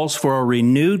 NASDA calls for a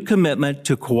renewed commitment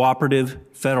to cooperative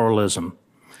federalism.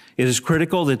 It is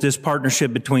critical that this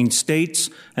partnership between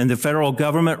states and the federal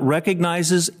government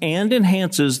recognizes and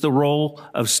enhances the role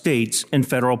of states in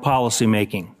federal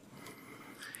policymaking.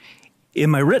 In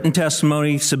my written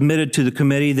testimony submitted to the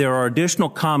committee, there are additional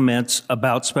comments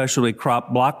about specialty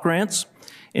crop block grants,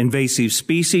 invasive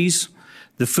species,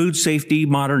 the Food Safety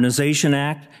Modernization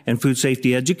Act and food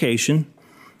safety education,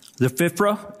 the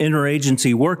FIFRA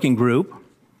Interagency Working Group,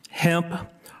 hemp,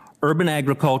 urban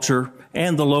agriculture,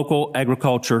 and the local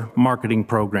agriculture marketing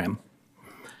program.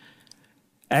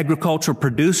 Agriculture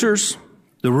producers,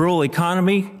 the rural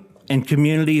economy, and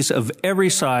communities of every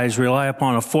size rely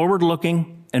upon a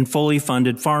forward-looking and fully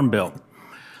funded farm bill.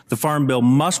 The farm bill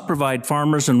must provide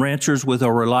farmers and ranchers with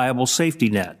a reliable safety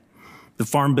net. The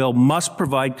farm bill must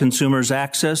provide consumers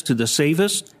access to the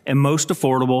safest and most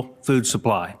affordable food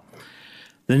supply.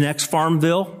 The next farm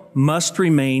bill must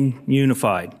remain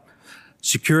unified,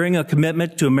 securing a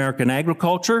commitment to American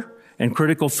agriculture and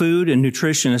critical food and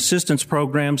nutrition assistance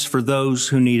programs for those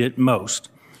who need it most.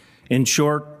 In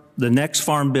short, the next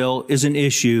farm bill is an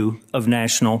issue of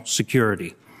national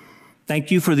security.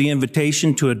 Thank you for the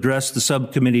invitation to address the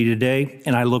subcommittee today,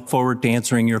 and I look forward to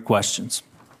answering your questions.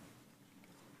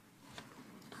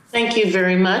 Thank you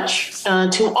very much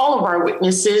to all of our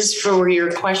witnesses for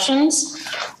your questions.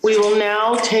 We will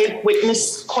now take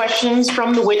witness questions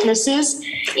from the witnesses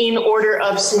in order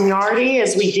of seniority,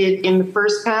 as we did in the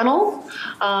first panel.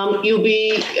 And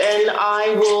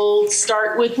I will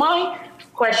start with my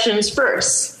questions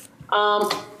first.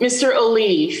 Mr.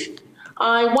 Olive,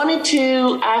 I wanted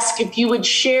to ask if you would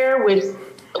share with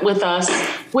us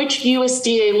which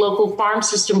USDA local farm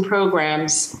system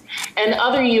programs and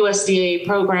other USDA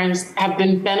programs have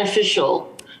been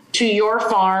beneficial to your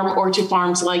farm or to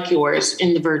farms like yours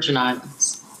in the Virgin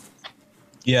Islands.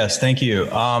 Yes, thank you.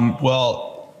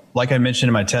 Well, like I mentioned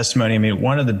in my testimony, I mean,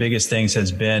 one of the biggest things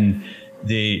has been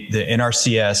the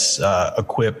NRCS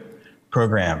EQUIP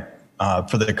program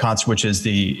for the which is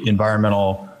the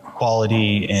environmental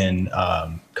quality and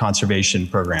conservation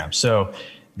program. So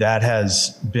that has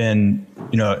been,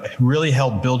 really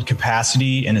helped build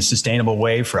capacity in a sustainable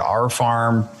way for our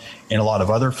farm and a lot of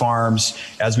other farms.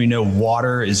 As we know,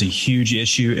 water is a huge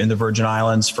issue in the Virgin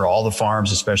Islands for all the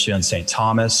farms, especially on St.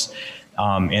 Thomas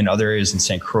and other areas in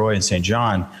St. Croix and St.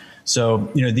 John. So,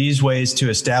 these ways to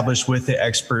establish with the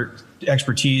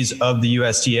expertise of the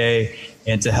USDA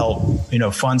and to help,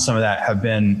 fund some of that have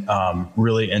been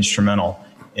really instrumental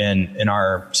in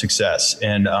our success.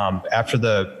 And after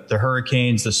the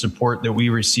hurricanes, the support that we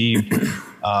received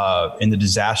in the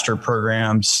disaster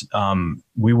programs,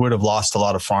 we would have lost a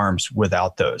lot of farms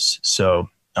without those. So,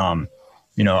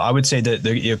 I would say that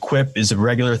the EQUIP is a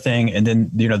regular thing. And then,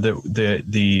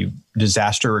 the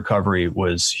disaster recovery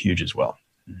was huge as well.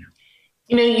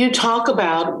 We've talked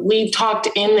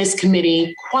in this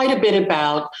committee quite a bit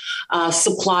about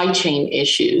supply chain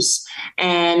issues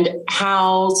and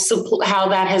how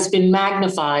that has been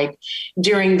magnified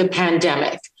during the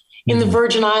pandemic. In the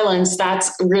Virgin Islands,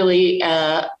 that's really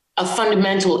a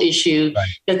fundamental issue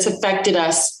that's affected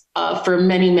us for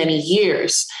many, many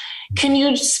years. Can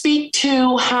you speak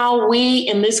to how we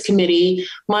in this committee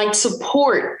might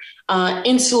support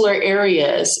insular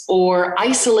areas or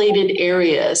isolated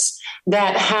areas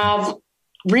that have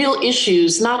real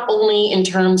issues, not only in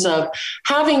terms of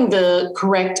having the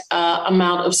correct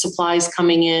amount of supplies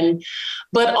coming in,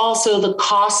 but also the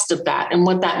cost of that and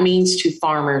what that means to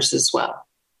farmers as well?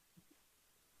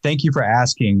 Thank you for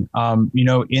asking.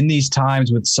 In these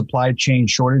times with supply chain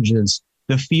shortages,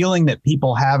 the feeling that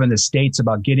people have in the States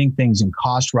about getting things and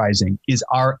cost rising is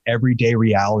our everyday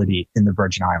reality in the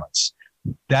Virgin Islands.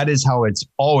 That is how it's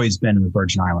always been in the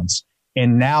Virgin Islands.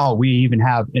 And now we even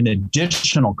have an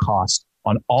additional cost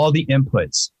on all the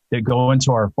inputs that go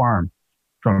into our farm,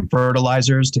 from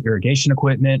fertilizers to irrigation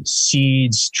equipment,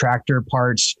 seeds, tractor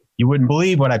parts. You wouldn't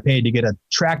believe what I paid to get a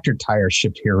tractor tire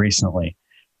shipped here recently.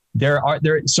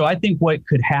 So I think what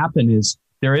could happen is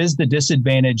there is the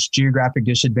geographic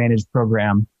disadvantage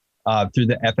program through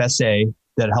the FSA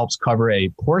that helps cover a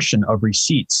portion of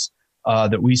receipts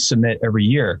that we submit every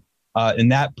year.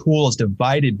 And that pool is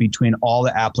divided between all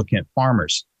the applicant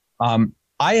farmers.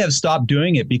 I have stopped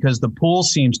doing it because the pool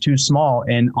seems too small,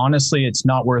 and honestly, it's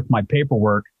not worth my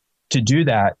paperwork to do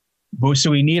that. So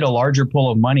we need a larger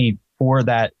pool of money for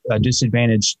that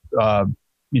disadvantaged,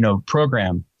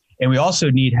 program. And we also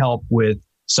need help with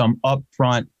some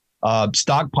upfront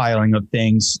stockpiling of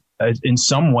things in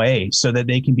some way so that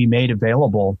they can be made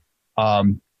available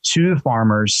to the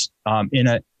farmers in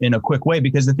a quick way.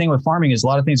 Because the thing with farming is a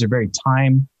lot of things are very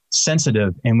time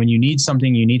sensitive. And when you need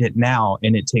something, you need it now.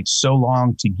 And it takes so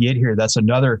long to get here. That's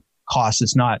another cost.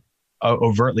 It's not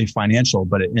overtly financial,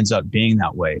 but it ends up being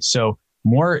that way. So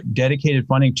more dedicated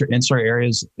funding to insular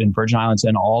areas in Virgin Islands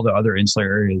and all the other insular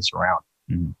areas around.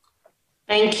 Mm-hmm.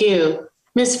 Thank you.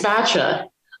 Ms. Bacha,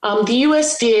 the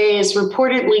USDA is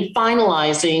reportedly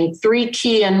finalizing 3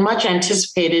 key and much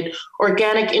anticipated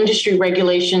organic industry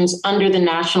regulations under the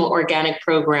National Organic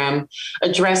Program,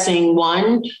 addressing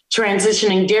 1,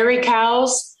 transitioning dairy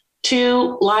cows,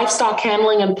 2, livestock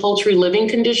handling and poultry living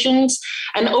conditions,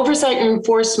 and oversight and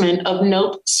enforcement of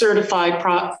NOPE certified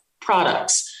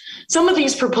products. Some of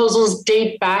these proposals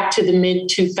date back to the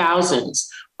mid-2000s.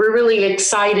 We're really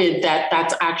excited that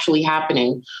that's actually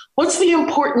happening. What's the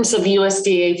importance of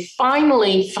USDA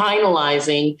finally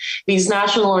finalizing these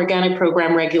National Organic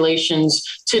Program regulations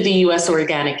to the U.S.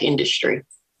 organic industry?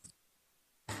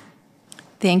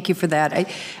 Thank you for that.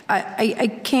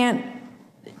 I can't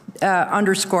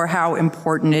underscore how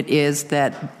important it is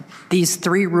that these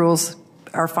 3 rules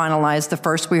are finalized. The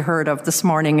first we heard of this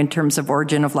morning in terms of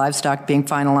origin of livestock being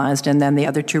finalized, and then the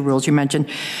other 2 rules you mentioned.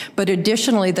 But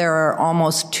additionally, there are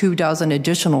almost 24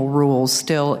 additional rules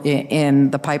still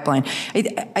in the pipeline.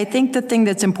 I think the thing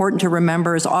that's important to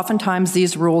remember is oftentimes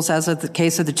these rules, as in the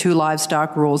case of the 2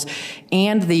 livestock rules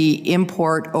and the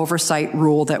import oversight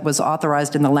rule that was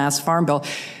authorized in the last Farm Bill,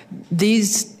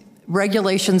 these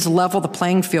regulations level the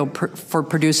playing field for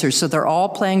producers. So they're all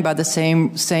playing by the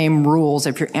same rules.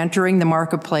 If you're entering the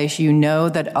marketplace, you know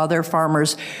that other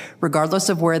farmers, regardless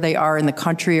of where they are in the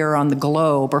country or on the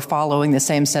globe, are following the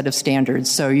same set of standards.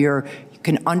 So you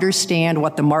can understand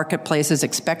what the marketplace is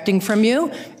expecting from you,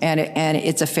 and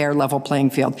it's a fair level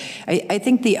playing field. I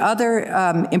think the other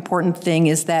important thing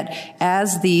is that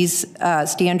as these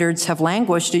standards have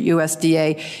languished at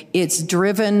USDA, it's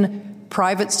driven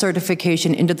private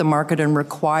certification into the market and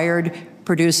required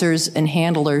producers and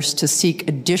handlers to seek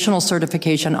additional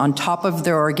certification on top of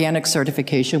their organic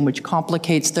certification, which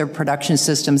complicates their production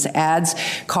systems, adds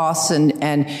costs,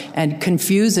 and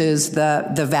confuses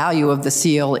the value of the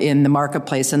seal in the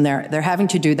marketplace. And they're having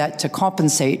to do that to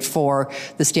compensate for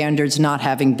the standards not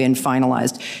having been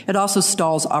finalized. It also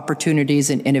stalls opportunities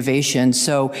and innovation.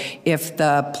 So if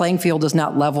the playing field is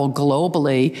not level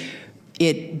globally,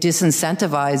 it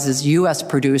disincentivizes U.S.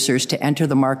 producers to enter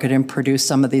the market and produce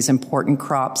some of these important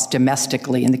crops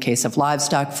domestically in the case of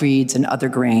livestock feeds and other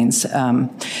grains.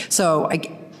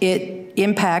 It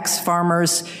impacts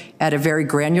farmers at a very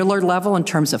granular level in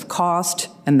terms of cost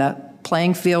and the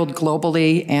playing field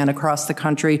globally and across the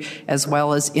country, as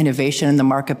well as innovation in the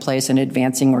marketplace and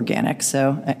advancing organic.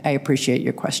 So I appreciate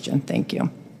your question. Thank you.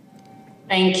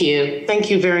 Thank you. Thank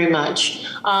you very much.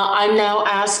 I now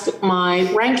ask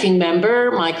my ranking member,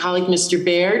 my colleague, Mr.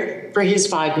 Baird, for his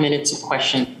 5 minutes of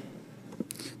question.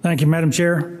 Thank you, Madam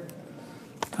Chair.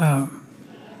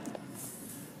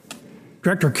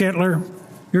 Director Kettler,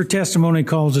 your testimony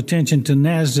calls attention to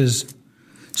NASDA's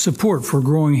support for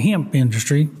growing hemp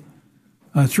industry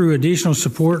through additional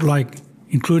support, like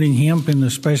including hemp in the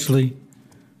Specialty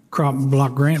Crop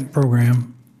Block Grant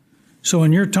Program. So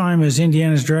in your time as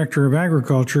Indiana's Director of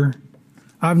Agriculture,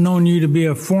 I've known you to be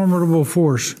a formidable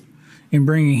force in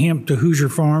bringing hemp to Hoosier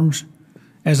farms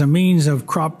as a means of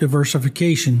crop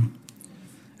diversification.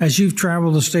 As you've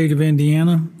traveled the state of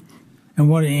Indiana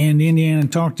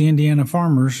and talked to Indiana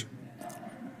farmers,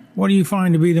 what do you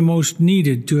find to be the most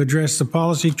needed to address the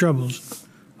policy troubles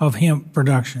of hemp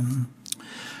production?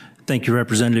 Thank you,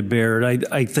 Representative Baird.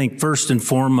 I think first and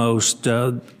foremost,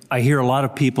 I hear a lot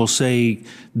of people say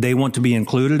they want to be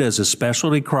included as a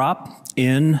specialty crop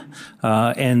and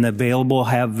have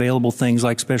available things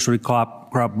like specialty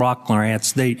crop block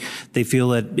grants. They feel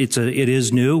that it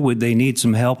is new. They need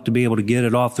some help to be able to get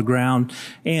it off the ground,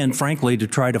 and frankly, to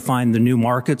try to find the new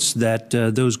markets that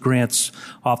those grants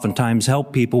oftentimes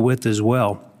help people with as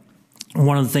well.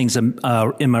 One of the things in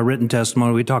my written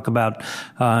testimony, we talk about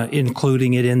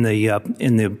including it in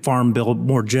the Farm Bill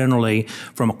more generally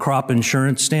from a crop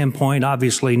insurance standpoint.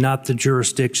 Obviously, not the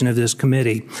jurisdiction of this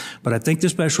committee, but I think the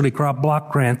specialty crop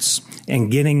block grants and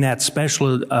getting that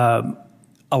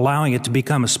allowing it to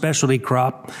become a specialty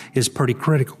crop is pretty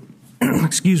critical.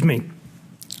 Excuse me.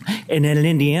 And then in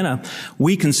Indiana,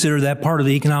 we consider that part of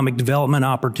the economic development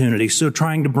opportunity. So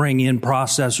trying to bring in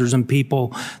processors and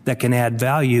people that can add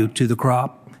value to the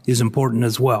crop is important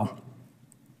as well.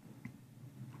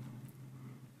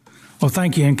 Well,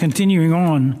 thank you. And continuing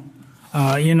on,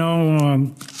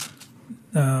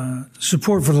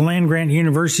 support for the land grant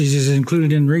universities is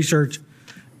included in the research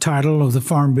title of the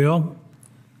Farm Bill.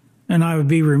 And I would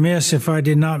be remiss if I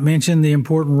did not mention the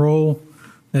important role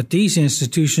that these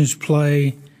institutions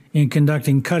play in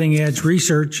conducting cutting-edge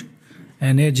research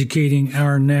and educating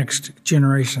our next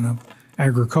generation of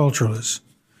agriculturalists.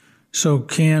 So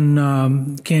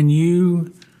can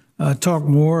you talk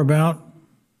more about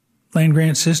land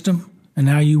grant system and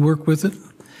how you work with it?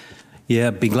 Yeah,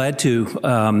 be glad to.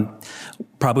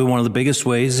 Probably one of the biggest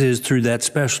ways is through that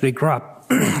specialty crop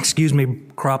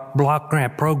block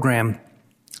grant program.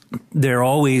 There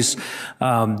always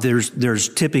there's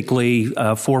typically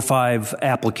 4 or 5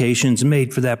 applications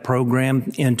made for that program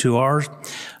into ours,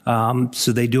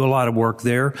 so they do a lot of work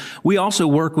there. We also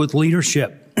work with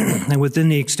leadership and within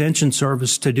the Extension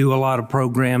Service to do a lot of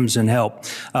programs and help.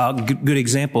 Good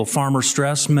example, farmer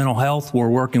stress, mental health. We're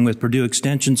working with Purdue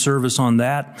Extension Service on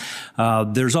that.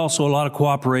 There's also a lot of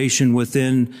cooperation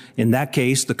within, in that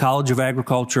case, the College of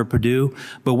Agriculture at Purdue.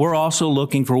 But we're also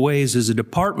looking for ways as a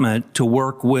department to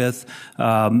work with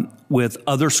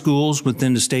other schools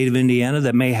within the state of Indiana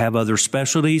that may have other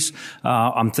specialties.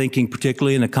 I'm thinking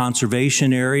particularly in the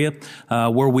conservation area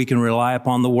where we can rely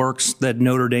upon the works that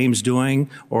Notre Dame's doing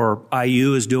or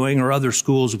IU is doing or other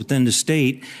schools within the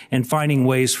state and finding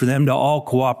ways for them to all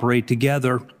cooperate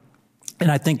together.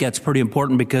 And I think that's pretty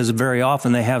important because very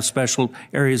often they have special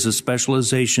areas of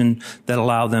specialization that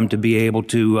allow them to be able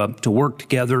to work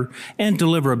together and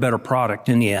deliver a better product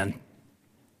in the end.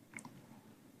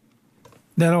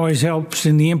 That always helps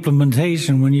in the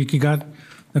implementation when you got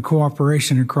the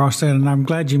cooperation across that. And I'm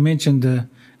glad you mentioned the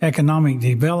economic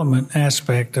development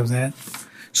aspect of that.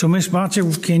 So, Ms. Botcher,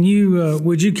 would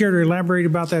you care to elaborate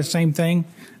about that same thing,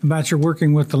 about your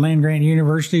working with the land grant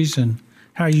universities and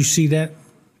how you see that?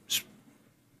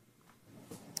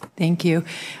 Thank you.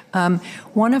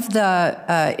 One of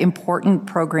the important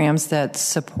programs that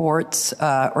supports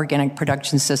organic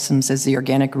production systems is the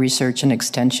Organic Research and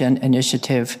Extension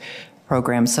Initiative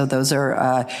program. So those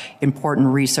are important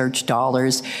research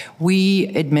dollars. We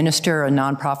administer a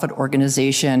nonprofit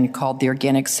organization called the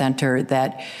Organic Center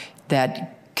that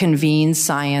convenes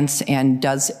science and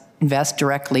does invest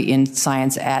directly in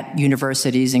science at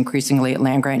universities, increasingly at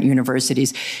land-grant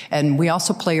universities. And we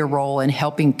also play a role in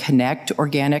helping connect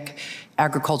organic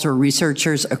agricultural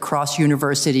researchers across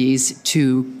universities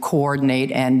to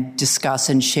coordinate and discuss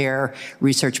and share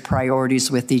research priorities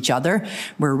with each other.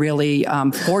 We're really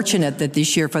fortunate that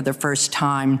this year, for the first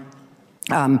time,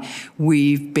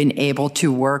 we've been able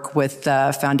to work with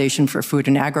the Foundation for Food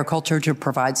and Agriculture to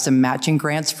provide some matching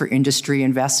grants for industry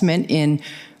investment in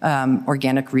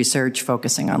organic research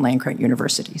focusing on land-grant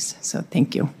universities. So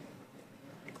thank you.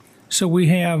 So we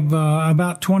have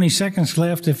about 20 seconds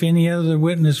left. If any other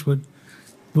witness would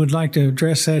like to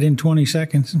address that in 20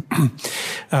 seconds.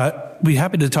 We're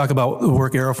happy to talk about the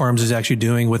work AeroFarms is actually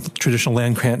doing with traditional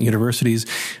land grant universities.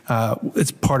 It's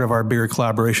part of our bigger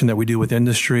collaboration that we do with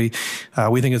industry.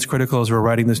 We think it's critical as we're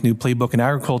writing this new playbook in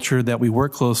agriculture that we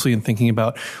work closely in thinking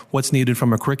about what's needed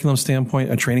from a curriculum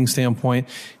standpoint, a training standpoint,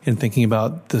 and thinking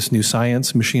about this new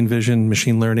science, machine vision,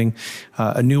 machine learning,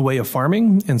 a new way of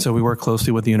farming. And so we work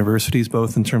closely with the universities,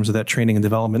 both in terms of that training and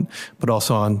development, but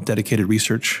also on dedicated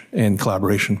research and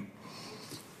collaboration.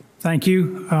 Thank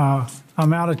you.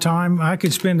 I'm out of time. I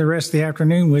could spend the rest of the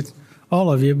afternoon with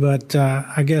all of you, but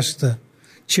I guess the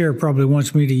chair probably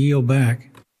wants me to yield back.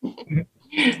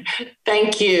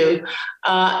 Thank you.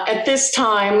 At this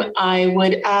time, I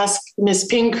would ask Ms.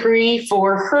 Pinkery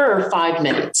for her 5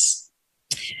 minutes.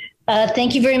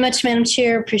 Thank you very much, Madam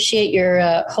Chair. Appreciate your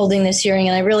holding this hearing,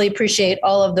 and I really appreciate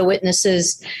all of the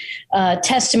witnesses'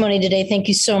 testimony today. Thank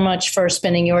you so much for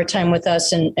spending your time with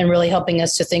us and really helping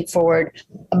us to think forward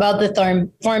about the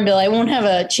Farm Bill. I won't have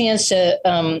a chance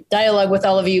to dialogue with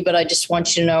all of you, but I just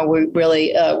want you to know we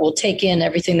really will take in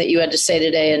everything that you had to say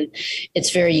today, and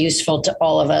it's very useful to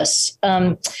all of us.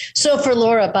 So for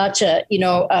Laura Bacha,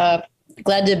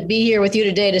 glad to be here with you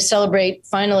today to celebrate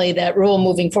finally that rule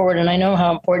moving forward. And I know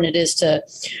how important it is to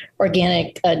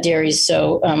organic dairies.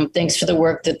 So thanks for the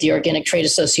work that the Organic Trade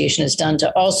Association has done to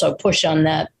also push on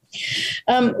that.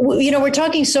 We're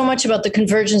talking so much about the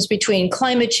convergence between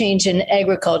climate change and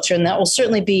agriculture, and that will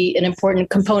certainly be an important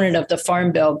component of the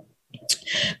Farm Bill.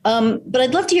 But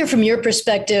I'd love to hear from your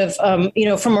perspective,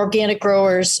 from organic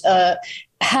growers,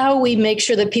 how we make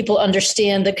sure that people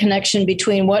understand the connection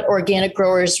between what organic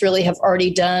growers really have already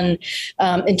done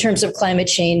in terms of climate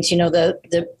change,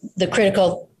 the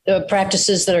critical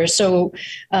practices that are so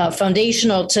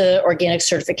foundational to organic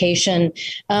certification.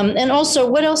 And also,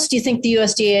 what else do you think the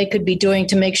USDA could be doing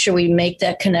to make sure we make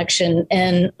that connection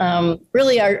and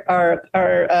really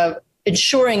are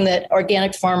ensuring that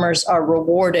organic farmers are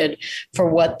rewarded for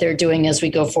what they're doing as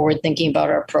we go forward thinking about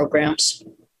our programs?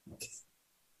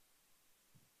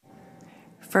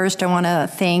 First, I want to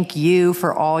thank you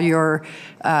for all your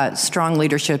strong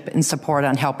leadership and support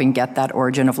on helping get that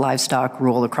origin of livestock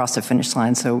rule across the finish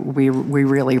line. So we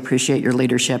really appreciate your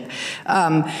leadership.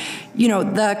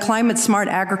 The climate smart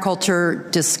agriculture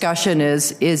discussion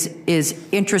is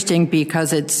interesting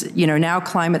because it's, now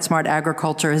climate smart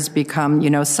agriculture has become,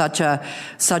 such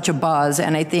a buzz.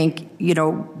 And I think,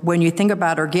 when you think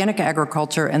about organic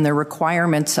agriculture and the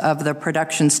requirements of the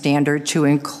production standard to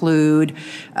include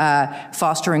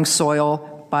fostering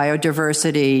soil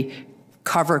biodiversity,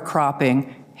 cover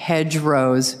cropping,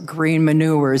 hedgerows, green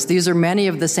manures. These are many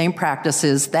of the same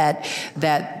practices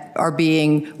that are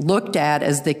being looked at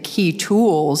as the key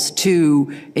tools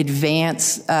to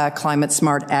advance climate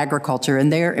smart agriculture,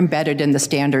 and they're embedded in the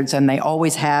standards, and they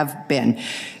always have been.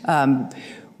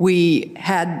 We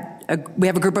have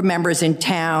a group of members in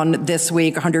town this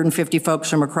week, 150 folks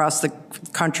from across the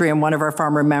country, and one of our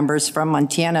farmer members from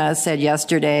Montana said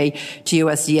yesterday to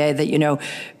USDA that,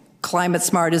 climate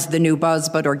smart is the new buzz,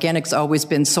 but organic's always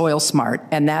been soil smart,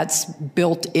 and that's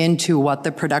built into what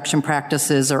the production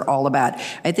practices are all about.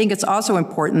 I think it's also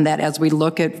important that as we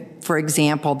look at, for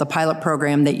example, the pilot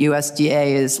program that USDA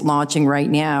is launching right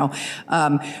now,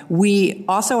 we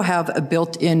also have a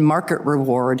built-in market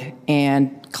reward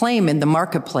and claim in the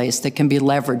marketplace that can be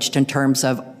leveraged in terms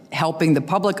of helping the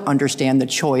public understand the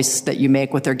choice that you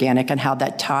make with organic and how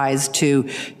that ties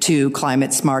to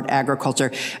climate smart agriculture.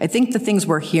 I think the things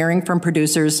we're hearing from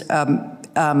producers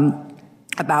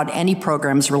about any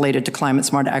programs related to climate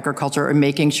smart agriculture are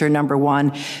making sure, number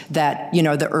one, that,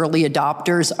 the early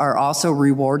adopters are also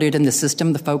rewarded in the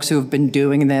system, the folks who have been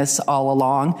doing this all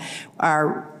along.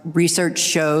 Our research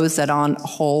shows that on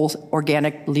whole,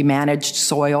 organically managed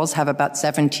soils have about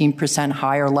 17%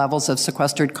 higher levels of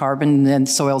sequestered carbon than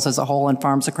soils as a whole in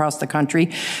farms across the country.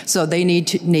 So they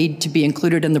need to be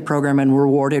included in the program and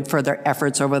rewarded for their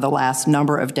efforts over the last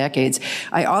number of decades.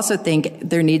 I also think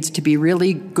there needs to be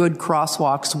really good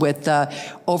crosswalks with the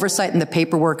oversight and the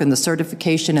paperwork and the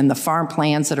certification and the farm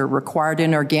plans that are required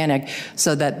in organic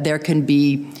so that there can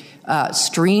be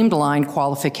streamlined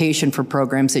qualification for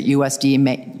programs that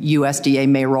USDA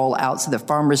may roll out so that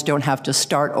farmers don't have to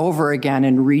start over again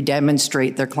and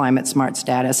re-demonstrate their climate smart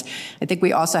status. I think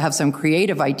we also have some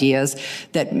creative ideas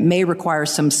that may require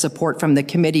some support from the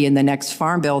committee in the next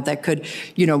Farm Bill that could,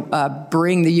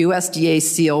 bring the USDA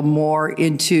seal more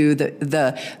into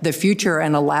the future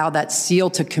and allow that seal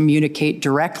to communicate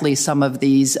directly some of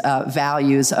these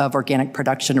values of organic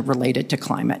production related to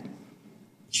climate.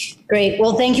 Great.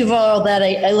 Well, thank you for all that.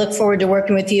 I look forward to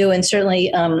working with you and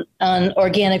certainly on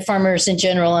organic farmers in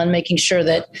general on making sure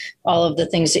that all of the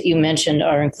things that you mentioned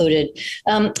are included.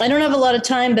 I don't have a lot of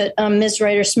time, but Ms.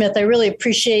 Ryder-Smith, I really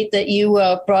appreciate that you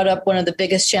brought up one of the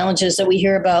biggest challenges that we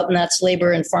hear about, and that's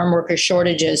labor and farm worker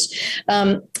shortages.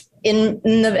 In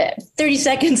the 30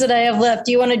 seconds that I have left,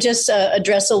 do you want to just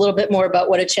address a little bit more about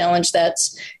what a challenge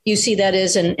you see that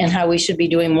is and how we should be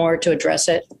doing more to address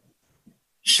it?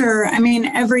 Sure. I mean,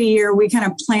 every year we kind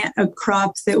of plant a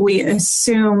crop that we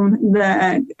assume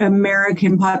the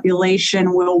American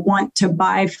population will want to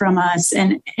buy from us.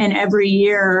 And every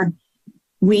year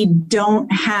we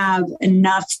don't have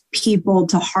enough people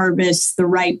to harvest the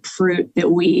ripe fruit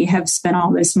that we have spent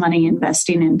all this money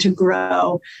investing in to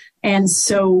grow. And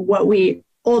so what we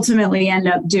ultimately end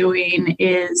up doing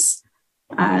is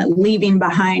leaving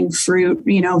behind fruit,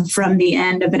 from the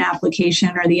end of an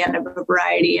application or the end of a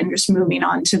variety and just moving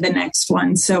on to the next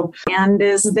one. So, and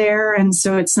is there. And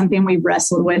so it's something we've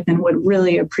wrestled with and would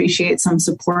really appreciate some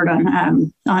support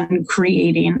on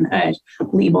creating a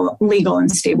legal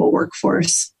and stable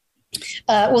workforce.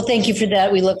 Well, thank you for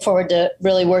that. We look forward to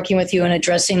really working with you and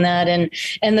addressing that.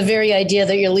 And the very idea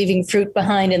that you're leaving fruit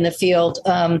behind in the field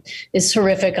is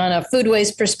horrific on a food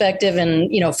waste perspective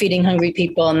and, feeding hungry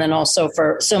people. And then also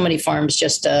for so many farms,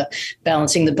 just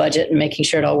balancing the budget and making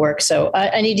sure it all works. So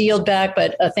I need to yield back,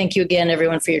 but thank you again,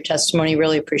 everyone, for your testimony.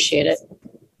 Really appreciate it.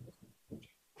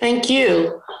 Thank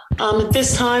you. At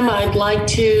this time, I'd like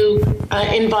to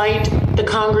invite the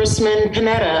Congressman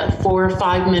Panetta for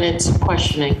 5 minutes of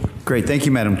questioning. Great. Thank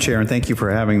you, Madam Chair, and thank you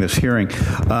for having this hearing.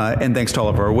 And thanks to all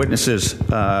of our witnesses,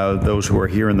 those who are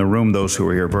here in the room, those who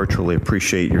are here virtually.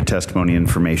 Appreciate your testimony and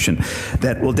information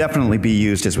that will definitely be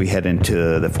used as we head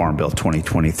into the Farm Bill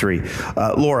 2023.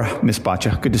 Laura, Ms.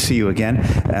 Bacha, good to see you again,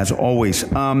 as always.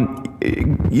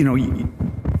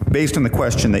 Based on the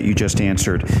question that you just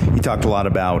answered, you talked a lot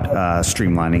about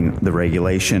streamlining the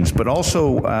regulations, but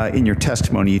also in your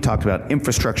testimony, you talked about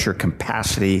infrastructure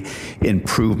capacity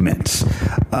improvements.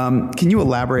 Can you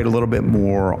elaborate a little bit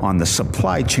more on the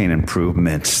supply chain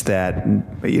improvements that,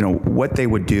 what they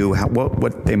would do,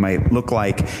 what they might look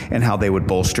like, and how they would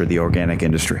bolster the organic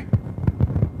industry?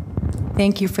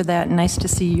 Thank you for that. Nice to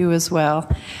see you as well.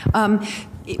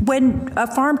 When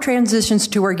a farm transitions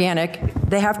to organic,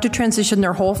 they have to transition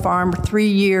their whole farm, 3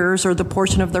 years, or the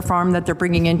portion of their farm that they're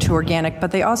bringing into organic,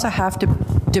 but they also have to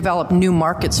develop new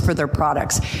markets for their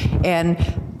products. And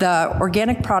the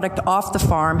organic product off the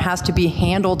farm has to be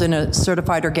handled in a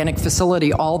certified organic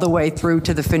facility all the way through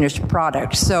to the finished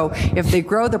product. So if they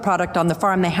grow the product on the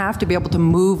farm, they have to be able to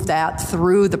move that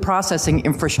through the processing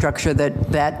infrastructure that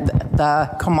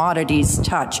the commodities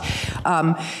touch.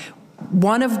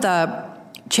 One of the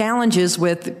challenges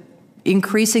with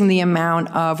increasing the amount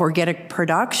of organic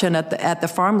production at the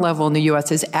farm level in the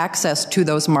U.S. is access to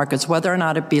those markets, whether or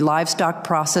not it be livestock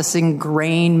processing,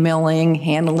 grain milling,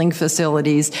 handling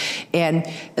facilities, and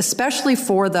especially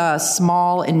for the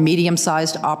small and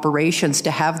medium-sized operations to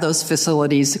have those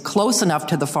facilities close enough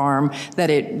to the farm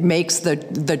that it makes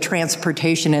the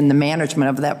transportation and the management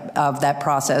of that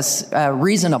process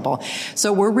reasonable.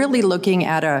 So we're really looking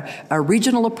at a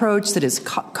regional approach that is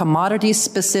commodity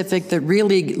specific, that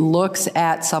really looks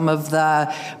at some of the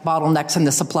bottlenecks in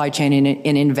the supply chain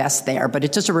and invest there. But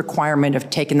it's just a requirement of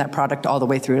taking that product all the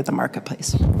way through to the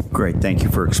marketplace. Great. Thank you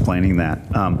for explaining that.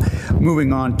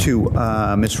 Moving on to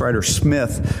Ms.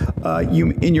 Ryder-Smith,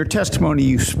 in your testimony,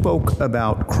 you spoke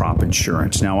about crop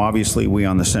insurance. Now, obviously, we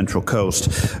on the Central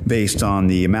Coast, based on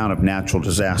the amount of natural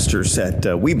disasters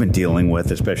that we've been dealing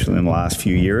with, especially in the last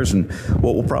few years, and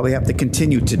what we'll probably have to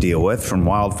continue to deal with, from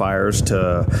wildfires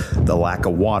to the lack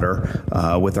of water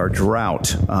with our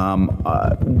drought.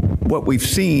 What we've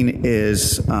seen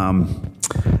is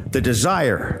the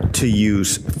desire to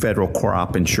use federal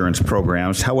crop insurance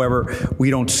programs. However, we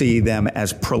don't see them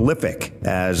as prolific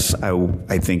as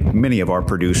I think many of our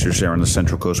producers there on the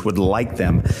Central Coast would like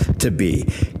them to be.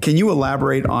 Can you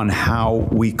elaborate on how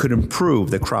we could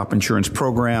improve the crop insurance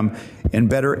program and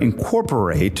better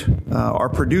incorporate our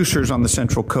producers on the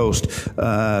Central Coast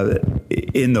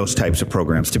in those types of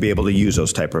programs, to be able to use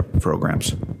those type of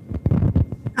programs?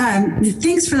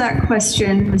 Thanks for that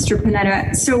question, Mr.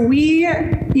 Panetta. So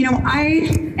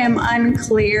I am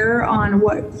unclear on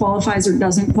what qualifies or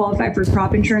doesn't qualify for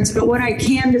crop insurance, but what I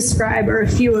can describe are a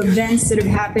few events that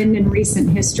have happened in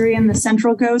recent history in the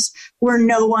Central Coast where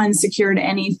no one secured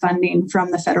any funding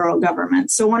from the federal government.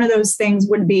 So one of those things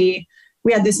would be,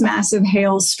 we had this massive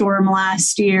hailstorm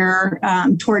last year,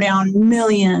 tore down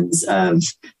millions of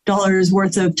dollars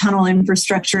worth of tunnel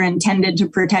infrastructure intended to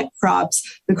protect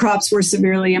crops. The crops were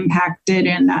severely impacted,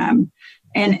 and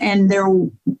their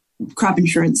crop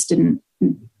insurance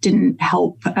didn't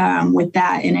help with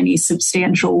that in any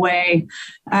substantial way.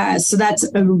 So that's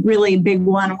a really big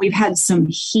one. We've had some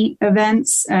heat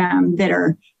events that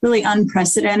are really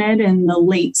unprecedented in the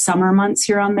late summer months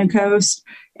here on the coast.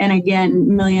 And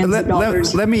again, millions of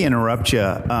dollars. Let me interrupt you,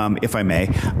 if I may,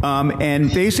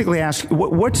 and basically ask,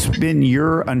 what's been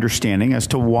your understanding as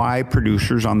to why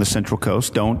producers on the Central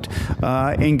Coast don't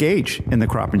engage in the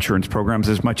crop insurance programs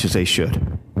as much as they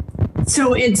should?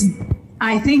 So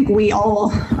I think we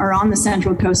all are on the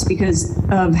Central Coast because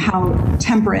of how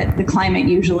temperate the climate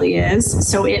usually is.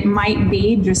 So it might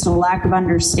be just a lack of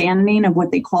understanding of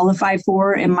what they qualify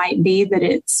for. It might be that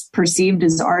it's perceived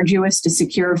as arduous to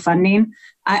secure funding.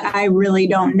 I really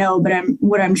don't know, but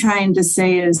what I'm trying to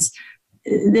say is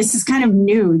this is kind of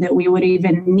new that we would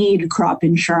even need crop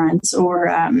insurance or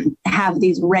have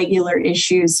these regular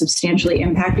issues substantially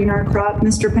impacting our crop,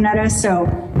 Mr. Panetta. So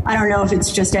I don't know if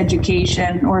it's just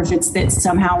education or if it's that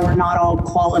somehow we're not all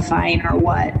qualifying or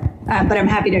what. But I'm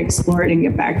happy to explore it and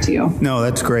get back to you. No,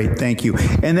 that's great. Thank you.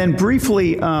 And then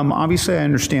briefly, obviously, I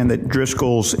understand that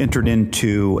Driscoll's entered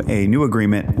into a new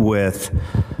agreement with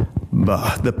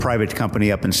the private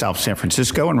company up in South San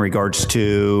Francisco in regards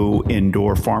to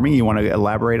indoor farming. You want to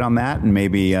elaborate on that? And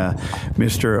maybe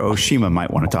Mr. Oshima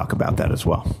might want to talk about that as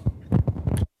well.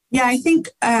 Yeah, I think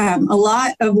a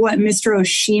lot of what Mr.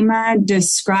 Oshima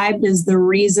described as the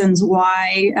reasons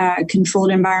why controlled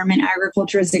environment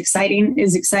agriculture is exciting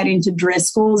to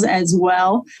Driscoll's as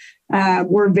well.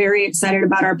 We're very excited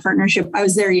about our partnership. I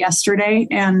was there yesterday,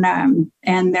 and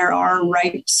there are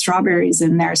ripe strawberries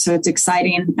in there, so it's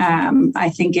exciting. I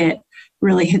think it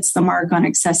really hits the mark on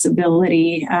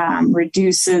accessibility,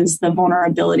 reduces the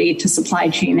vulnerability to supply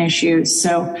chain issues.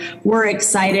 So we're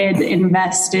excited,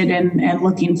 invested, and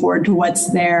looking forward to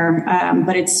what's there.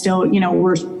 But it's still,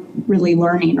 we're really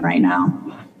learning right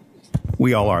now.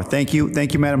 We all are. Thank you.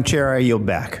 Thank you, Madam Chair. I yield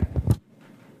back.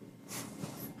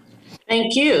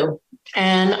 Thank you.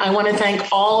 And I want to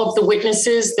thank all of the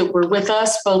witnesses that were with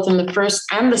us, both in the first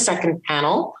and the second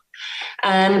panel.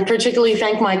 And particularly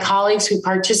thank my colleagues who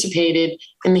participated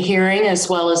in the hearing, as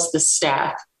well as the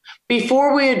staff.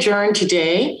 Before we adjourn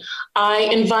today, I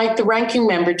invite the ranking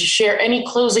member to share any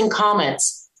closing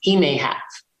comments he may have.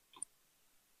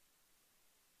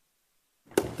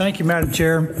 Thank you, Madam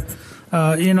Chair.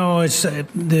 It's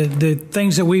the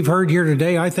things that we've heard here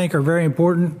today, I think, are very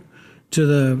important to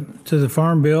the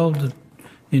Farm Bill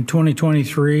in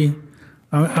 2023.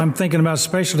 I'm thinking about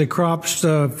specialty crops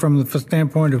from the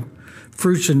standpoint of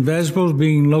fruits and vegetables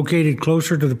being located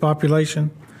closer to the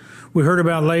population. We heard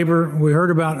about labor. We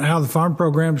heard about how the farm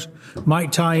programs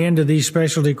might tie into these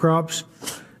specialty crops.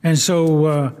 And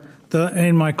so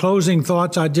in my closing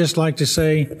thoughts, I'd just like to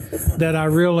say that I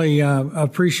really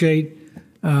appreciate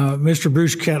Mr.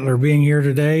 Bruce Kettler being here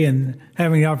today and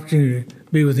having the opportunity to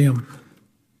be with him.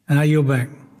 And I yield back.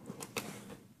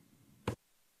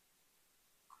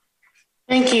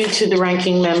 Thank you to the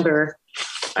ranking member.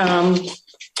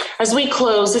 As we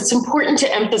close, it's important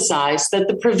to emphasize that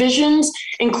the provisions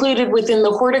included within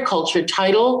the horticulture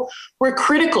title were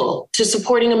critical to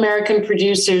supporting American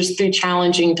producers through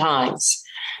challenging times.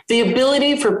 The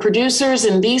ability for producers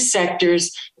in these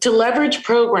sectors to leverage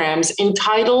programs in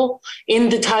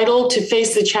the title to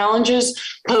face the challenges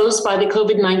posed by the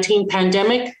COVID-19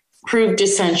 pandemic proved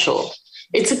essential.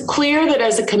 It's clear that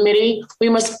as a committee, we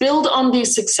must build on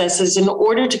these successes in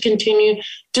order to continue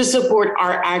to support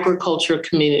our agriculture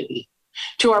community.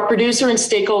 To our producer and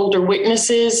stakeholder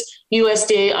witnesses,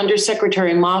 USDA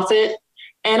Undersecretary Moffitt,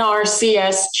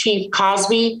 NRCS Chief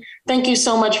Cosby, thank you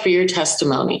so much for your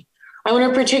testimony. I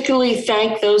want to particularly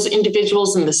thank those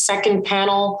individuals in the second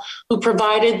panel who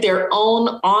provided their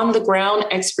own on-the-ground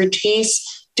expertise,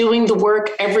 doing the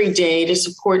work every day to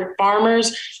support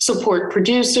farmers, support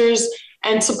producers,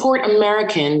 and support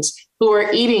Americans who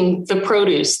are eating the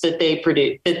produce that they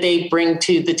produce, that they bring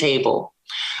to the table.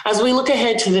 As we look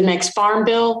ahead to the next Farm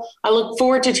Bill, I look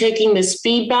forward to taking this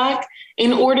feedback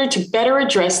in order to better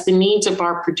address the needs of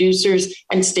our producers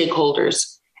and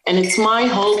stakeholders. And it's my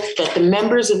hope that the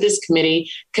members of this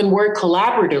committee can work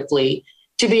collaboratively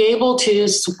to be able to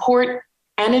support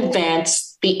and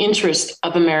advance the interest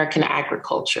of American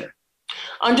agriculture.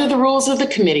 Under the rules of the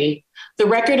committee, the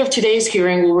record of today's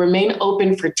hearing will remain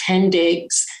open for 10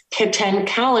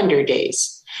 calendar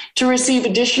days. To receive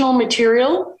additional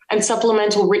material and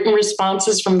supplemental written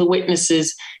responses from the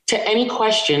witnesses to any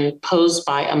question posed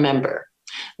by a member.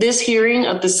 This hearing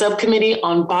of the Subcommittee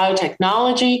on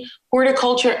Biotechnology,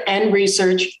 Horticulture, and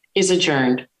Research is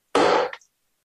adjourned.